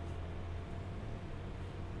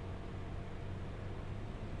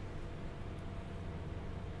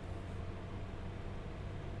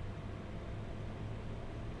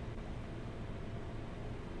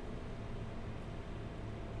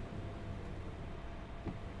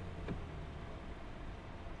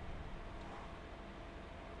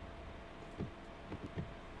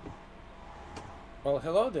 Well,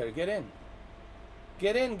 hello there. Get in.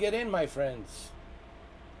 Get in, my friends.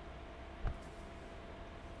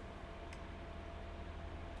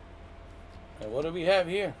 And what do we have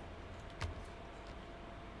here?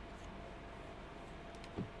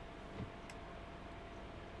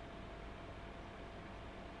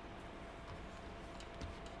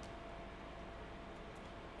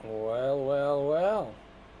 Well, well, well.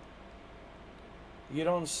 You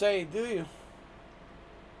don't say, do you?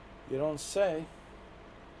 You don't say.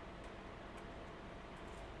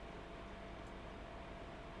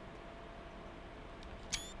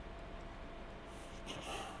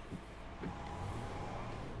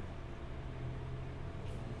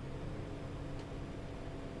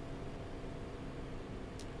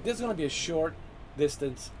 This is going to be a short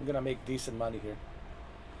distance. I'm going to make decent money here.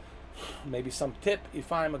 Maybe some tip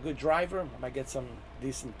if I'm a good driver. I might get some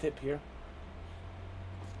decent tip here.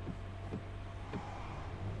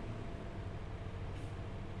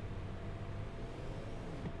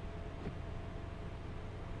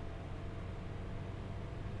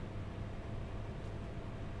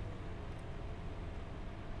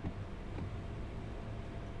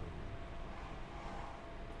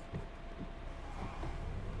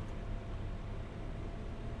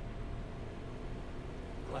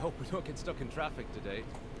 I hope we don't get stuck in traffic today.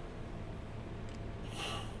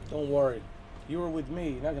 Don't worry. You were with me.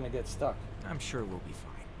 You're not going to get stuck. I'm sure we'll be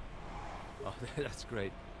fine. Oh, that's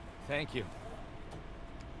great. Thank you.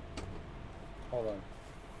 Hold on.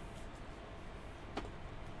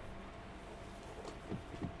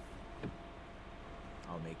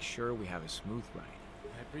 I'll make sure we have a smooth ride.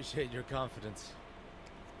 I appreciate your confidence.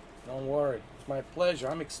 Don't worry. It's my pleasure.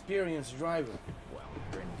 I'm an experienced driver. Well,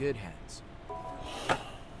 you're in good hands.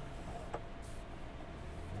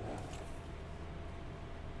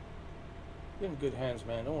 You're in good hands,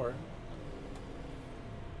 man. Don't worry.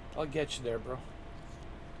 I'll get you there, bro.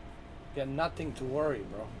 You got nothing to worry,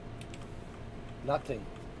 bro. Nothing.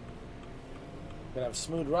 Gonna have a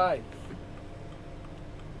smooth ride.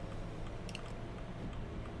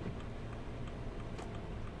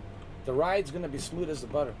 The ride's gonna be smooth as the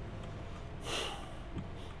butter.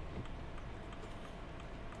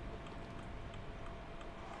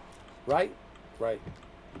 Right? Right.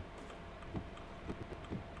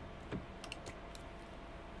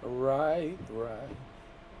 Right, right.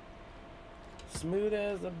 Smooth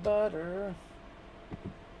as the butter.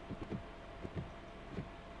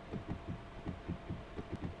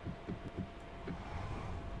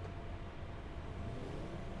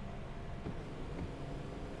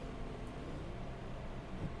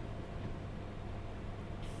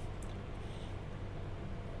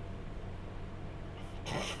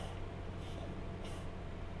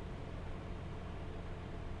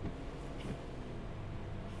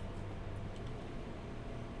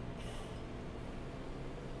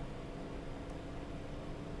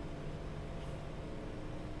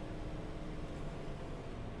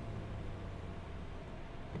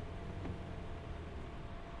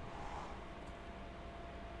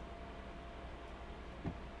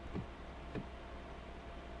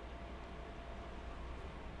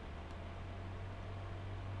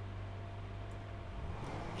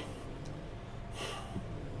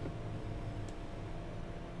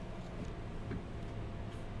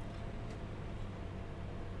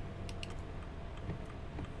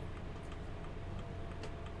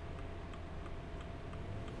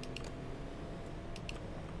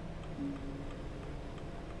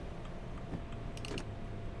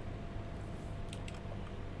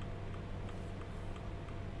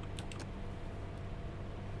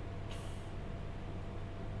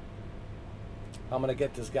 I'm gonna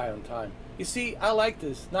get this guy on time. You see, I like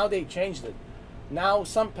this. Now they changed it. Now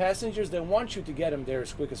some passengers, they want you to get them there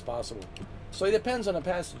as quick as possible. So it depends on the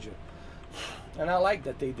passenger. And I like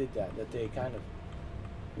that they did that. That they kind of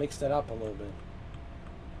mixed it up a little bit.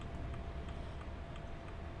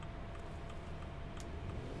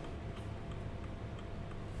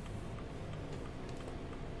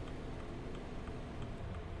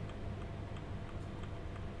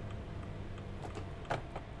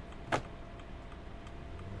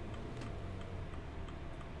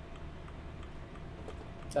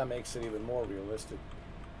 That makes it even more realistic,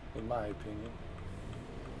 in my opinion.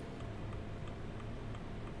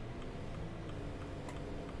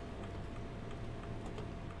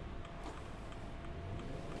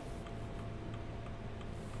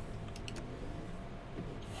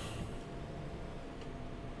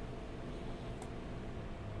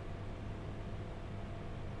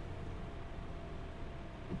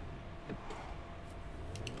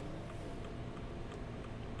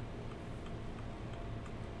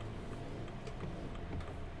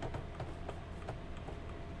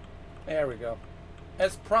 There we go.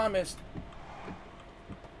 As promised.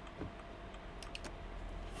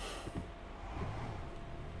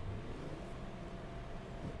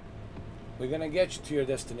 We're gonna get you to your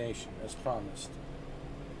destination, as promised.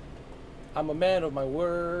 I'm a man of my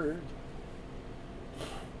word.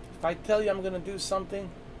 If I tell you I'm gonna do something,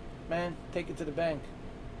 man, take it to the bank.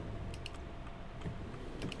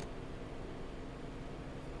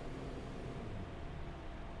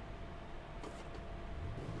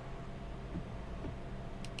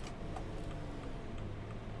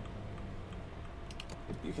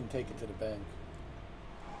 You can take it to the bank.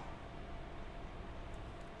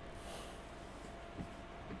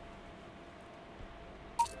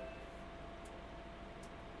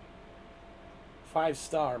 Five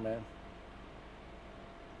star, man.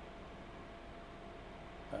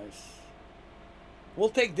 Nice. We'll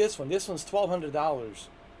take this one. This one's $1,200.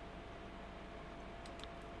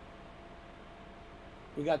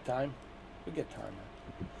 We got time. We got time,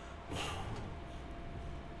 man.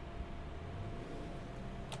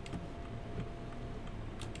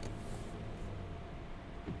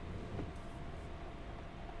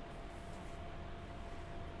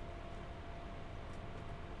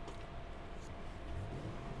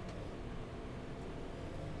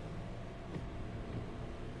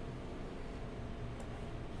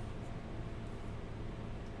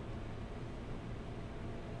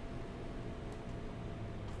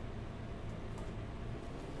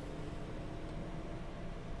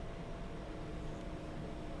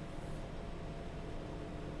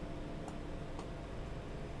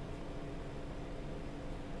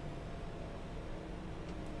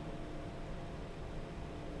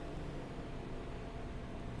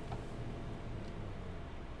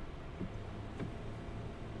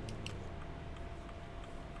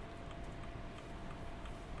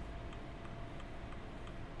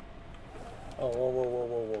 Oh, whoa, whoa, whoa,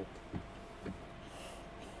 whoa, whoa.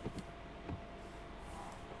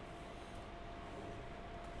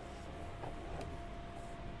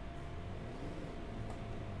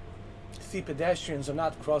 See, pedestrians are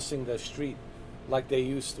not crossing the street like they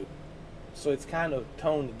used to. So it's kind of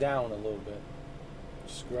toned down a little bit.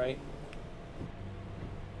 Which is great.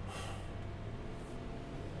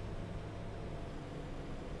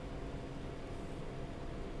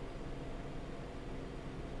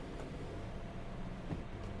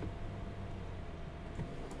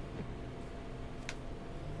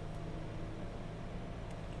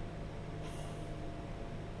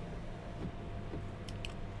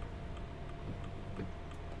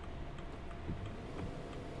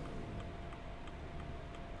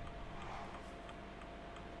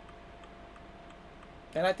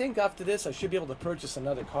 And I think after this, I should be able to purchase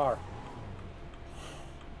another car.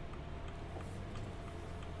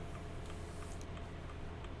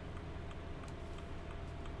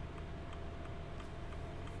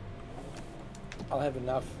 I'll have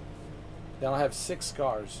enough. Then I'll have 6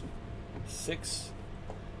 cars. 6.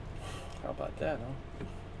 How about that, huh?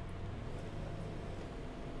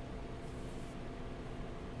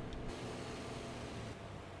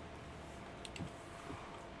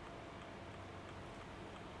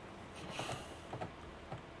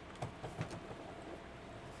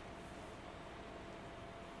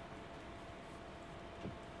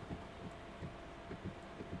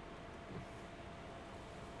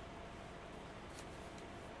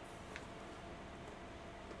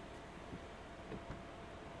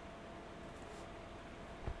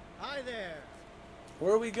 Hi there.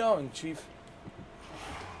 Where are we going, Chief?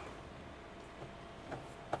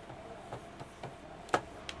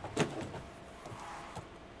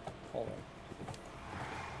 Hold on.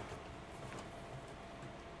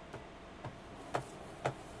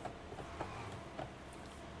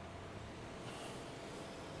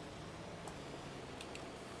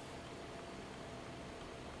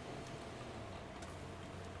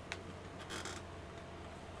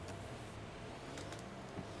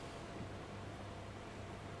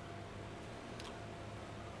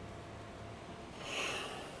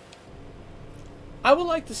 I would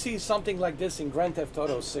like to see something like this in Grand Theft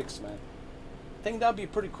Auto 6, man. I think that'd be a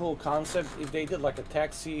pretty cool concept if they did like a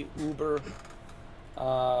taxi, Uber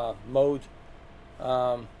mode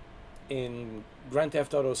in Grand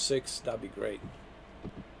Theft Auto 6. That'd be great.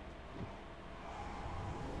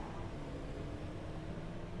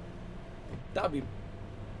 That'd be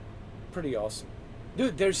pretty awesome.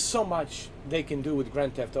 Dude, there's so much they can do with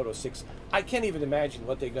Grand Theft Auto 6. I can't even imagine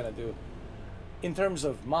what they're gonna do in terms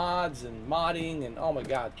of mods and modding, and oh my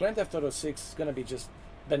god, Grand Theft Auto 6 is gonna be just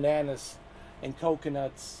bananas and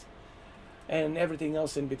coconuts and everything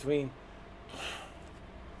else in between.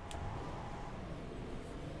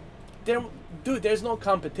 Dude, there's no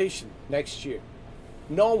competition next year.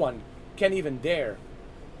 No one can even dare.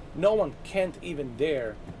 No one can't even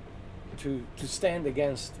dare to stand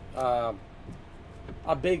against a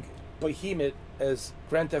big behemoth as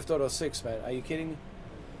Grand Theft Auto 6, man. Are you kidding me?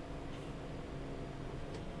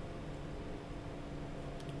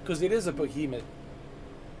 Because it is a behemoth.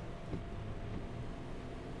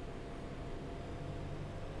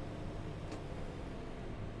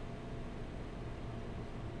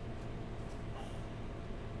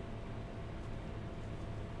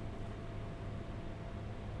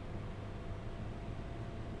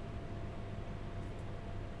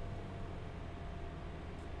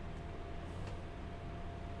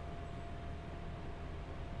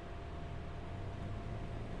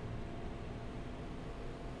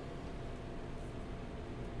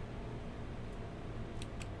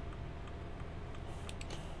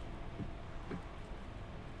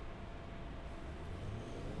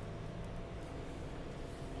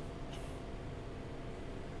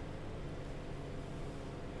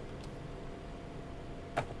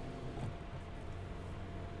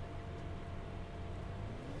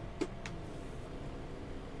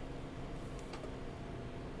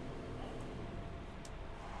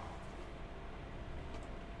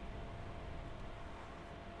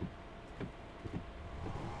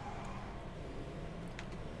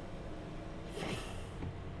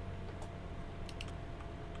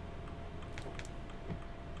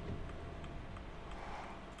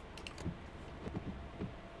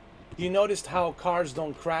 You noticed how cars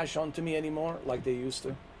don't crash onto me anymore like they used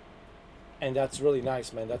to? And that's really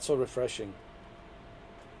nice, man. That's so refreshing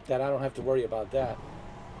that I don't have to worry about that.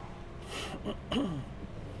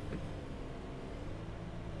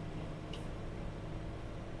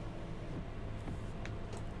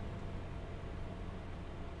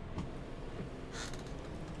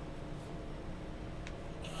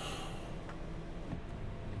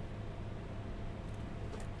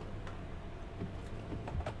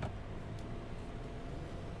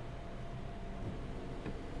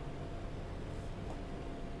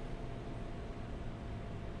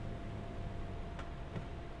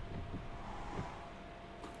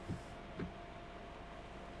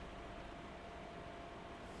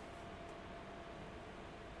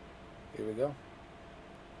 go.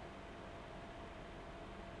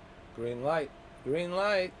 Green light. Green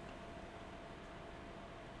light.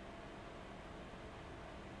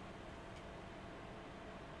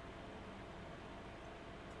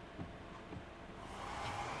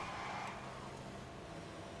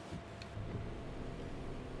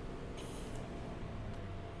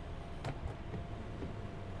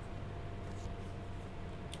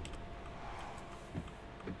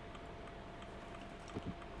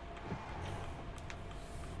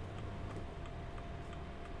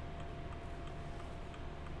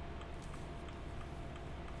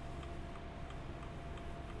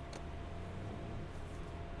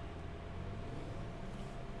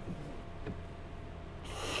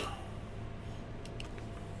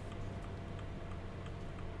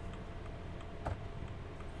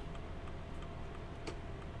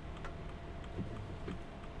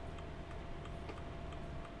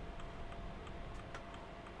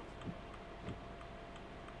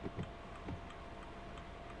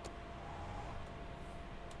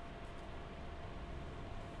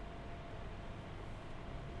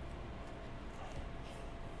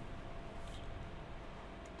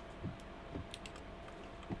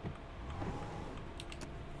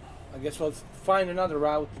 I guess we'll find another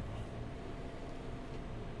route.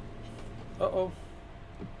 Uh-oh.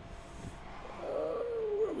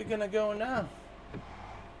 Where are we gonna go now?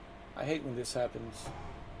 I hate when this happens.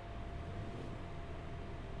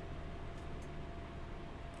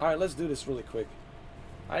 Alright, let's do this really quick.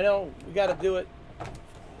 I know, we gotta do it. It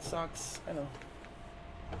sucks, I know.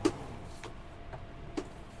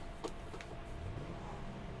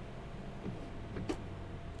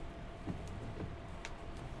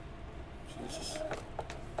 Jesus.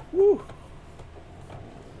 Woo!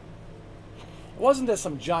 Wasn't there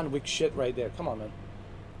some John Wick shit right there? Come on, man.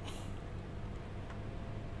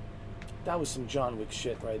 That was some John Wick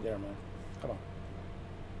shit right there, man. Come on.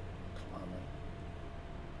 Come on, man.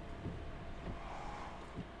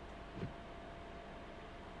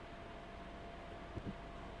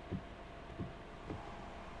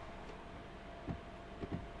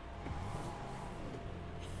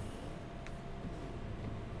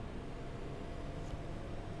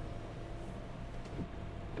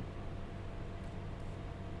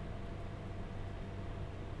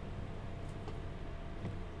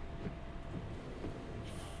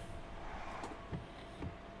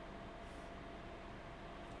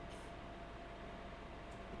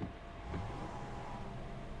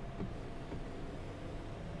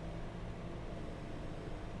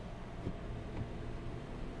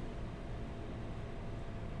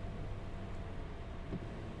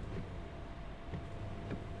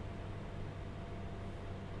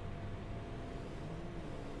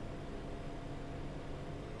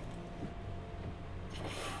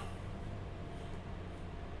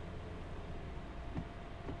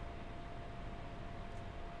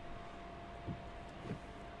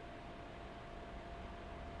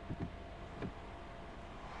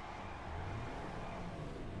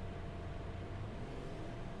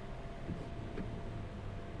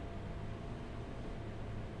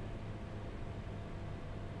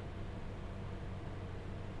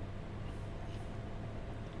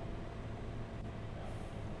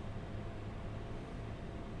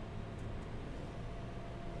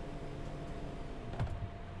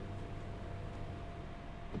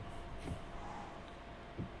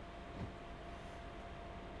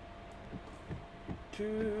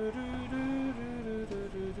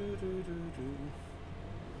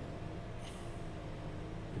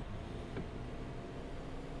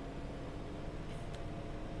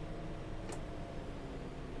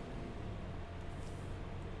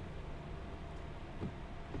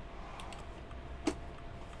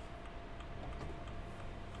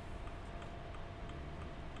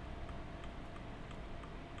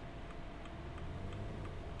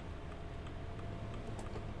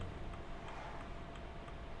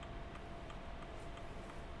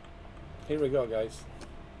 Here we go, guys.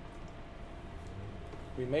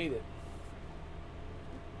 We made it.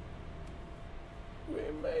 We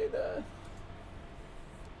made it.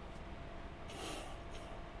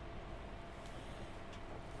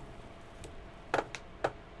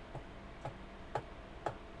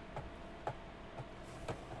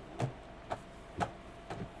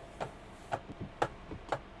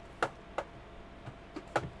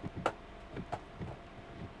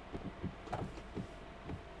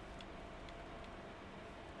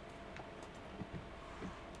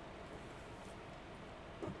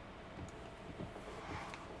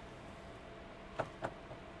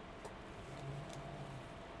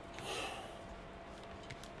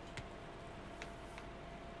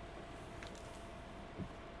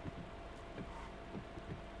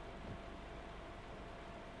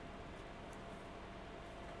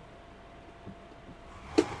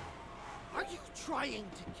 trying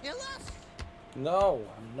to kill us? No,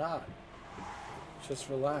 I'm not. Just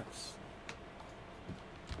relax.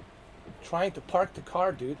 Trying to park the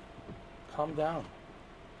car, dude. Calm down.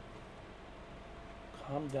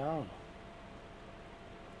 Calm down.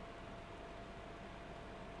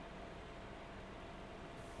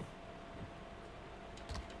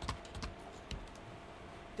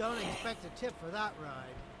 Don't expect a tip for that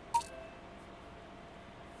ride.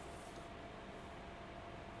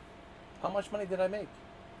 How much money did I make?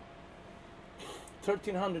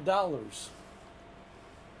 $1,300.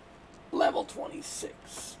 Level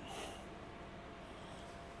 26.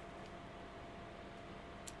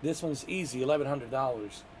 This one's easy,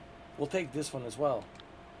 $1,100. We'll take this one as well.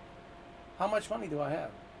 How much money do I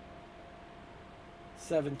have?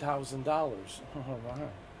 $7,000. All right.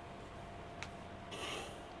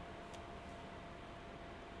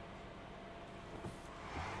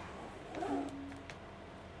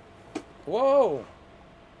 Whoa!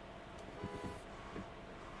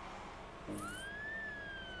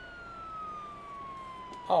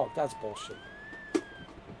 Oh, that's bullshit.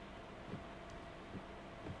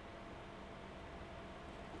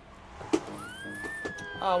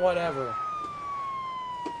 Oh, whatever.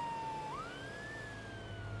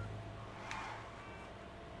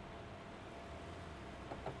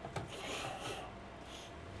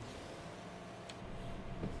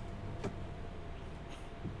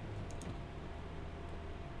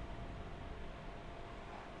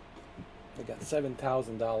 I got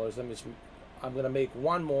 $7,000. I'm gonna make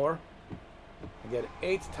one more. I get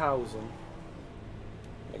 8,000.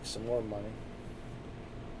 Make some more money.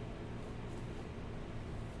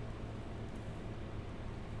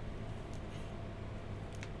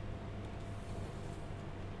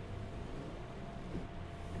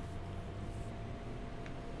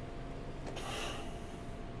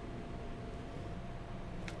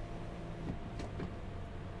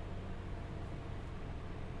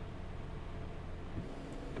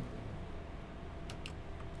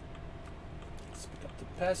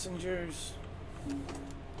 Passengers.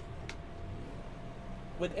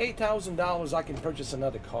 With $8,000, I can purchase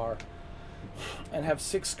another car and have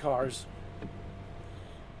 6 cars.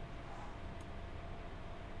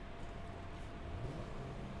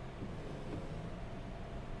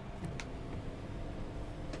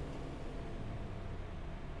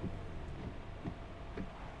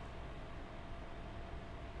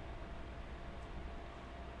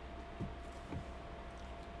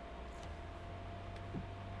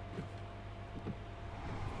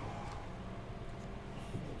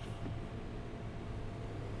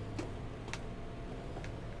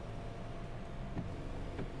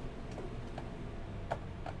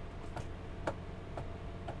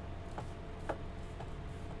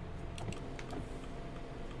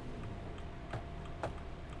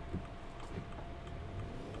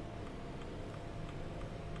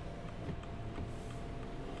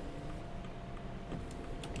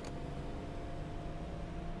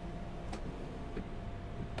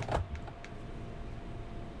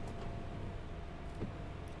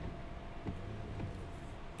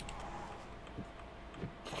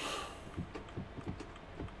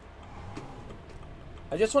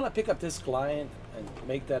 I just want to pick up this client and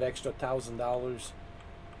make that extra $1,000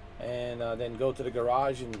 and then go to the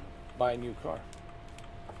garage and buy a new car.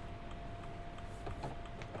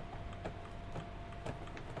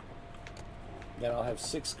 Then I'll have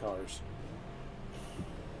 6 cars.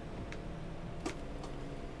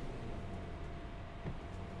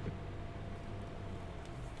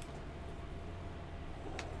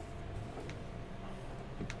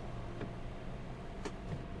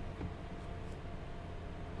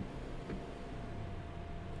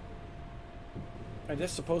 And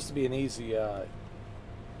this is supposed to be an easy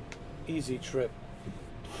trip.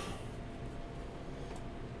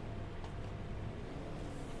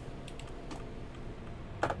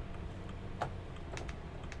 There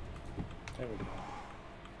we go.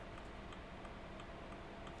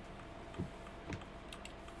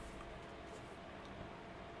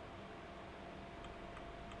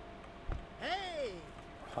 Hey!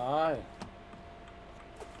 Hi.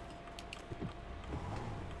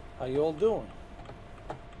 How you all doing?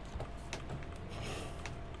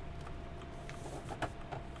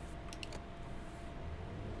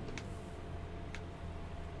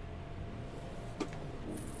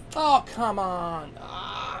 Oh, come on.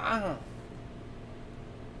 Ah.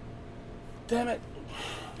 Damn it.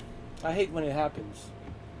 I hate when it happens.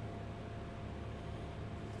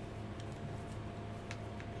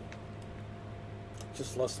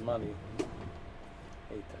 Just lost money.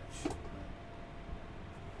 Hate that shit,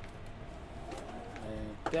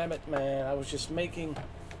 man. Damn it, man. I was just making...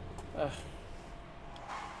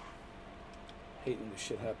 Hate when this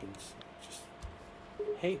shit happens. Just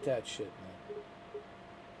hate that shit, man.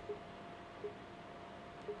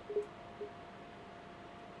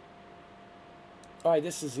 Alright,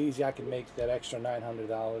 this is easy. I can make that extra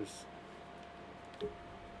 $900.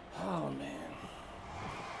 Oh, man.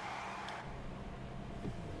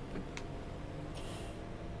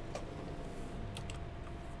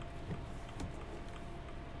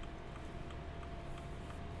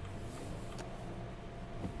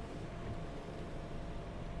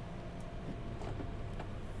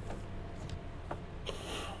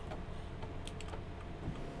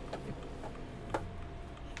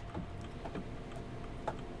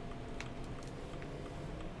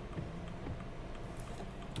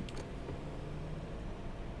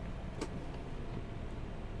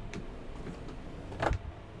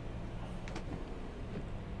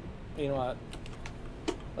 You know what?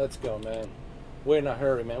 Let's go, man. We're in a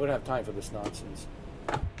hurry, man. We don't have time for this nonsense.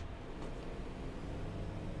 Come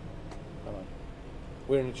on.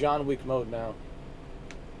 We're in John Wick mode now.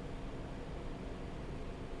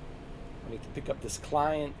 I need to pick up this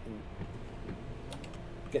client and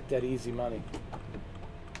get that easy money.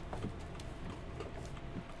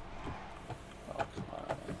 Oh, come on,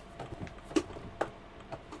 man.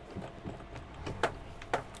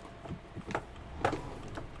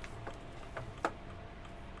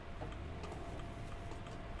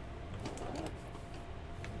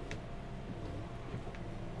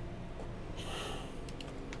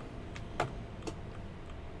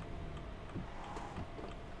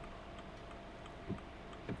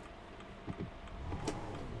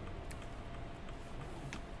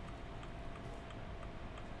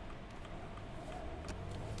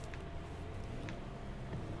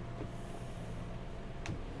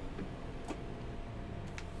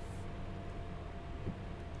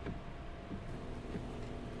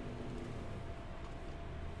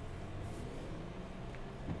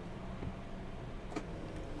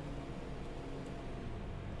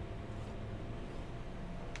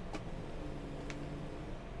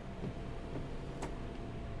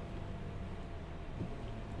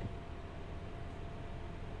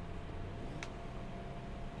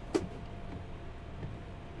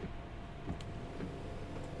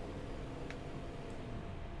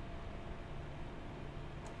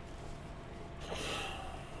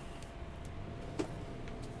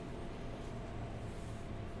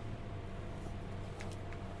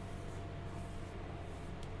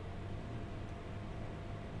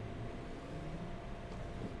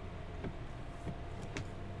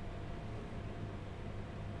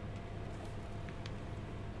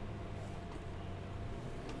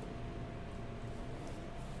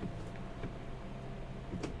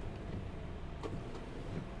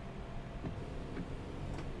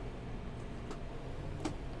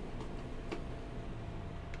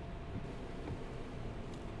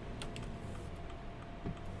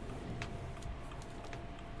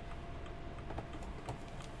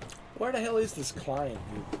 Where the hell is this client,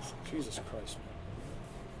 dude? Jesus Christ, man.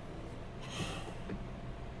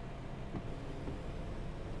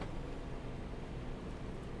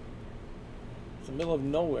 It's the middle of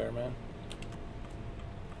nowhere, man.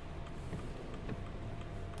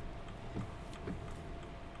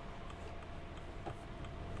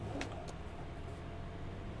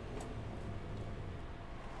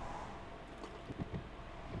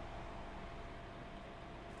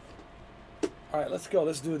 All right, let's go.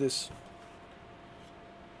 Let's do this.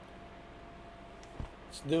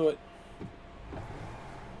 Let's do it.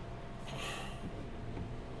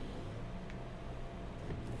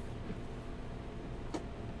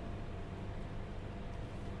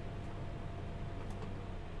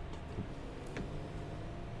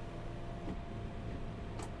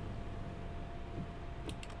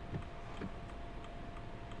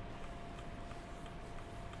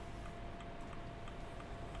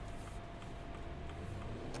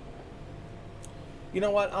 You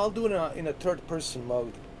know what? I'll do it in a third-person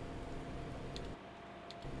mode.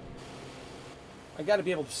 I got to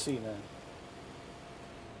be able to see, man.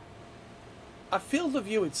 A field of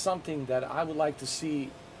view is something that I would like to see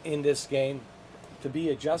in this game to be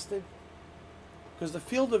adjusted. Because the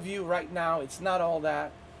field of view right now, it's not all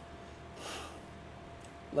that.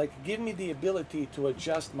 Like, give me the ability to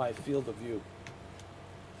adjust my field of view.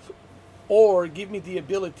 Or give me the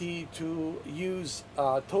ability to use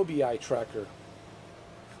Tobii Eye Tracker.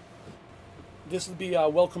 This will be a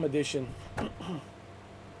welcome addition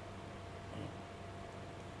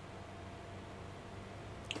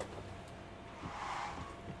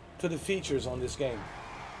to the features on this game.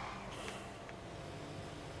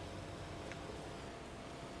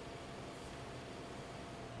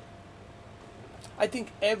 I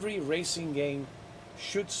think every racing game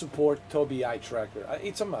should support Tobii Eye Tracker.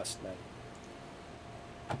 It's a must, man.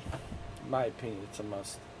 In my opinion, it's a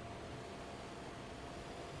must.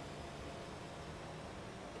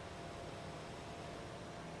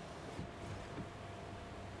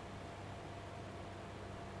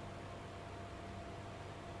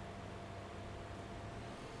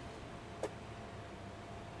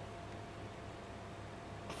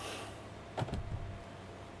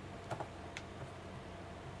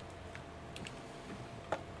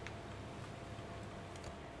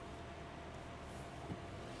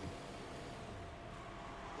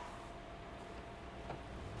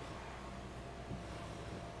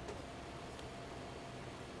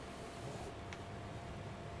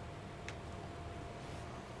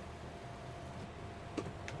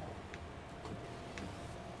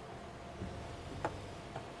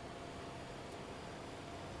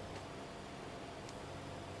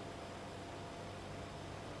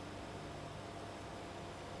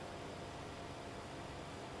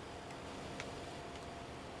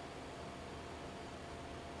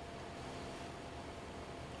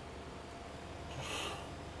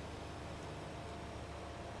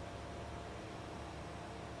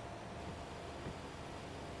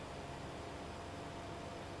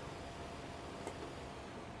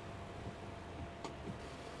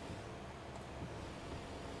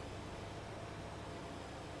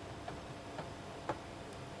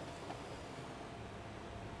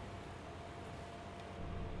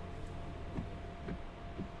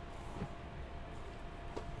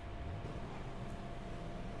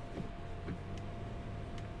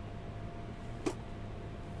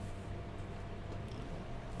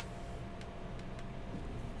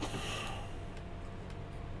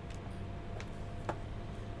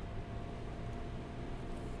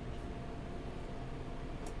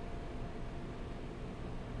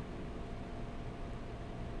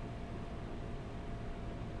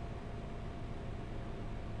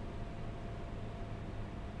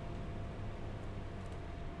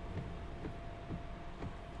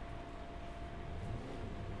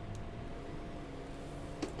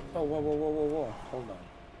 Oh, whoa, whoa, whoa, whoa, whoa. Hold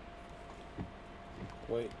on.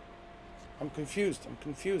 Wait. I'm confused. I'm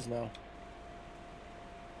confused now.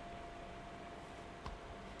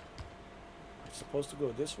 I'm supposed to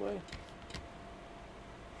go this way?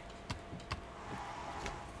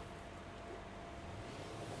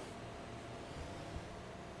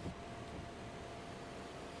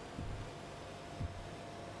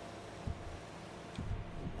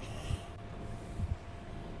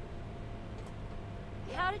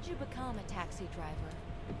 How did you become a taxi driver?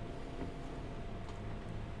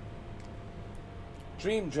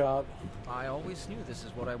 Dream job. I always knew this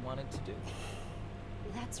is what I wanted to do.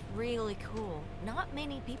 That's really cool. Not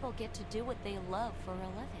many people get to do what they love for a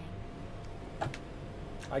living.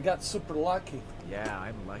 I got super lucky. Yeah,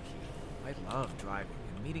 I'm lucky. I love driving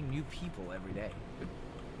and meeting new people every day.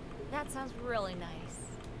 That sounds really nice.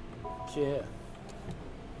 Yeah.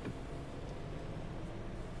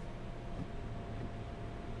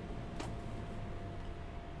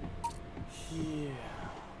 Yeah.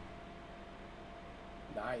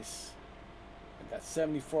 Nice. I got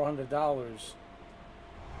 $7,400.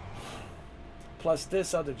 Plus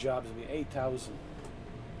this other job is gonna be $8,000.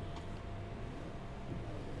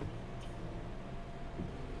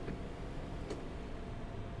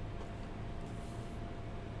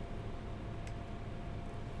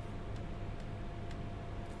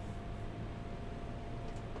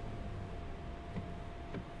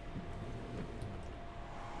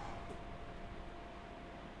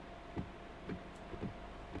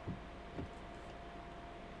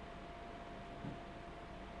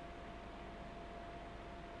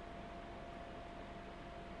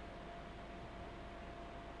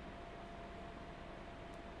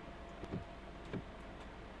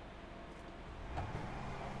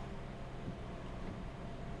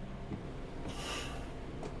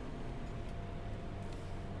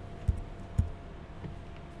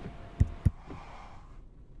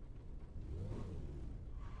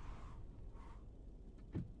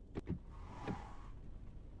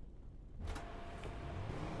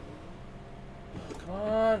 Come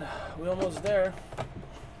on, we're almost there.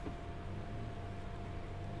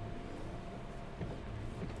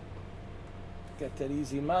 Get that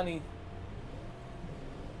easy money.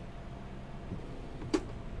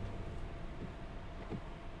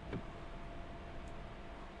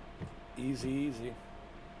 Easy, easy.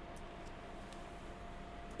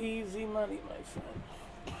 Easy money, my friend.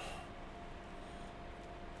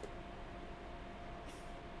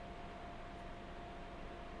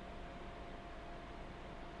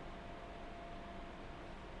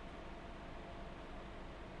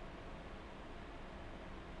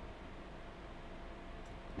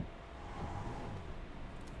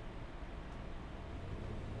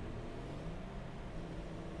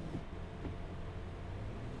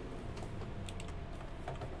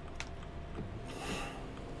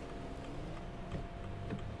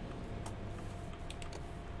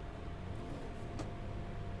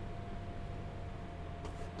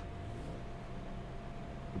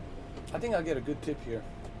 I think I'll get a good tip here.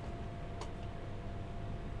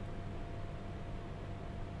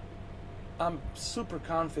 I'm super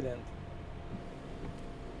confident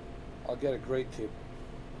I'll get a great tip.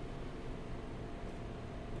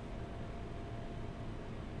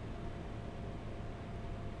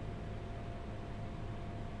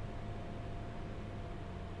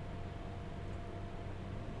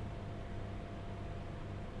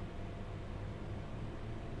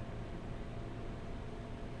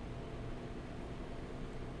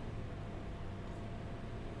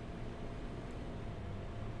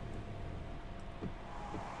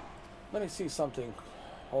 Let me see something.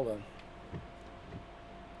 Hold on.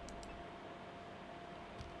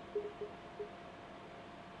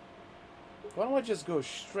 Why don't I just go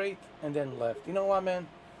straight and then left? You know what, man?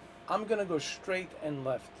 I'm gonna go straight and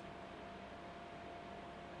left.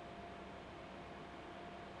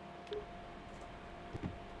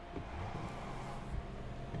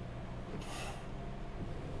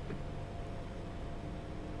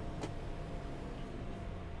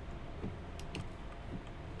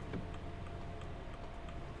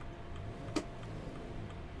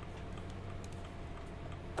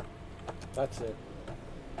 That's it.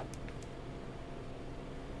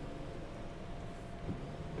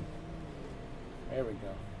 There we go.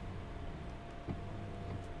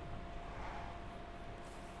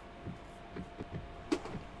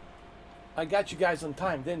 I got you guys on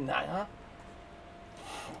time, didn't I, huh?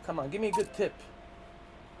 Come on, give me a good tip.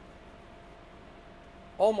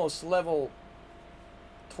 Almost level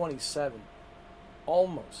 27.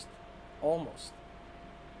 Almost. Almost.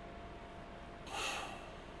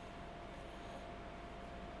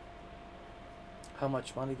 How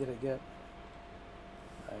much money did I get?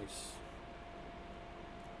 Nice.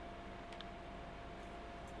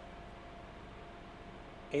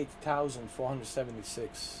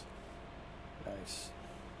 $8,476. Nice.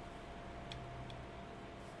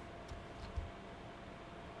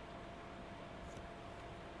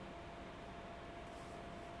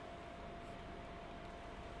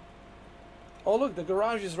 Oh look, the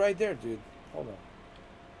garage is right there, dude. Hold on.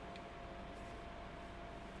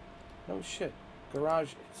 No shit. Garage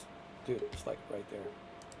is, dude, it's like right there.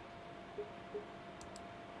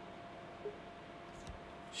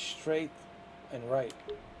 Straight and right.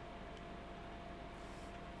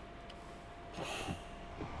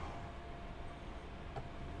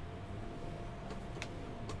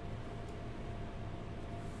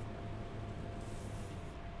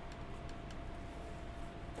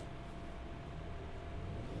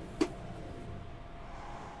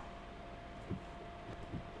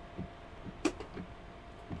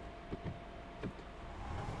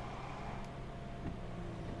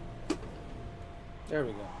 There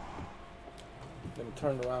we go. Let me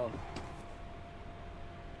turn around.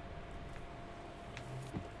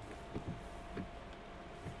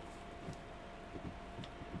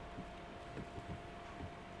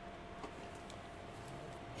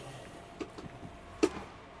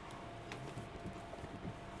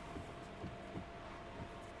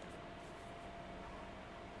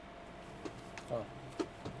 Oh.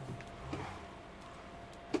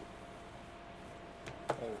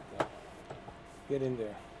 There we go. Get in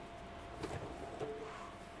there.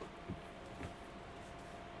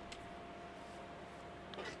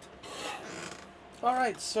 All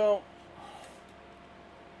right, so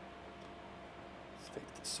let's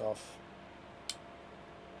take this off.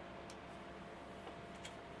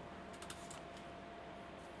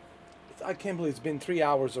 I can't believe it's been 3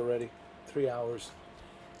 hours already. 3 hours.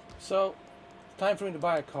 So, time for me to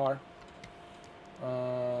buy a car.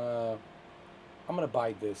 I'm gonna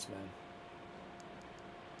buy this, man.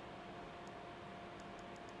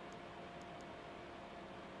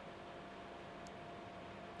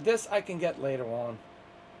 This I can get later on.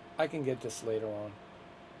 I can get this later on.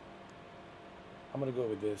 I'm gonna go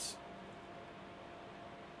with this.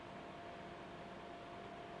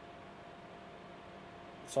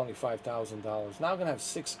 It's only $5,000. Now I'm gonna have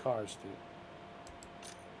 6 cars, dude.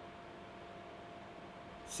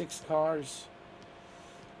 6 cars.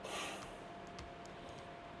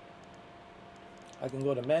 I can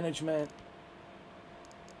go to management.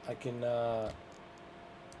 I can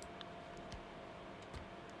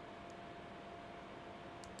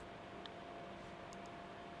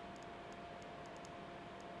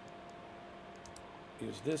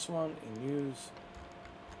use this one and use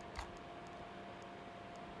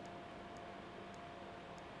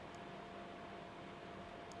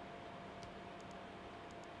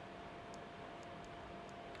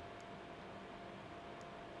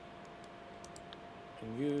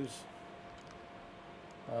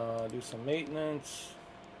do some maintenance.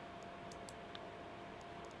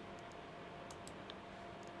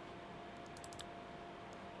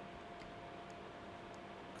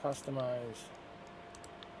 Customize.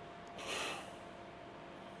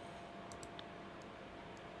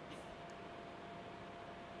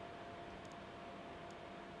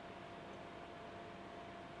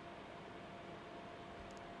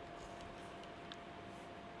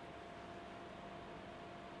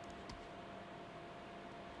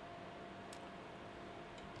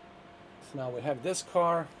 So now we have this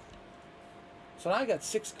car. So now I got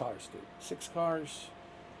 6 cars, dude. 6 cars.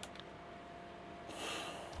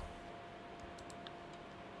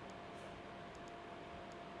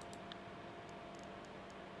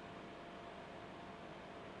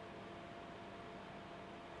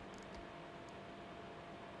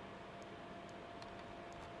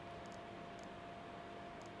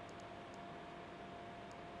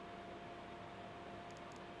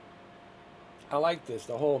 I like this,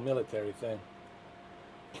 the whole military thing.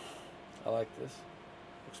 I like this.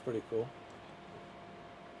 Looks pretty cool.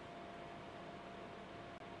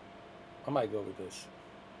 I might go with this.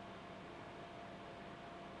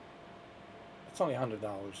 It's only $100.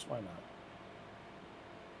 Why not?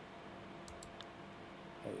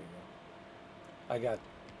 There you go. I got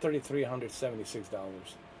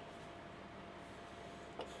 $3,376.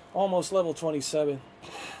 Almost level 27.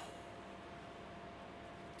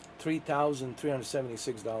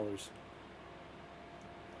 $3,376.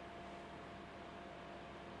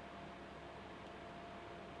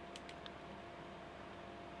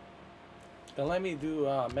 And let me do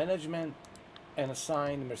management and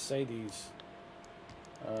assign Mercedes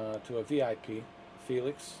to a VIP,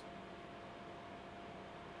 Felix.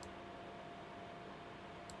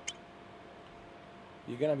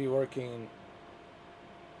 You're gonna be working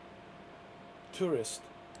tourist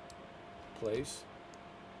place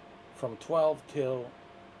from 12 till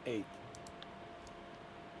 8.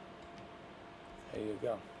 There you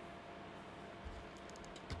go.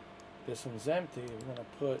 This one's empty. We're gonna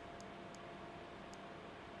put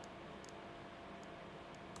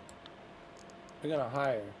we're gonna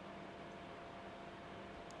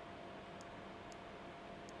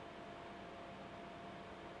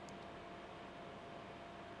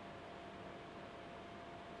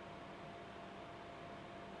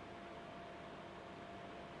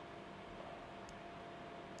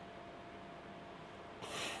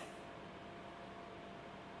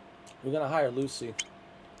hire Lucy.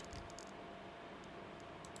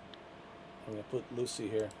 I'm gonna put Lucy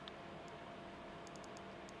here.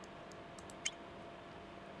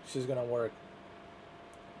 She's gonna work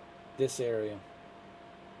this area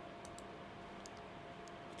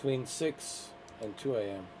between 6 and 2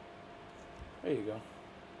 a.m. There you go.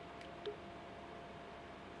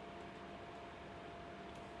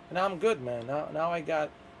 And now I'm good, man. Now I got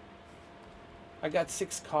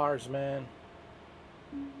 6 cars, man.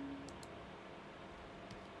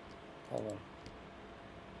 Hold on.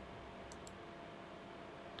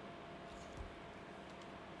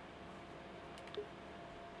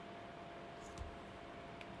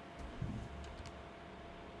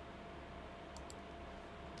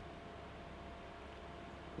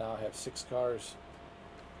 Now I have 6 cars.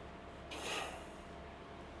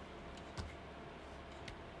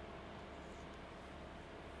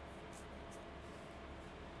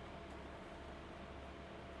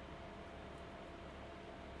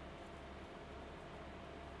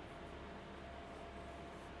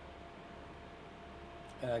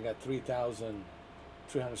 And I got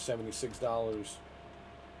 $3,376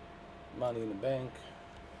 money in the bank.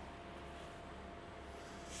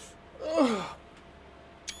 Ugh.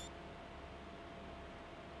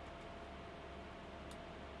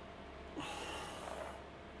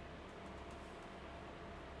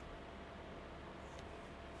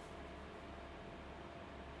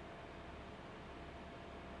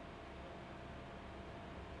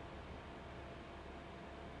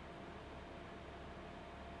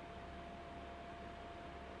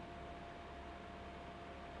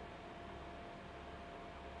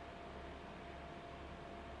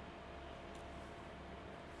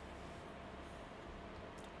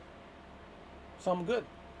 So I'm good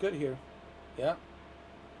here. Yeah.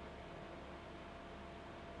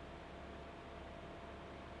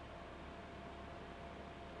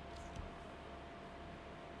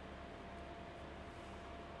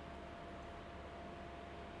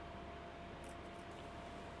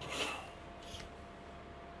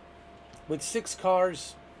 With 6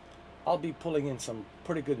 cars, I'll be pulling in some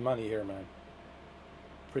pretty good money here, man.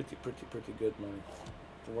 Pretty good money.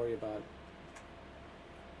 Don't worry about it.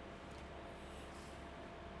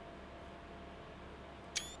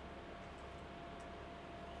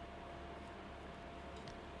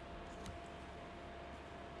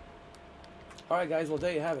 Alright guys, well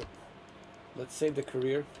there you have it. Let's save the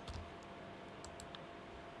career.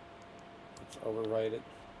 Let's overwrite it.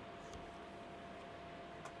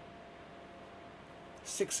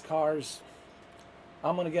 6 cars.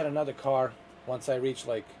 I'm gonna get another car once I reach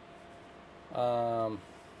like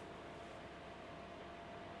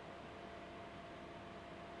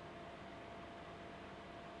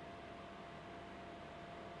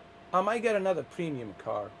I might get another premium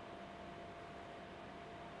car.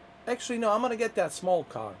 Actually, no, I'm gonna get that small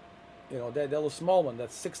car. You know, that little small one.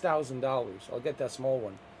 That's $6,000. I'll get that small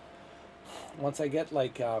one. Once I get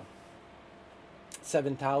like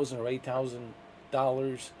 $7,000 or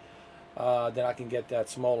 $8,000, then I can get that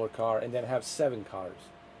smaller car and then have 7 cars.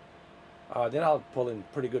 Then I'll pull in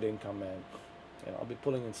pretty good income, man. You know, I'll be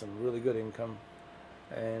pulling in some really good income,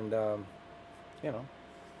 and you know.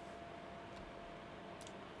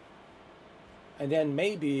 And then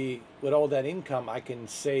maybe with all that income, I can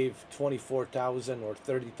save 24,000 or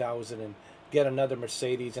 30,000 and get another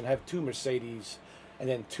Mercedes and have 2 Mercedes, and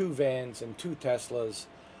then 2 vans and 2 Teslas,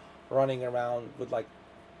 running around with like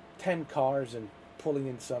 10 cars and pulling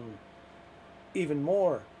in some even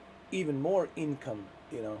more income,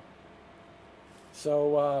 you know.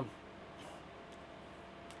 So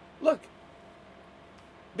look,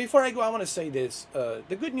 before I go, I want to say this.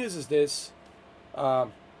 The good news is this.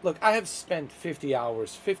 Look, I have spent 50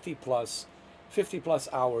 plus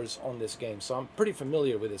hours on this game, so I'm pretty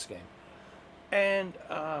familiar with this game. And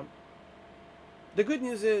the good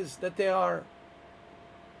news is that they are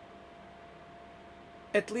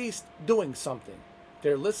at least doing something.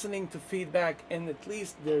 They're listening to feedback, and at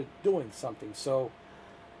least they're doing something. So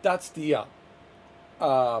that's the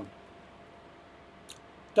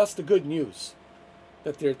good news,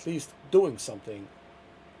 that they're at least doing something.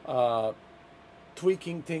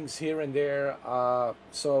 Tweaking things here and there,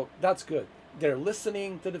 so that's good. They're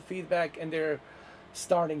listening to the feedback, and they're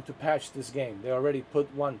starting to patch this game. They already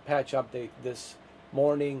put 1 patch update this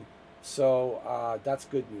morning, so that's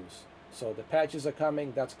good news. So the patches are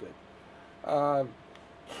coming. That's good.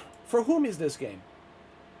 For whom is this game?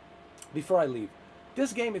 Before I leave,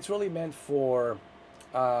 this game, it's really meant for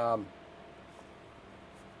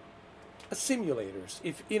simulators.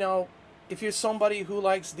 If you know, if you're somebody who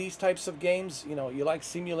likes these types of games, you know, you like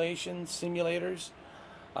simulators,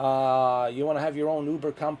 you want to have your own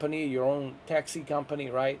Uber company, your own taxi company,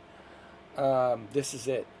 right? This is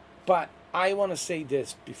it. But I want to say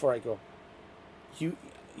this before I go. You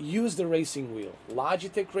use the racing wheel,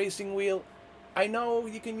 Logitech racing wheel. I know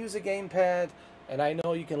you can use a gamepad, and I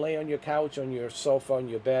know you can lay on your couch, on your sofa, on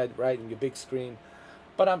your bed, right, on your big screen.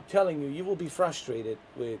 But I'm telling you, you will be frustrated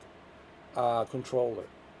with controller.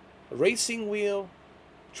 Racing wheel,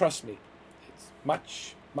 trust me, it's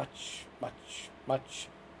much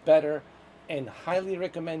better and highly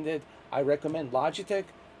recommended. I recommend Logitech.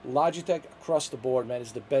 Logitech across the board, man,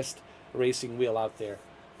 is the best racing wheel out there.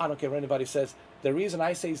 I don't care what anybody says. The reason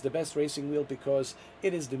I say it's the best racing wheel, because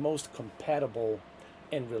it is the most compatible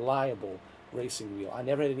and reliable racing wheel. I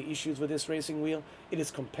never had any issues with this racing wheel. It is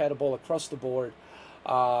compatible across the board.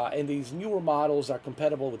 And these newer models are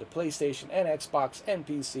compatible with the PlayStation and Xbox and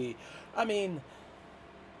PC. I mean,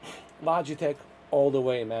 Logitech all the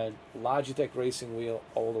way, man. Logitech racing wheel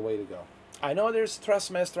all the way to go. I know there's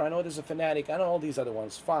Thrustmaster, I know there's a Fanatic, I know all these other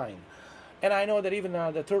ones, fine. And I know that even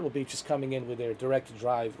the Turtle Beach is coming in with their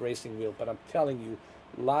direct-drive racing wheel, but I'm telling you,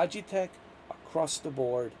 Logitech across the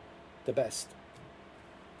board, the best.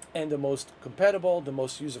 And the most compatible, the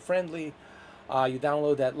most user-friendly. You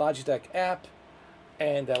download that Logitech app,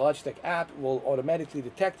 and that Logitech app will automatically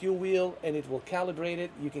detect your wheel, and it will calibrate it.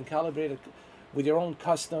 You can calibrate it with your own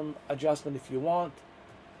custom adjustment if you want.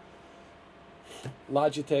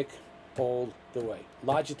 Logitech all the way.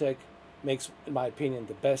 Logitech makes, in my opinion,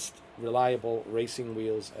 the best reliable racing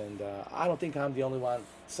wheels, and I don't think I'm the only one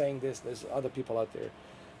saying this. There's other people out there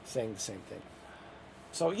saying the same thing.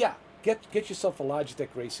 So yeah, get yourself a Logitech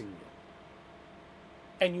racing wheel,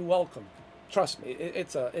 and you're welcome. Trust me,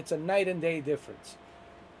 it's a night and day difference.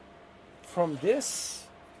 From this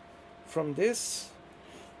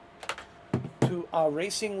to our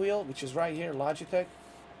racing wheel, which is right here, Logitech,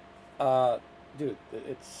 dude,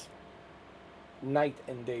 it's night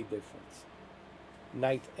and day difference.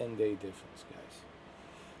 Night and day difference, guys.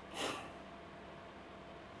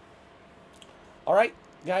 All right,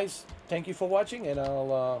 guys, thank you for watching, and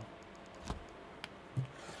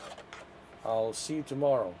I'll see you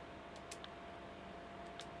tomorrow.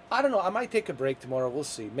 I don't know, I might take a break tomorrow. We'll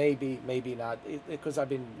see. Maybe, maybe not, because I've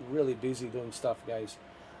been really busy doing stuff, guys.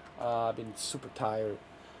 I've been super tired.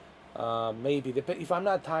 Maybe if I'm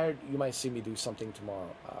not tired, you might see me do something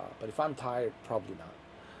tomorrow. But if I'm tired, probably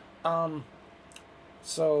not.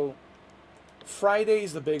 So Friday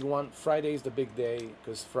is the big one. Friday is the big day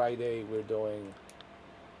because Friday we're doing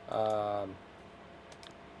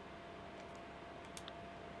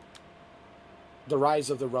the Rise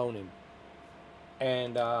of the Ronin,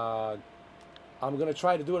 and I'm gonna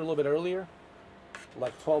try to do it a little bit earlier,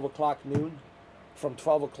 like 12 o'clock noon, from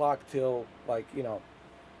 12 o'clock till like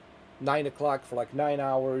 9 o'clock for like 9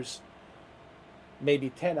 hours, maybe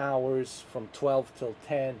 10 hours from 12 till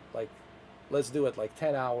 10. Like, let's do it like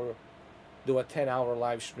 10 hour. Do a 10-hour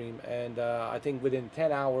live stream, and I think within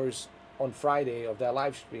 10 hours on Friday of that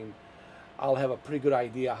live stream, I'll have a pretty good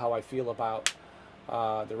idea how I feel about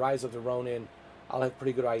the Rise of the Ronin. I'll have a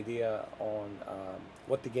pretty good idea on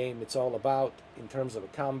what the game it's all about in terms of the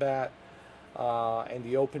combat and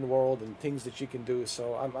the open world and things that you can do.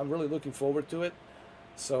 So I'm really looking forward to it.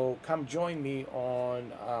 So come join me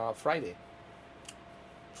on Friday,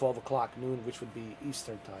 12 o'clock noon, which would be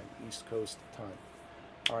Eastern time, East Coast time.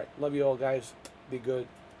 All right, love you all, guys. Be good,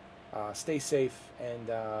 stay safe, and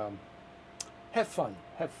have fun.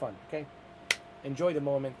 Have fun, okay? Enjoy the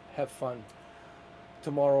moment. Have fun.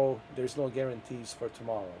 Tomorrow, there's no guarantees for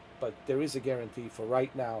tomorrow, but there is a guarantee for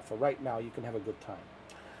right now. For right now, you can have a good time.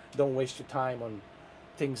 Don't waste your time on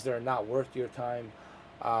things that are not worth your time,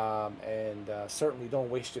 and certainly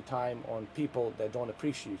don't waste your time on people that don't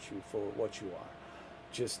appreciate you for what you are.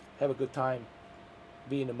 Just have a good time,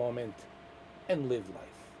 be in the moment, and live life.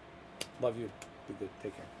 Love you. Be good.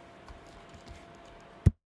 Take care.